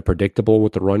been kind of predictable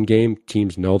with the run game.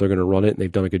 Teams know they're going to run it, and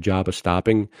they've done a good job of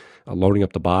stopping, loading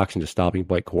up the box and just stopping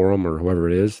Blake Corum or whoever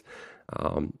it is.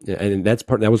 And that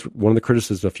was one of the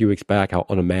criticisms a few weeks back, how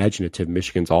unimaginative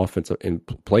Michigan's offense and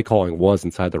play calling was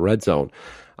inside the red zone.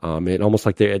 It almost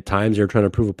like at times they're trying to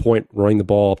prove a point, running the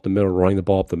ball up the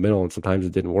middle, and sometimes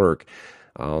it didn't work.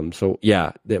 So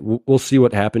yeah, we'll see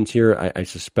what happens here. I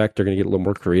suspect they're going to get a little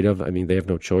more creative. I mean, they have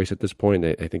no choice at this point.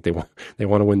 I think they want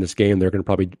to win this game. They're going to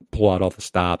probably pull out all the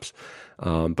stops.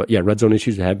 But yeah, red zone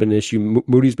issues have been an issue.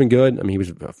 Moody's been good. I mean, he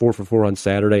was 4 for 4 on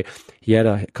Saturday. He had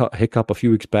a hiccup a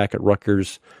few weeks back at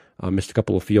Rutgers, missed a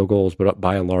couple of field goals, but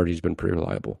by and large, he's been pretty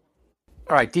reliable.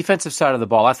 All right, defensive side of the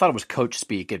ball. I thought it was coach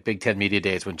speak at Big Ten Media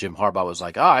Days when Jim Harbaugh was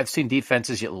like, I've seen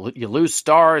defenses, you lose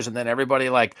stars, and then everybody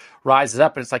like rises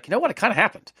up. And it's like, you know what? It kind of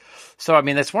happened. So, I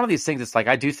mean, that's one of these things. It's like,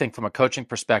 I do think from a coaching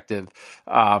perspective,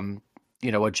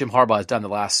 what Jim Harbaugh has done the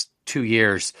last 2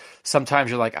 years, sometimes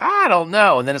you're like, I don't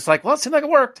know. And then it's like, well, it seemed like it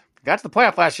worked. Got to the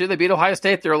playoff last year. They beat Ohio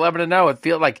State. They're 11-0. It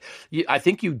feels like I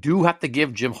think you do have to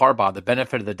give Jim Harbaugh the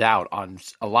benefit of the doubt on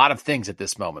a lot of things at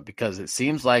this moment because it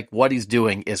seems like what he's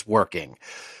doing is working.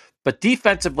 But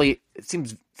defensively, it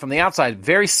seems from the outside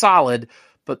very solid,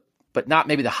 but not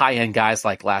maybe the high-end guys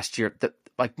like last year.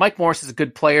 Like Mike Morris is a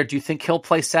good player. Do you think he'll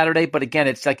play Saturday? But again,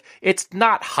 it's like it's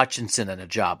not Hutchinson and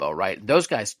Ajabo, right? Those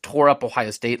guys tore up Ohio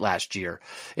State last year.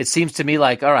 It seems to me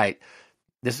like, all right,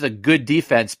 this is a good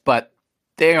defense, but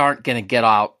they aren't going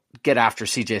to get after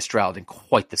C.J. Stroud in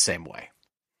quite the same way.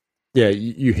 Yeah,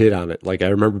 you hit on it. Like I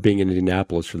remember being in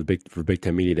Indianapolis for Big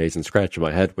Ten Media Days and scratching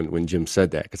my head when Jim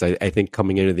said that because I think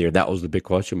coming into the year that was the big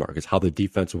question mark is how the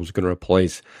defense was going to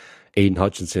replace Aiden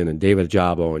Hutchinson and David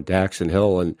Ajabo and Daxton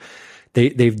Hill and.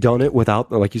 They've done it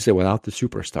without, like you said, without the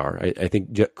superstar. I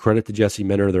think credit to Jesse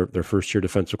Minter, their first-year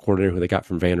defensive coordinator, who they got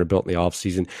from Vanderbilt in the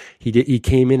offseason. He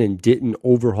came in and didn't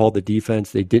overhaul the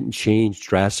defense. They didn't change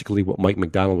drastically what Mike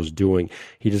Macdonald was doing.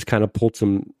 He just kind of pulled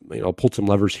some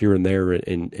levers here and there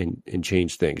and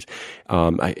changed things.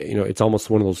 It's almost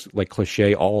one of those like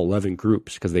cliche all 11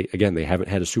 groups because they haven't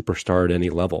had a superstar at any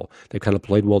level. They've kind of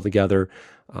played well together.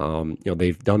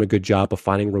 They've done a good job of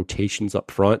finding rotations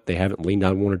up front. They haven't leaned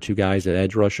on one or two guys at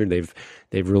edge rusher. They've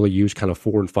really used kind of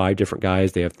 4 and 5 different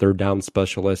guys. They have third down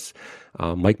specialists.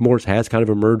 Mike Morris has kind of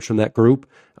emerged from that group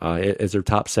as their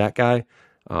top sack guy.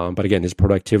 But again, his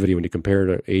productivity when you compare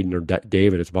it to Aiden or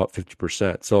David, it's about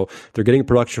 50%. So they're getting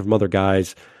production from other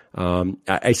guys.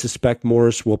 I suspect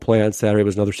Morris will play on Saturday. It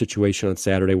was another situation on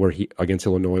Saturday against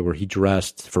Illinois where he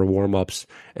dressed for warm-ups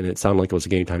and it sounded like it was a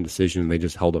game-time decision and they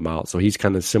just held him out. So he's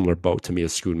kind of a similar boat to me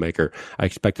as Schoonmaker. I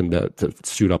expect him to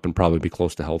suit up and probably be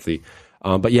close to healthy.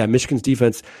 But yeah, Michigan's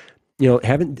defense, they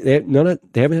haven't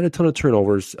had a ton of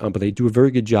turnovers, but they do a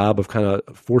very good job of kind of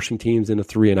forcing teams into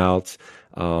 3 and outs.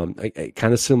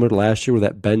 Kind of similar to last year with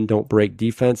that bend don't break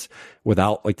defense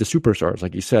without like the superstars.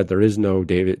 Like you said, there is no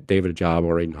David Ajabo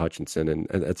or Aiden Hutchinson, and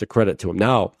it's a credit to him.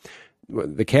 Now,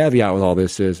 the caveat with all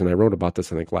this is, and I wrote about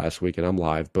this I think last week, and I'm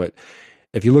live, but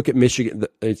if you look at Michigan,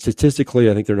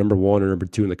 statistically, I think they're number 1 or number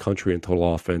 2 in the country in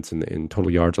total offense and in total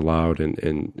yards allowed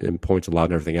and points allowed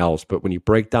and everything else. But when you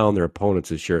break down their opponents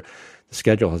this year, the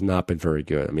schedule has not been very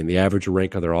good. I mean, the average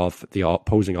rank of the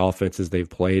opposing offenses they've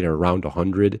played are around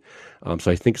 100. So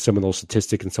I think some of those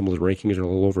statistics and some of those rankings are a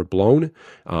little overblown.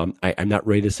 I'm not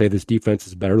ready to say this defense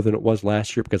is better than it was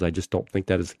last year because I just don't think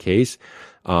that is the case.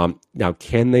 Now,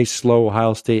 can they slow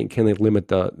Ohio State and can they limit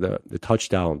the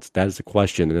touchdowns? That is the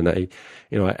question. And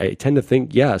I tend to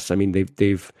think yes. I mean,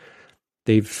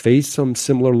 they've faced some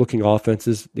similar looking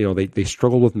offenses. They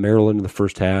struggled with Maryland in the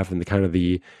first half and the kind of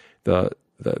the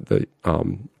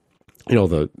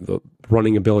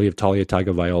running ability of Talia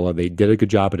Tagovailoa. They did a good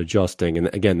job at adjusting,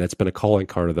 and again, that's been a calling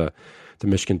card of the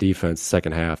Michigan defense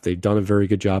second half. They've done a very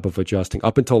good job of adjusting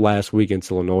up until last week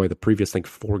against Illinois. The previous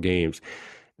 4 games,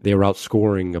 they were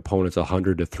outscoring opponents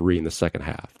 100-3 in the second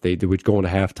half. They would go into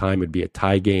halftime, it'd be a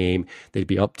tie game, they'd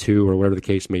be up 2 or whatever the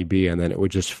case may be, and then it would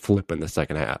just flip in the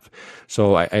second half.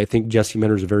 So I think Jesse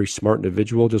Minter is a very smart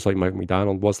individual, just like Mike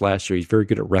Macdonald was last year. He's very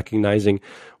good at recognizing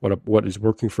what is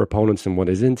working for opponents and what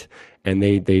isn't, and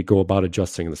they go about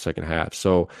adjusting in the second half.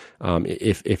 So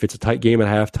if it's a tight game at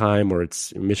halftime or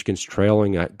it's Michigan's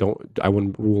trailing, I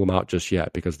wouldn't rule them out just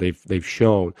yet because they've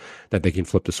shown that they can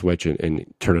flip the switch and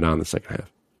turn it on in the second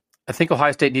half. I think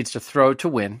Ohio State needs to throw to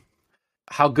win.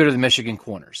 How good are the Michigan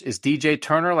corners? Is DJ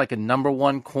Turner like a number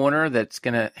 1 corner that's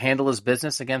going to handle his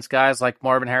business against guys like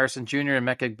Marvin Harrison Jr. and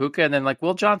Emeka Egbuka, and then like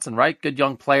Will Johnson, right? Good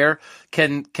young player.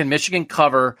 Can Michigan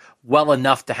cover well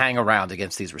enough to hang around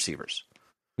against these receivers?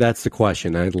 That's the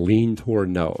question. I'd lean toward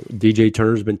no. DJ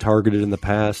Turner's been targeted in the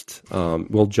past.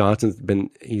 Will Johnson's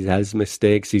he's had his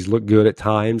mistakes. He's looked good at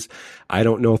times. I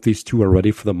don't know if these two are ready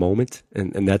for the moment,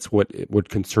 and that's what would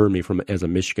concern me as a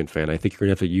Michigan fan. I think you're going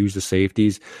to have to use the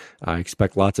safeties. I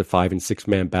expect lots of 5- and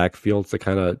 6-man backfields to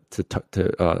kind of to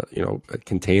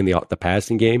contain the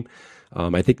passing game.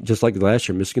 I think just like last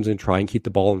year, Michigan's going to try and keep the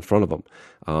ball in front of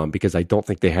them because I don't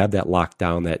think they have that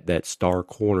lockdown, that star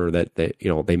corner that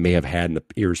they may have had in the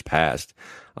years past.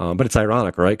 But it's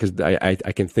ironic, right? Because I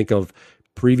can think of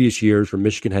previous years where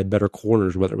Michigan had better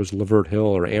corners, whether it was Lavert Hill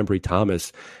or Ambry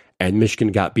Thomas, and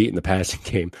Michigan got beat in the passing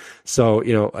game. So,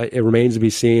 it remains to be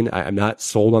seen. I'm not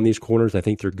sold on these corners. I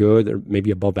think they're good. They're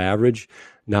maybe above average,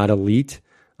 not elite.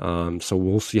 So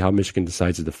we'll see how Michigan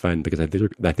decides to defend because I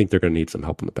think they're going to need some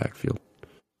help in the backfield.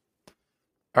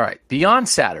 All right, beyond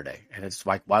Saturday, and it's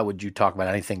like, why would you talk about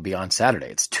anything beyond Saturday?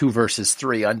 It's 2 versus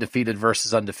 3, undefeated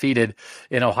versus undefeated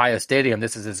in Ohio Stadium.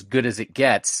 This is as good as it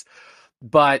gets.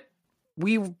 But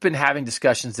we've been having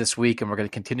discussions this week, and we're going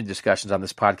to continue discussions on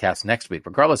this podcast next week,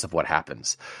 regardless of what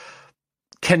happens.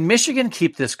 Can Michigan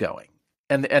keep this going?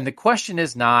 And the question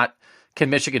is not, can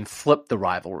Michigan flip the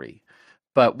rivalry?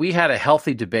 But we had a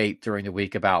healthy debate during the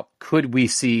week about, could we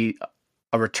see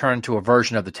a return to a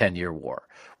version of the 10-year war,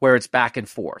 where it's back and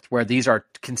forth, where these are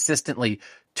consistently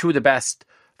 2 of the best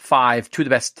 5, 2 of the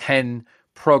best 10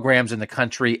 programs in the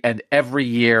country, and every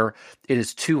year it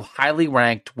is 2 highly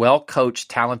ranked, well-coached,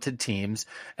 talented teams,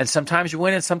 and sometimes you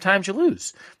win and sometimes you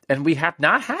lose. And we have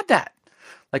not had that.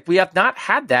 Like, we have not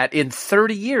had that in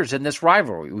 30 years in this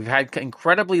rivalry. We've had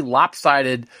incredibly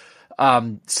lopsided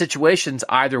situations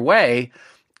either way,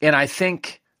 and I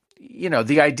think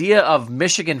the idea of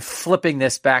Michigan flipping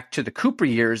this back to the Cooper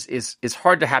years is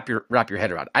hard to wrap your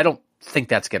head around. I don't think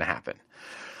that's going to happen.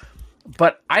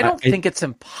 But I don't think it's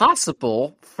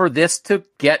impossible for this to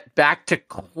get back to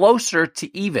closer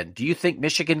to even. Do you think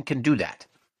Michigan can do that?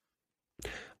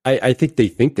 I think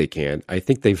they can. I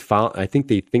think they found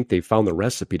the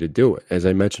recipe to do it. As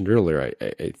I mentioned earlier,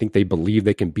 I think they believe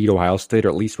they can beat Ohio State or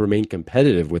at least remain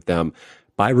competitive with them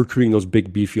by recruiting those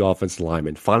big beefy offensive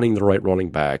linemen, finding the right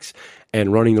running backs,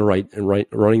 and running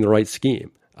the right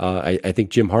scheme. I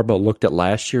think Jim Harbaugh looked at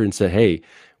last year and said, "Hey,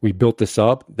 we built this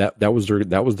up. That was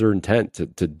their intent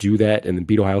to do that and then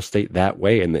beat Ohio State that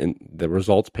way, and the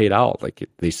results paid out. Like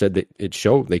they said that it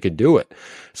showed they could do it.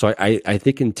 So I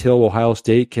think until Ohio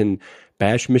State can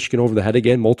bash Michigan over the head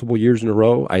again multiple years in a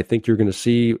row, I think you're going to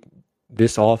see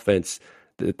this offense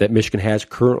that Michigan has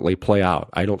currently play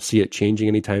out. I don't see it changing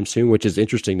anytime soon, which is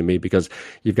interesting to me because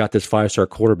you've got this 5-star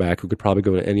quarterback who could probably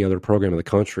go to any other program in the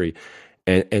country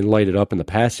and light it up in the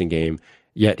passing game.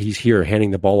 Yet he's here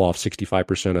handing the ball off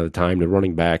 65% of the time to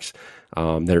running backs.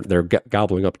 They're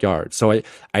gobbling up yards. So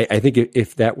I think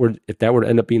if that were to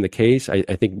end up being the case, I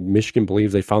think Michigan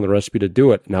believes they found the recipe to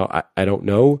do it. Now I don't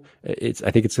know.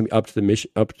 I think it's up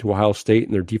to Ohio State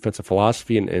and their defensive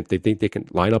philosophy, and if they think they can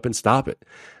line up and stop it.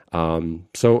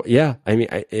 So yeah, I mean,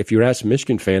 if you ask a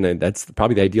Michigan fan, and that's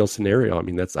probably the ideal scenario. I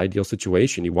mean, that's the ideal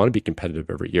situation. You want to be competitive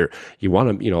every year. You want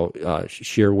to,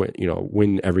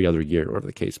 win every other year, whatever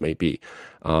the case may be.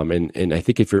 And I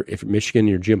think if Michigan,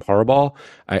 you're Jim Harbaugh,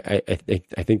 I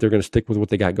think they're going to stick with what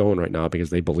they got going right now because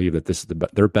they believe that this is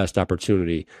their best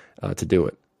opportunity to do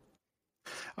it.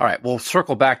 All right, we'll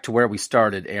circle back to where we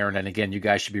started, Aaron. And again, you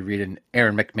guys should be reading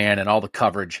Aaron McMahon and all the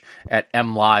coverage at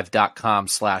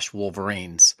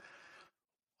mlive.com/Wolverines.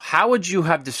 How would you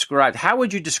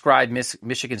describe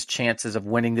Michigan's chances of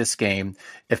winning this game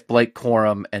if Blake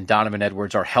Corum and Donovan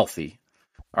Edwards are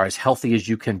as healthy as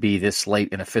you can be this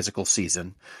late in a physical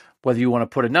season? Whether you want to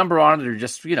put a number on it or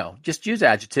just use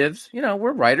adjectives.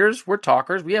 We're writers, we're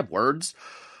talkers, we have words.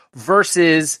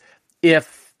 Versus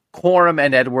if Corum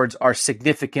and Edwards are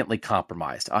significantly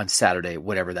compromised on Saturday,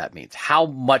 whatever that means. How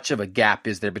much of a gap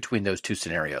is there between those two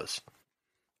scenarios?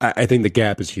 I think the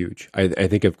gap is huge. I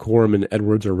think if Corum and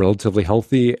Edwards are relatively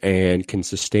healthy and can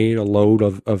sustain a load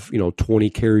of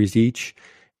 20 carries each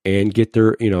and get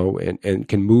their, and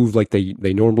can move like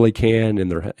they normally can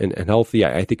and they're and healthy,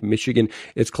 I think Michigan,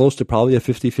 it's close to probably a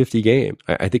 50-50 game.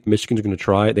 I think Michigan's going to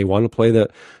try. They want to play the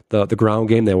ground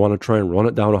game. They want to try and run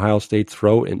it down Ohio State's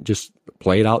throat and just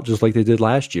play it out just like they did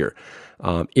last year.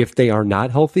 If they are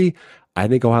not healthy, I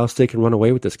think Ohio State can run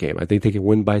away with this game. I think they can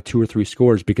win by 2 or 3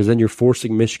 scores because then you're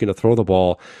forcing Michigan to throw the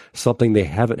ball, something they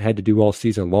haven't had to do all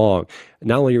season long.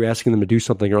 Not only are you asking them to do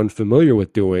something you're unfamiliar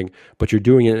with doing, but you're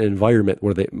doing it in an environment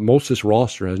where most of this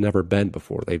roster has never been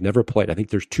before. They've never played. I think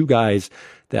there's 2 guys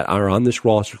that are on this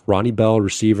roster, Ronnie Bell,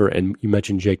 receiver, and you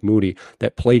mentioned Jake Moody,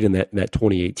 that played in that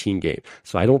 2018 game.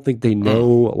 So I don't think they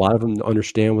know, a lot of them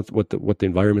understand what the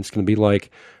environment's going to be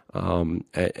like.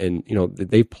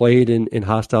 They've played in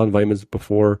hostile environments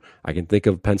before. I can think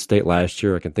of Penn State last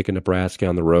year. I can think of Nebraska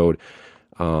on the road.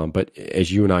 But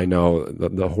as you and I know,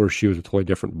 the horseshoe is a totally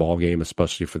different ball game,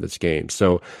 especially for this game.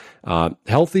 So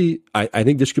healthy, I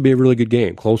think this could be a really good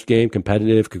game. Close game,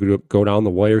 competitive, could go down the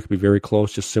wire, could be very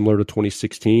close, just similar to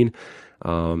 2016.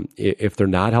 If they're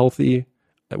not healthy,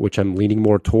 which I'm leaning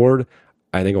more toward,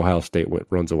 I think Ohio State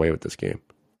runs away with this game.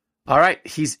 All right.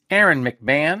 He's Aaron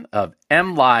McMahon of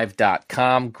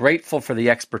MLive.com. Grateful for the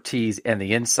expertise and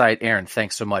the insight. Aaron,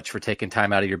 thanks so much for taking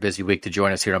time out of your busy week to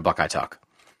join us here on Buckeye Talk.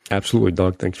 Absolutely,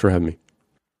 Doug. Thanks for having me.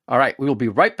 All right. We will be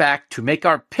right back to make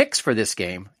our picks for this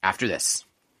game after this.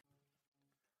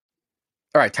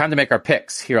 All right, time to make our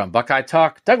picks here on Buckeye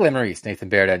Talk. Doug Lesmerises, Nathan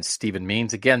Baird, and Stephen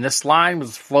Means. Again, this line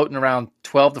was floating around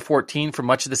 12 to 14 for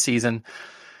much of the season.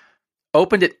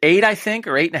 Opened at 8, I think,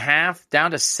 or 8.5,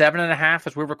 down to 7.5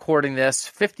 as we're recording this.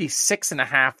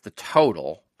 56.5 the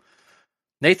total.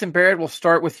 Nathan Baird, we'll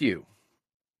start with you.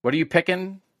 What are you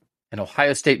picking in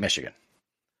Ohio State, Michigan?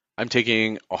 I'm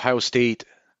taking Ohio State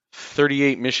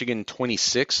 38, Michigan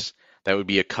 26. That would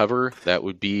be a cover. That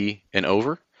would be an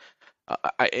over.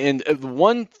 And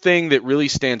one thing that really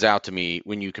stands out to me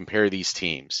when you compare these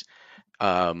teams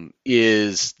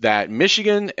is that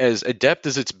Michigan, as adept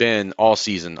as it's been all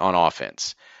season on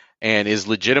offense, and is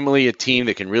legitimately a team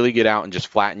that can really get out and just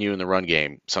flatten you in the run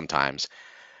game sometimes,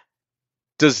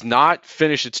 does not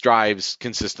finish its drives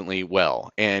consistently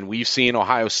well. And we've seen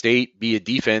Ohio State be a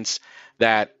defense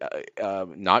that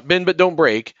not bend but don't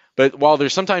break, but while they're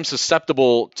sometimes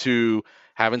susceptible to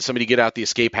having somebody get out the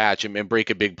escape hatch and break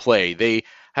a big play, they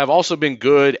have also been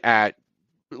good at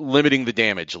limiting the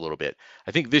damage a little bit.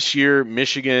 I think this year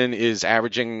Michigan is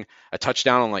averaging a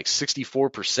touchdown on like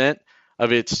 64%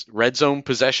 of its red zone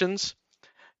possessions.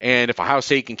 And if Ohio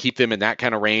State can keep them in that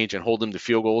kind of range and hold them to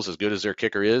field goals as good as their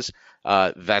kicker is,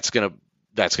 that's going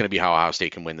to be how Ohio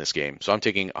State can win this game. So I'm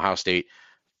taking Ohio State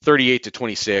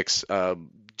 38-26,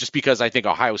 just because I think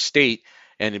Ohio State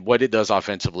and what it does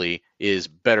offensively is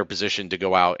better positioned to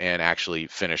go out and actually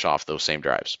finish off those same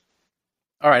drives.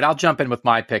 All right, I'll jump in with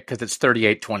my pick because it's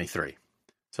 38-23.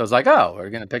 So I was like, oh,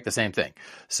 we're going to pick the same thing.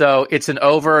 So it's an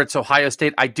over. It's Ohio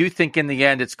State. I do think in the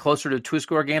end it's closer to a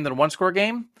 2-score game than a 1-score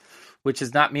game, which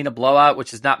does not mean a blowout,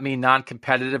 which does not mean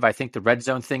non-competitive. I think the red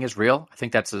zone thing is real. I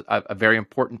think that's a very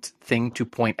important thing to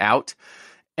point out.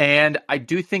 And I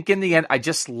do think in the end, I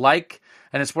just like,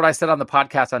 and it's what I said on the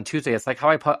podcast on Tuesday, it's like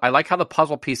how I like how the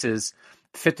puzzle pieces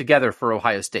fit together for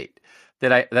Ohio State.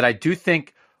 That I do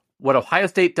think what Ohio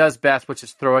State does best, which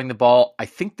is throwing the ball, I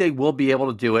think they will be able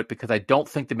to do it because I don't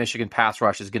think the Michigan pass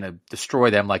rush is going to destroy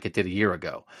them like it did a year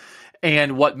ago.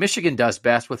 And what Michigan does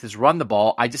best with is run the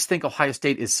ball. I just think Ohio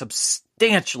State is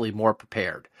substantially more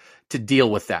prepared to deal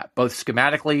with that, both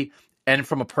schematically and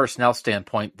from a personnel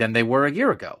standpoint than they were a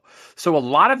year ago. So a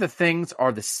lot of the things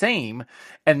are the same,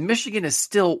 and Michigan is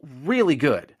still really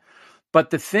good. But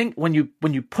the thing, when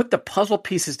you put the puzzle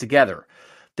pieces together,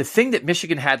 the thing that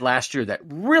Michigan had last year that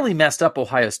really messed up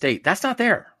Ohio State, that's not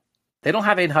there. They don't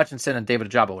have Aiden Hutchinson and David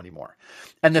Ojabo anymore.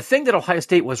 And the thing that Ohio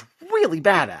State was really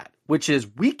bad at, which is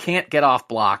we can't get off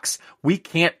blocks, we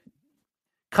can't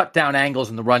cut down angles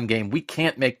in the run game, we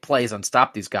can't make plays and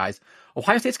stop these guys.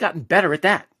 Ohio State's gotten better at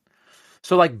that.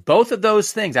 So like both of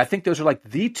those things, I think those are like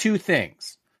the two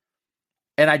things.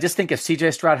 And I just think if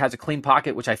CJ Stroud has a clean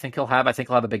pocket, which I think he'll have, I think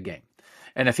he'll have a big game.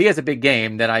 And if he has a big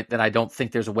game, then I don't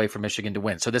think there's a way for Michigan to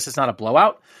win. So this is not a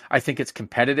blowout. I think it's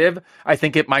competitive. I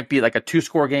think it might be like a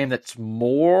 2-score game that's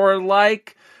more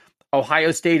like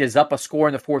Ohio State is up a score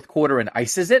in the fourth quarter and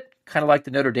ices it, kind of like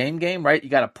the Notre Dame game, right? You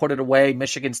got to put it away.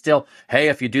 Michigan still, hey,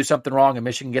 if you do something wrong and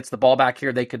Michigan gets the ball back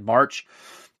here, they could march.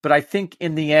 But I think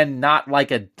in the end, not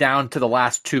like a down to the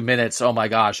last 2 minutes, oh my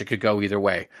gosh, it could go either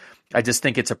way. I just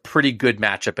think it's a pretty good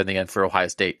matchup in the end for Ohio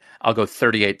State. I'll go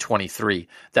 38-23.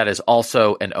 That is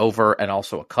also an over and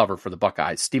also a cover for the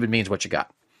Buckeyes. Stephen Means, what you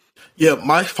got? Yeah,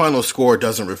 my final score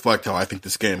doesn't reflect how I think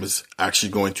this game is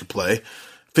actually going to play.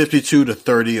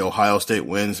 52-30, Ohio State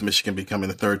wins, Michigan becoming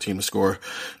the third team to score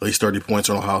at least 30 points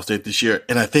on Ohio State this year.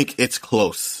 And I think it's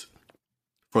close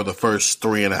for the first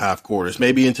 3.5 quarters,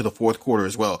 maybe into the fourth quarter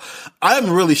as well. I'm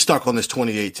really stuck on this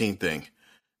 2018 thing.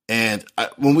 And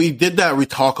when we did that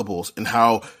Retalkables and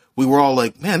how we were all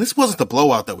like, man, this wasn't the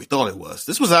blowout that we thought it was.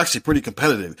 This was actually pretty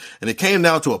competitive. And it came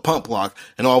down to a pump block,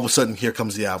 and all of a sudden, here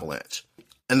comes the avalanche.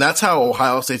 And that's how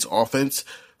Ohio State's offense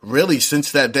really,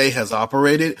 since that day, has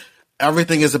operated.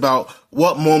 Everything is about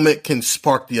what moment can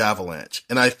spark the avalanche.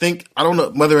 And I think, I don't know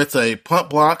whether it's a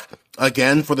pump block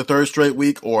again for the third straight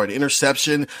week, or an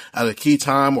interception at a key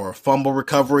time, or a fumble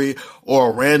recovery, or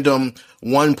a random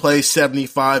one-play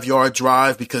 75-yard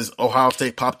drive because Ohio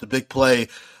State popped a big play.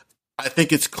 I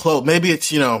think it's close. Maybe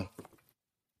it's,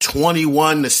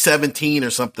 21-17 or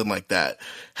something like that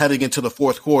heading into the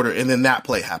fourth quarter. And then that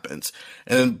play happens.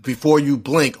 And then before you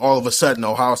blink, all of a sudden,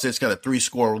 Ohio State's got a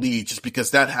 3-score lead just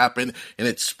because that happened and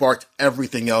it sparked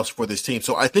everything else for this team.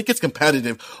 So I think it's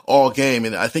competitive all game.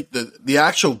 And I think the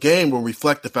actual game will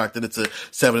reflect the fact that it's a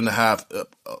 7.5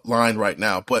 line right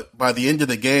now. But by the end of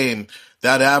the game,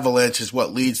 that avalanche is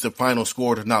what leads the final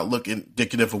score to not look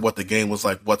indicative of what the game was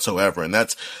like whatsoever. And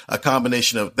that's a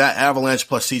combination of that avalanche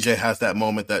plus CJ has that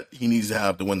moment that he needs to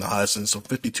have to win the Heisman. So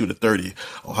 52-30,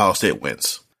 Ohio State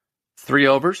wins. 3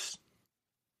 overs,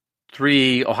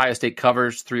 3 Ohio State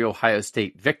covers, 3 Ohio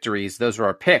State victories. Those are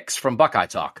our picks from Buckeye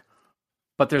Talk.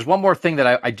 But there's one more thing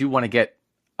that I do want to get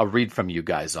a read from you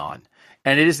guys on.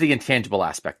 And it is the intangible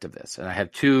aspect of this. And I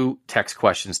have 2 text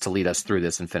questions to lead us through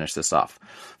this and finish this off.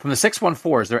 From the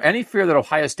 614, is there any fear that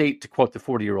Ohio State, to quote the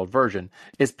 40-year-old version,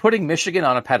 is putting Michigan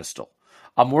on a pedestal?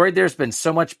 I'm worried there's been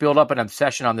so much buildup and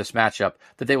obsession on this matchup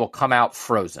that they will come out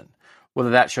frozen. Whether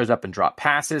that shows up in drop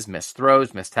passes, missed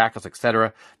throws, missed tackles,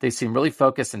 etc. They seem really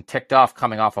focused and ticked off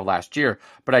coming off of last year,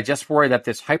 but I just worry that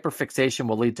this hyperfixation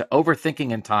will lead to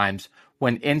overthinking in times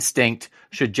when instinct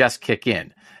should just kick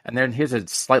in. And then here's a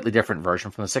slightly different version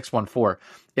from the 614.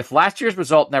 If last year's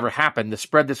result never happened, the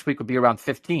spread this week would be around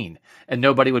 15, and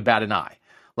nobody would bat an eye.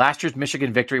 Last year's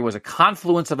Michigan victory was a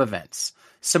confluence of events.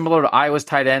 Similar to Iowa's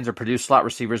tight ends or Purdue's slot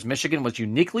receivers, Michigan was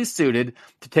uniquely suited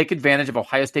to take advantage of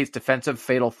Ohio State's defensive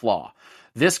fatal flaw.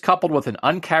 This, coupled with an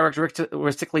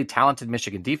uncharacteristically talented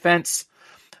Michigan defense,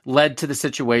 led to the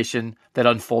situation that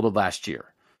unfolded last year.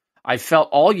 I felt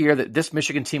all year that this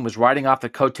Michigan team was riding off the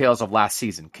coattails of last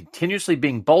season, continuously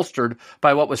being bolstered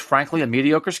by what was frankly a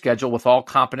mediocre schedule with all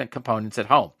competent components at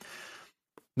home.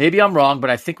 Maybe I'm wrong, but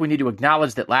I think we need to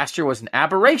acknowledge that last year was an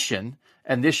aberration,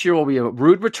 and this year will be a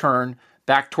rude return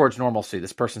back towards normalcy.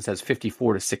 This person says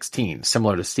 54-16,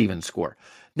 similar to Steven's score.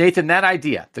 Nathan, that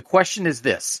idea, the question is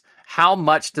this: how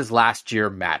much does last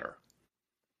year matter?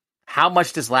 How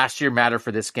much does last year matter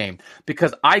for this game?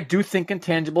 Because I do think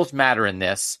intangibles matter in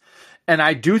this, and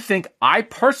I do think I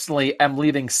personally am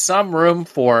leaving some room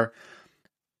for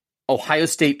Ohio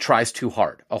State tries too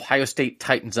hard. Ohio State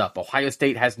tightens up. Ohio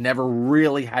State has never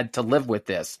really had to live with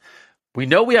this. We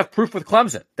know we have proof with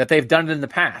Clemson that they've done it in the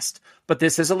past, but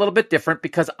this is a little bit different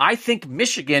because I think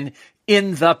Michigan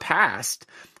in the past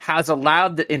has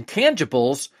allowed the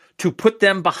intangibles to put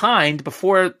them behind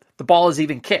before the ball is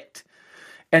even kicked.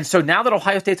 And so now that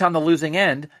Ohio State's on the losing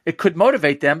end, it could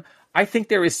motivate them. I think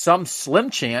there is some slim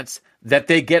chance that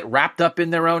they get wrapped up in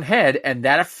their own head, and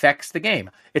that affects the game.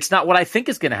 It's not what I think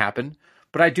is going to happen,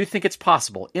 but I do think it's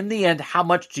possible. In the end, how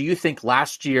much do you think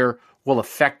last year will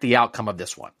affect the outcome of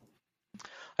this one?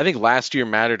 I think last year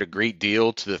mattered a great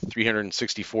deal to the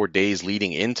 364 days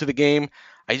leading into the game.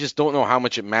 I just don't know how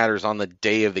much it matters on the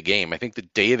day of the game. I think the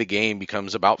day of the game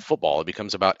becomes about football. It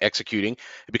becomes about executing.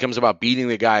 It becomes about beating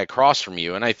the guy across from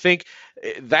you. And I think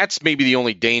that's maybe the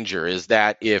only danger, is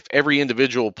that if every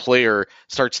individual player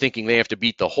starts thinking they have to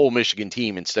beat the whole Michigan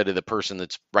team instead of the person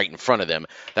that's right in front of them,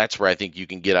 that's where I think you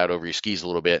can get out over your skis a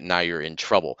little bit, and now you're in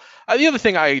trouble. The other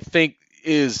thing I think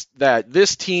is that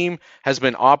this team has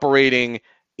been operating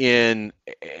in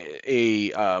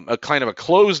a kind of a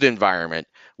closed environment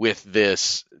with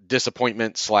this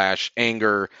disappointment /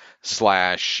 anger /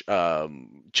 chip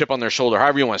on their shoulder,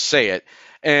 however you want to say it.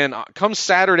 And come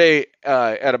Saturday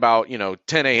at about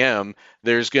 10 a.m.,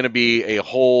 there's going to be a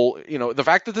whole, the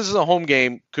fact that this is a home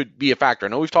game could be a factor. I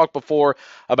know we've talked before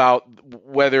about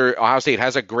whether Ohio State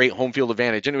has a great home field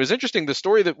advantage. And it was interesting, the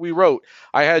story that we wrote,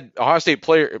 I had Ohio State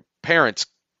parents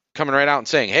coming right out and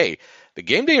saying, hey, the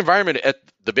game day environment at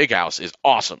the Big House is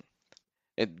awesome.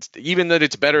 And even that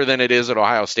it's better than it is at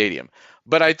Ohio Stadium.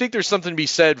 But I think there's something to be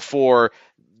said for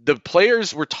the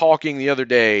players were talking the other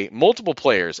day, multiple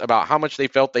players, about how much they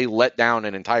felt they let down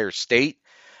an entire state.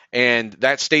 And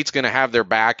that state's going to have their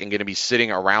back and going to be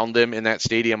sitting around them in that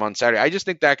stadium on Saturday. I just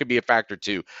think that could be a factor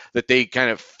too, that they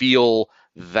kind of feel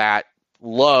that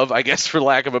love, I guess, for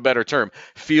lack of a better term,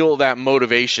 feel that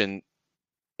motivation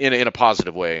in a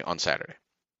positive way on Saturday.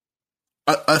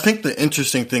 I think the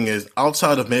interesting thing is,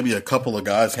 outside of maybe a couple of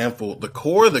guys, handful, the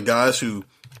core of the guys who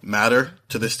matter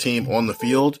to this team on the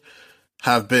field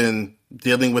have been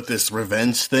dealing with this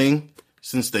revenge thing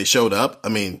since they showed up. I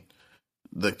mean,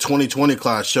 the 2020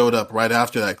 class showed up right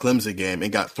after that Clemson game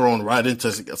and got thrown right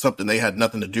into something they had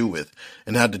nothing to do with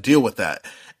and had to deal with that.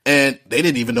 And they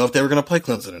didn't even know if they were going to play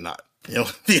Clemson or not.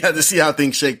 They had to see how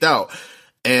things shaked out.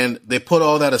 And they put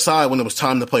all that aside when it was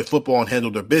time to play football and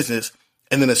handle their business.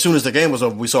 And then as soon as the game was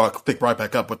over, we saw it pick right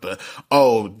back up with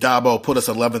Dabo put us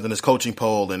 11th in his coaching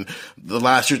poll, and the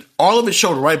last year, all of it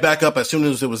showed right back up as soon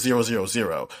as it was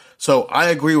 0-0-0. So I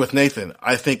agree with Nathan.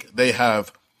 I think they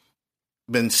have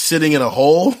been sitting in a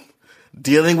hole,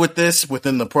 dealing with this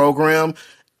within the program,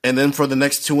 and then for the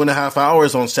next 2.5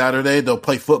 hours on Saturday, they'll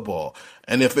play football.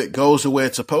 And if it goes the way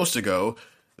it's supposed to go,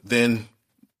 then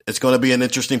it's going to be an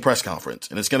interesting press conference.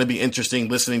 And it's going to be interesting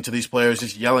listening to these players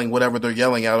just yelling whatever they're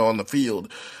yelling out on the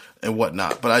field and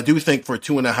whatnot. But I do think for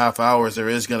 2.5 hours, there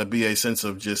is going to be a sense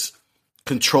of just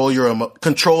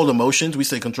controlled emotions. We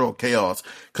say control chaos,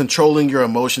 controlling your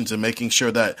emotions and making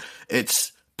sure that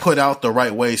it's put out the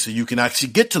right way so you can actually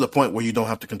get to the point where you don't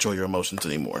have to control your emotions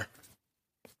anymore.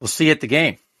 We'll see you at the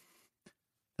game.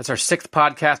 That's our 6th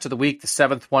podcast of the week. The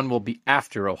 7th one will be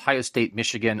after Ohio State,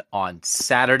 Michigan on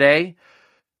Saturday.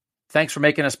 Thanks for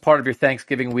making us part of your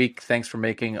Thanksgiving week. Thanks for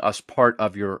making us part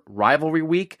of your rivalry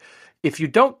week. If you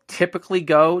don't typically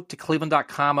go to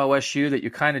cleveland.com OSU, that you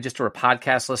kind of just are a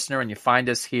podcast listener and you find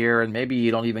us here, and maybe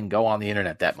you don't even go on the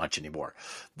internet that much anymore,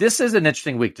 this is an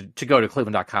interesting week to go to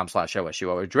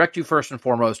cleveland.com/OSU. I would direct you first and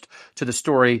foremost to the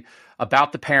story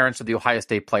about the parents of the Ohio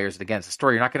State players. And again, it's a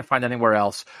story you're not going to find anywhere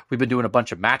else. We've been doing a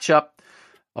bunch of matchup,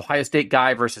 Ohio State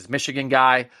guy versus Michigan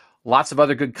guy. Lots of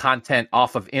other good content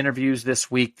off of interviews this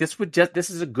week. This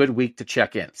is a good week to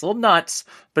check in. It's a little nuts,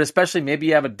 but especially maybe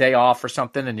you have a day off or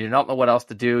something and you don't know what else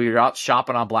to do. You're out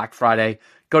shopping on Black Friday.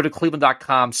 Go to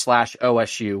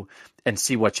cleveland.com/OSU and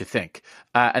see what you think.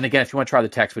 And again, if you want to try the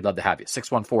text, we'd love to have you.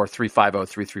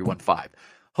 614-350-3315.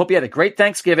 Hope you had a great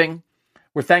Thanksgiving.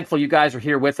 We're thankful you guys are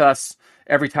here with us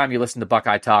every time you listen to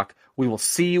Buckeye Talk. We will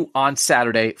see you on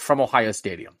Saturday from Ohio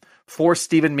Stadium. For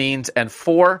Stephen Means and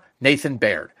for Nathan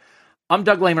Baird. I'm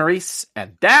Doug Lesmerises,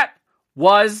 and that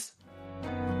was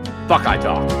Buckeye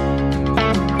Talk.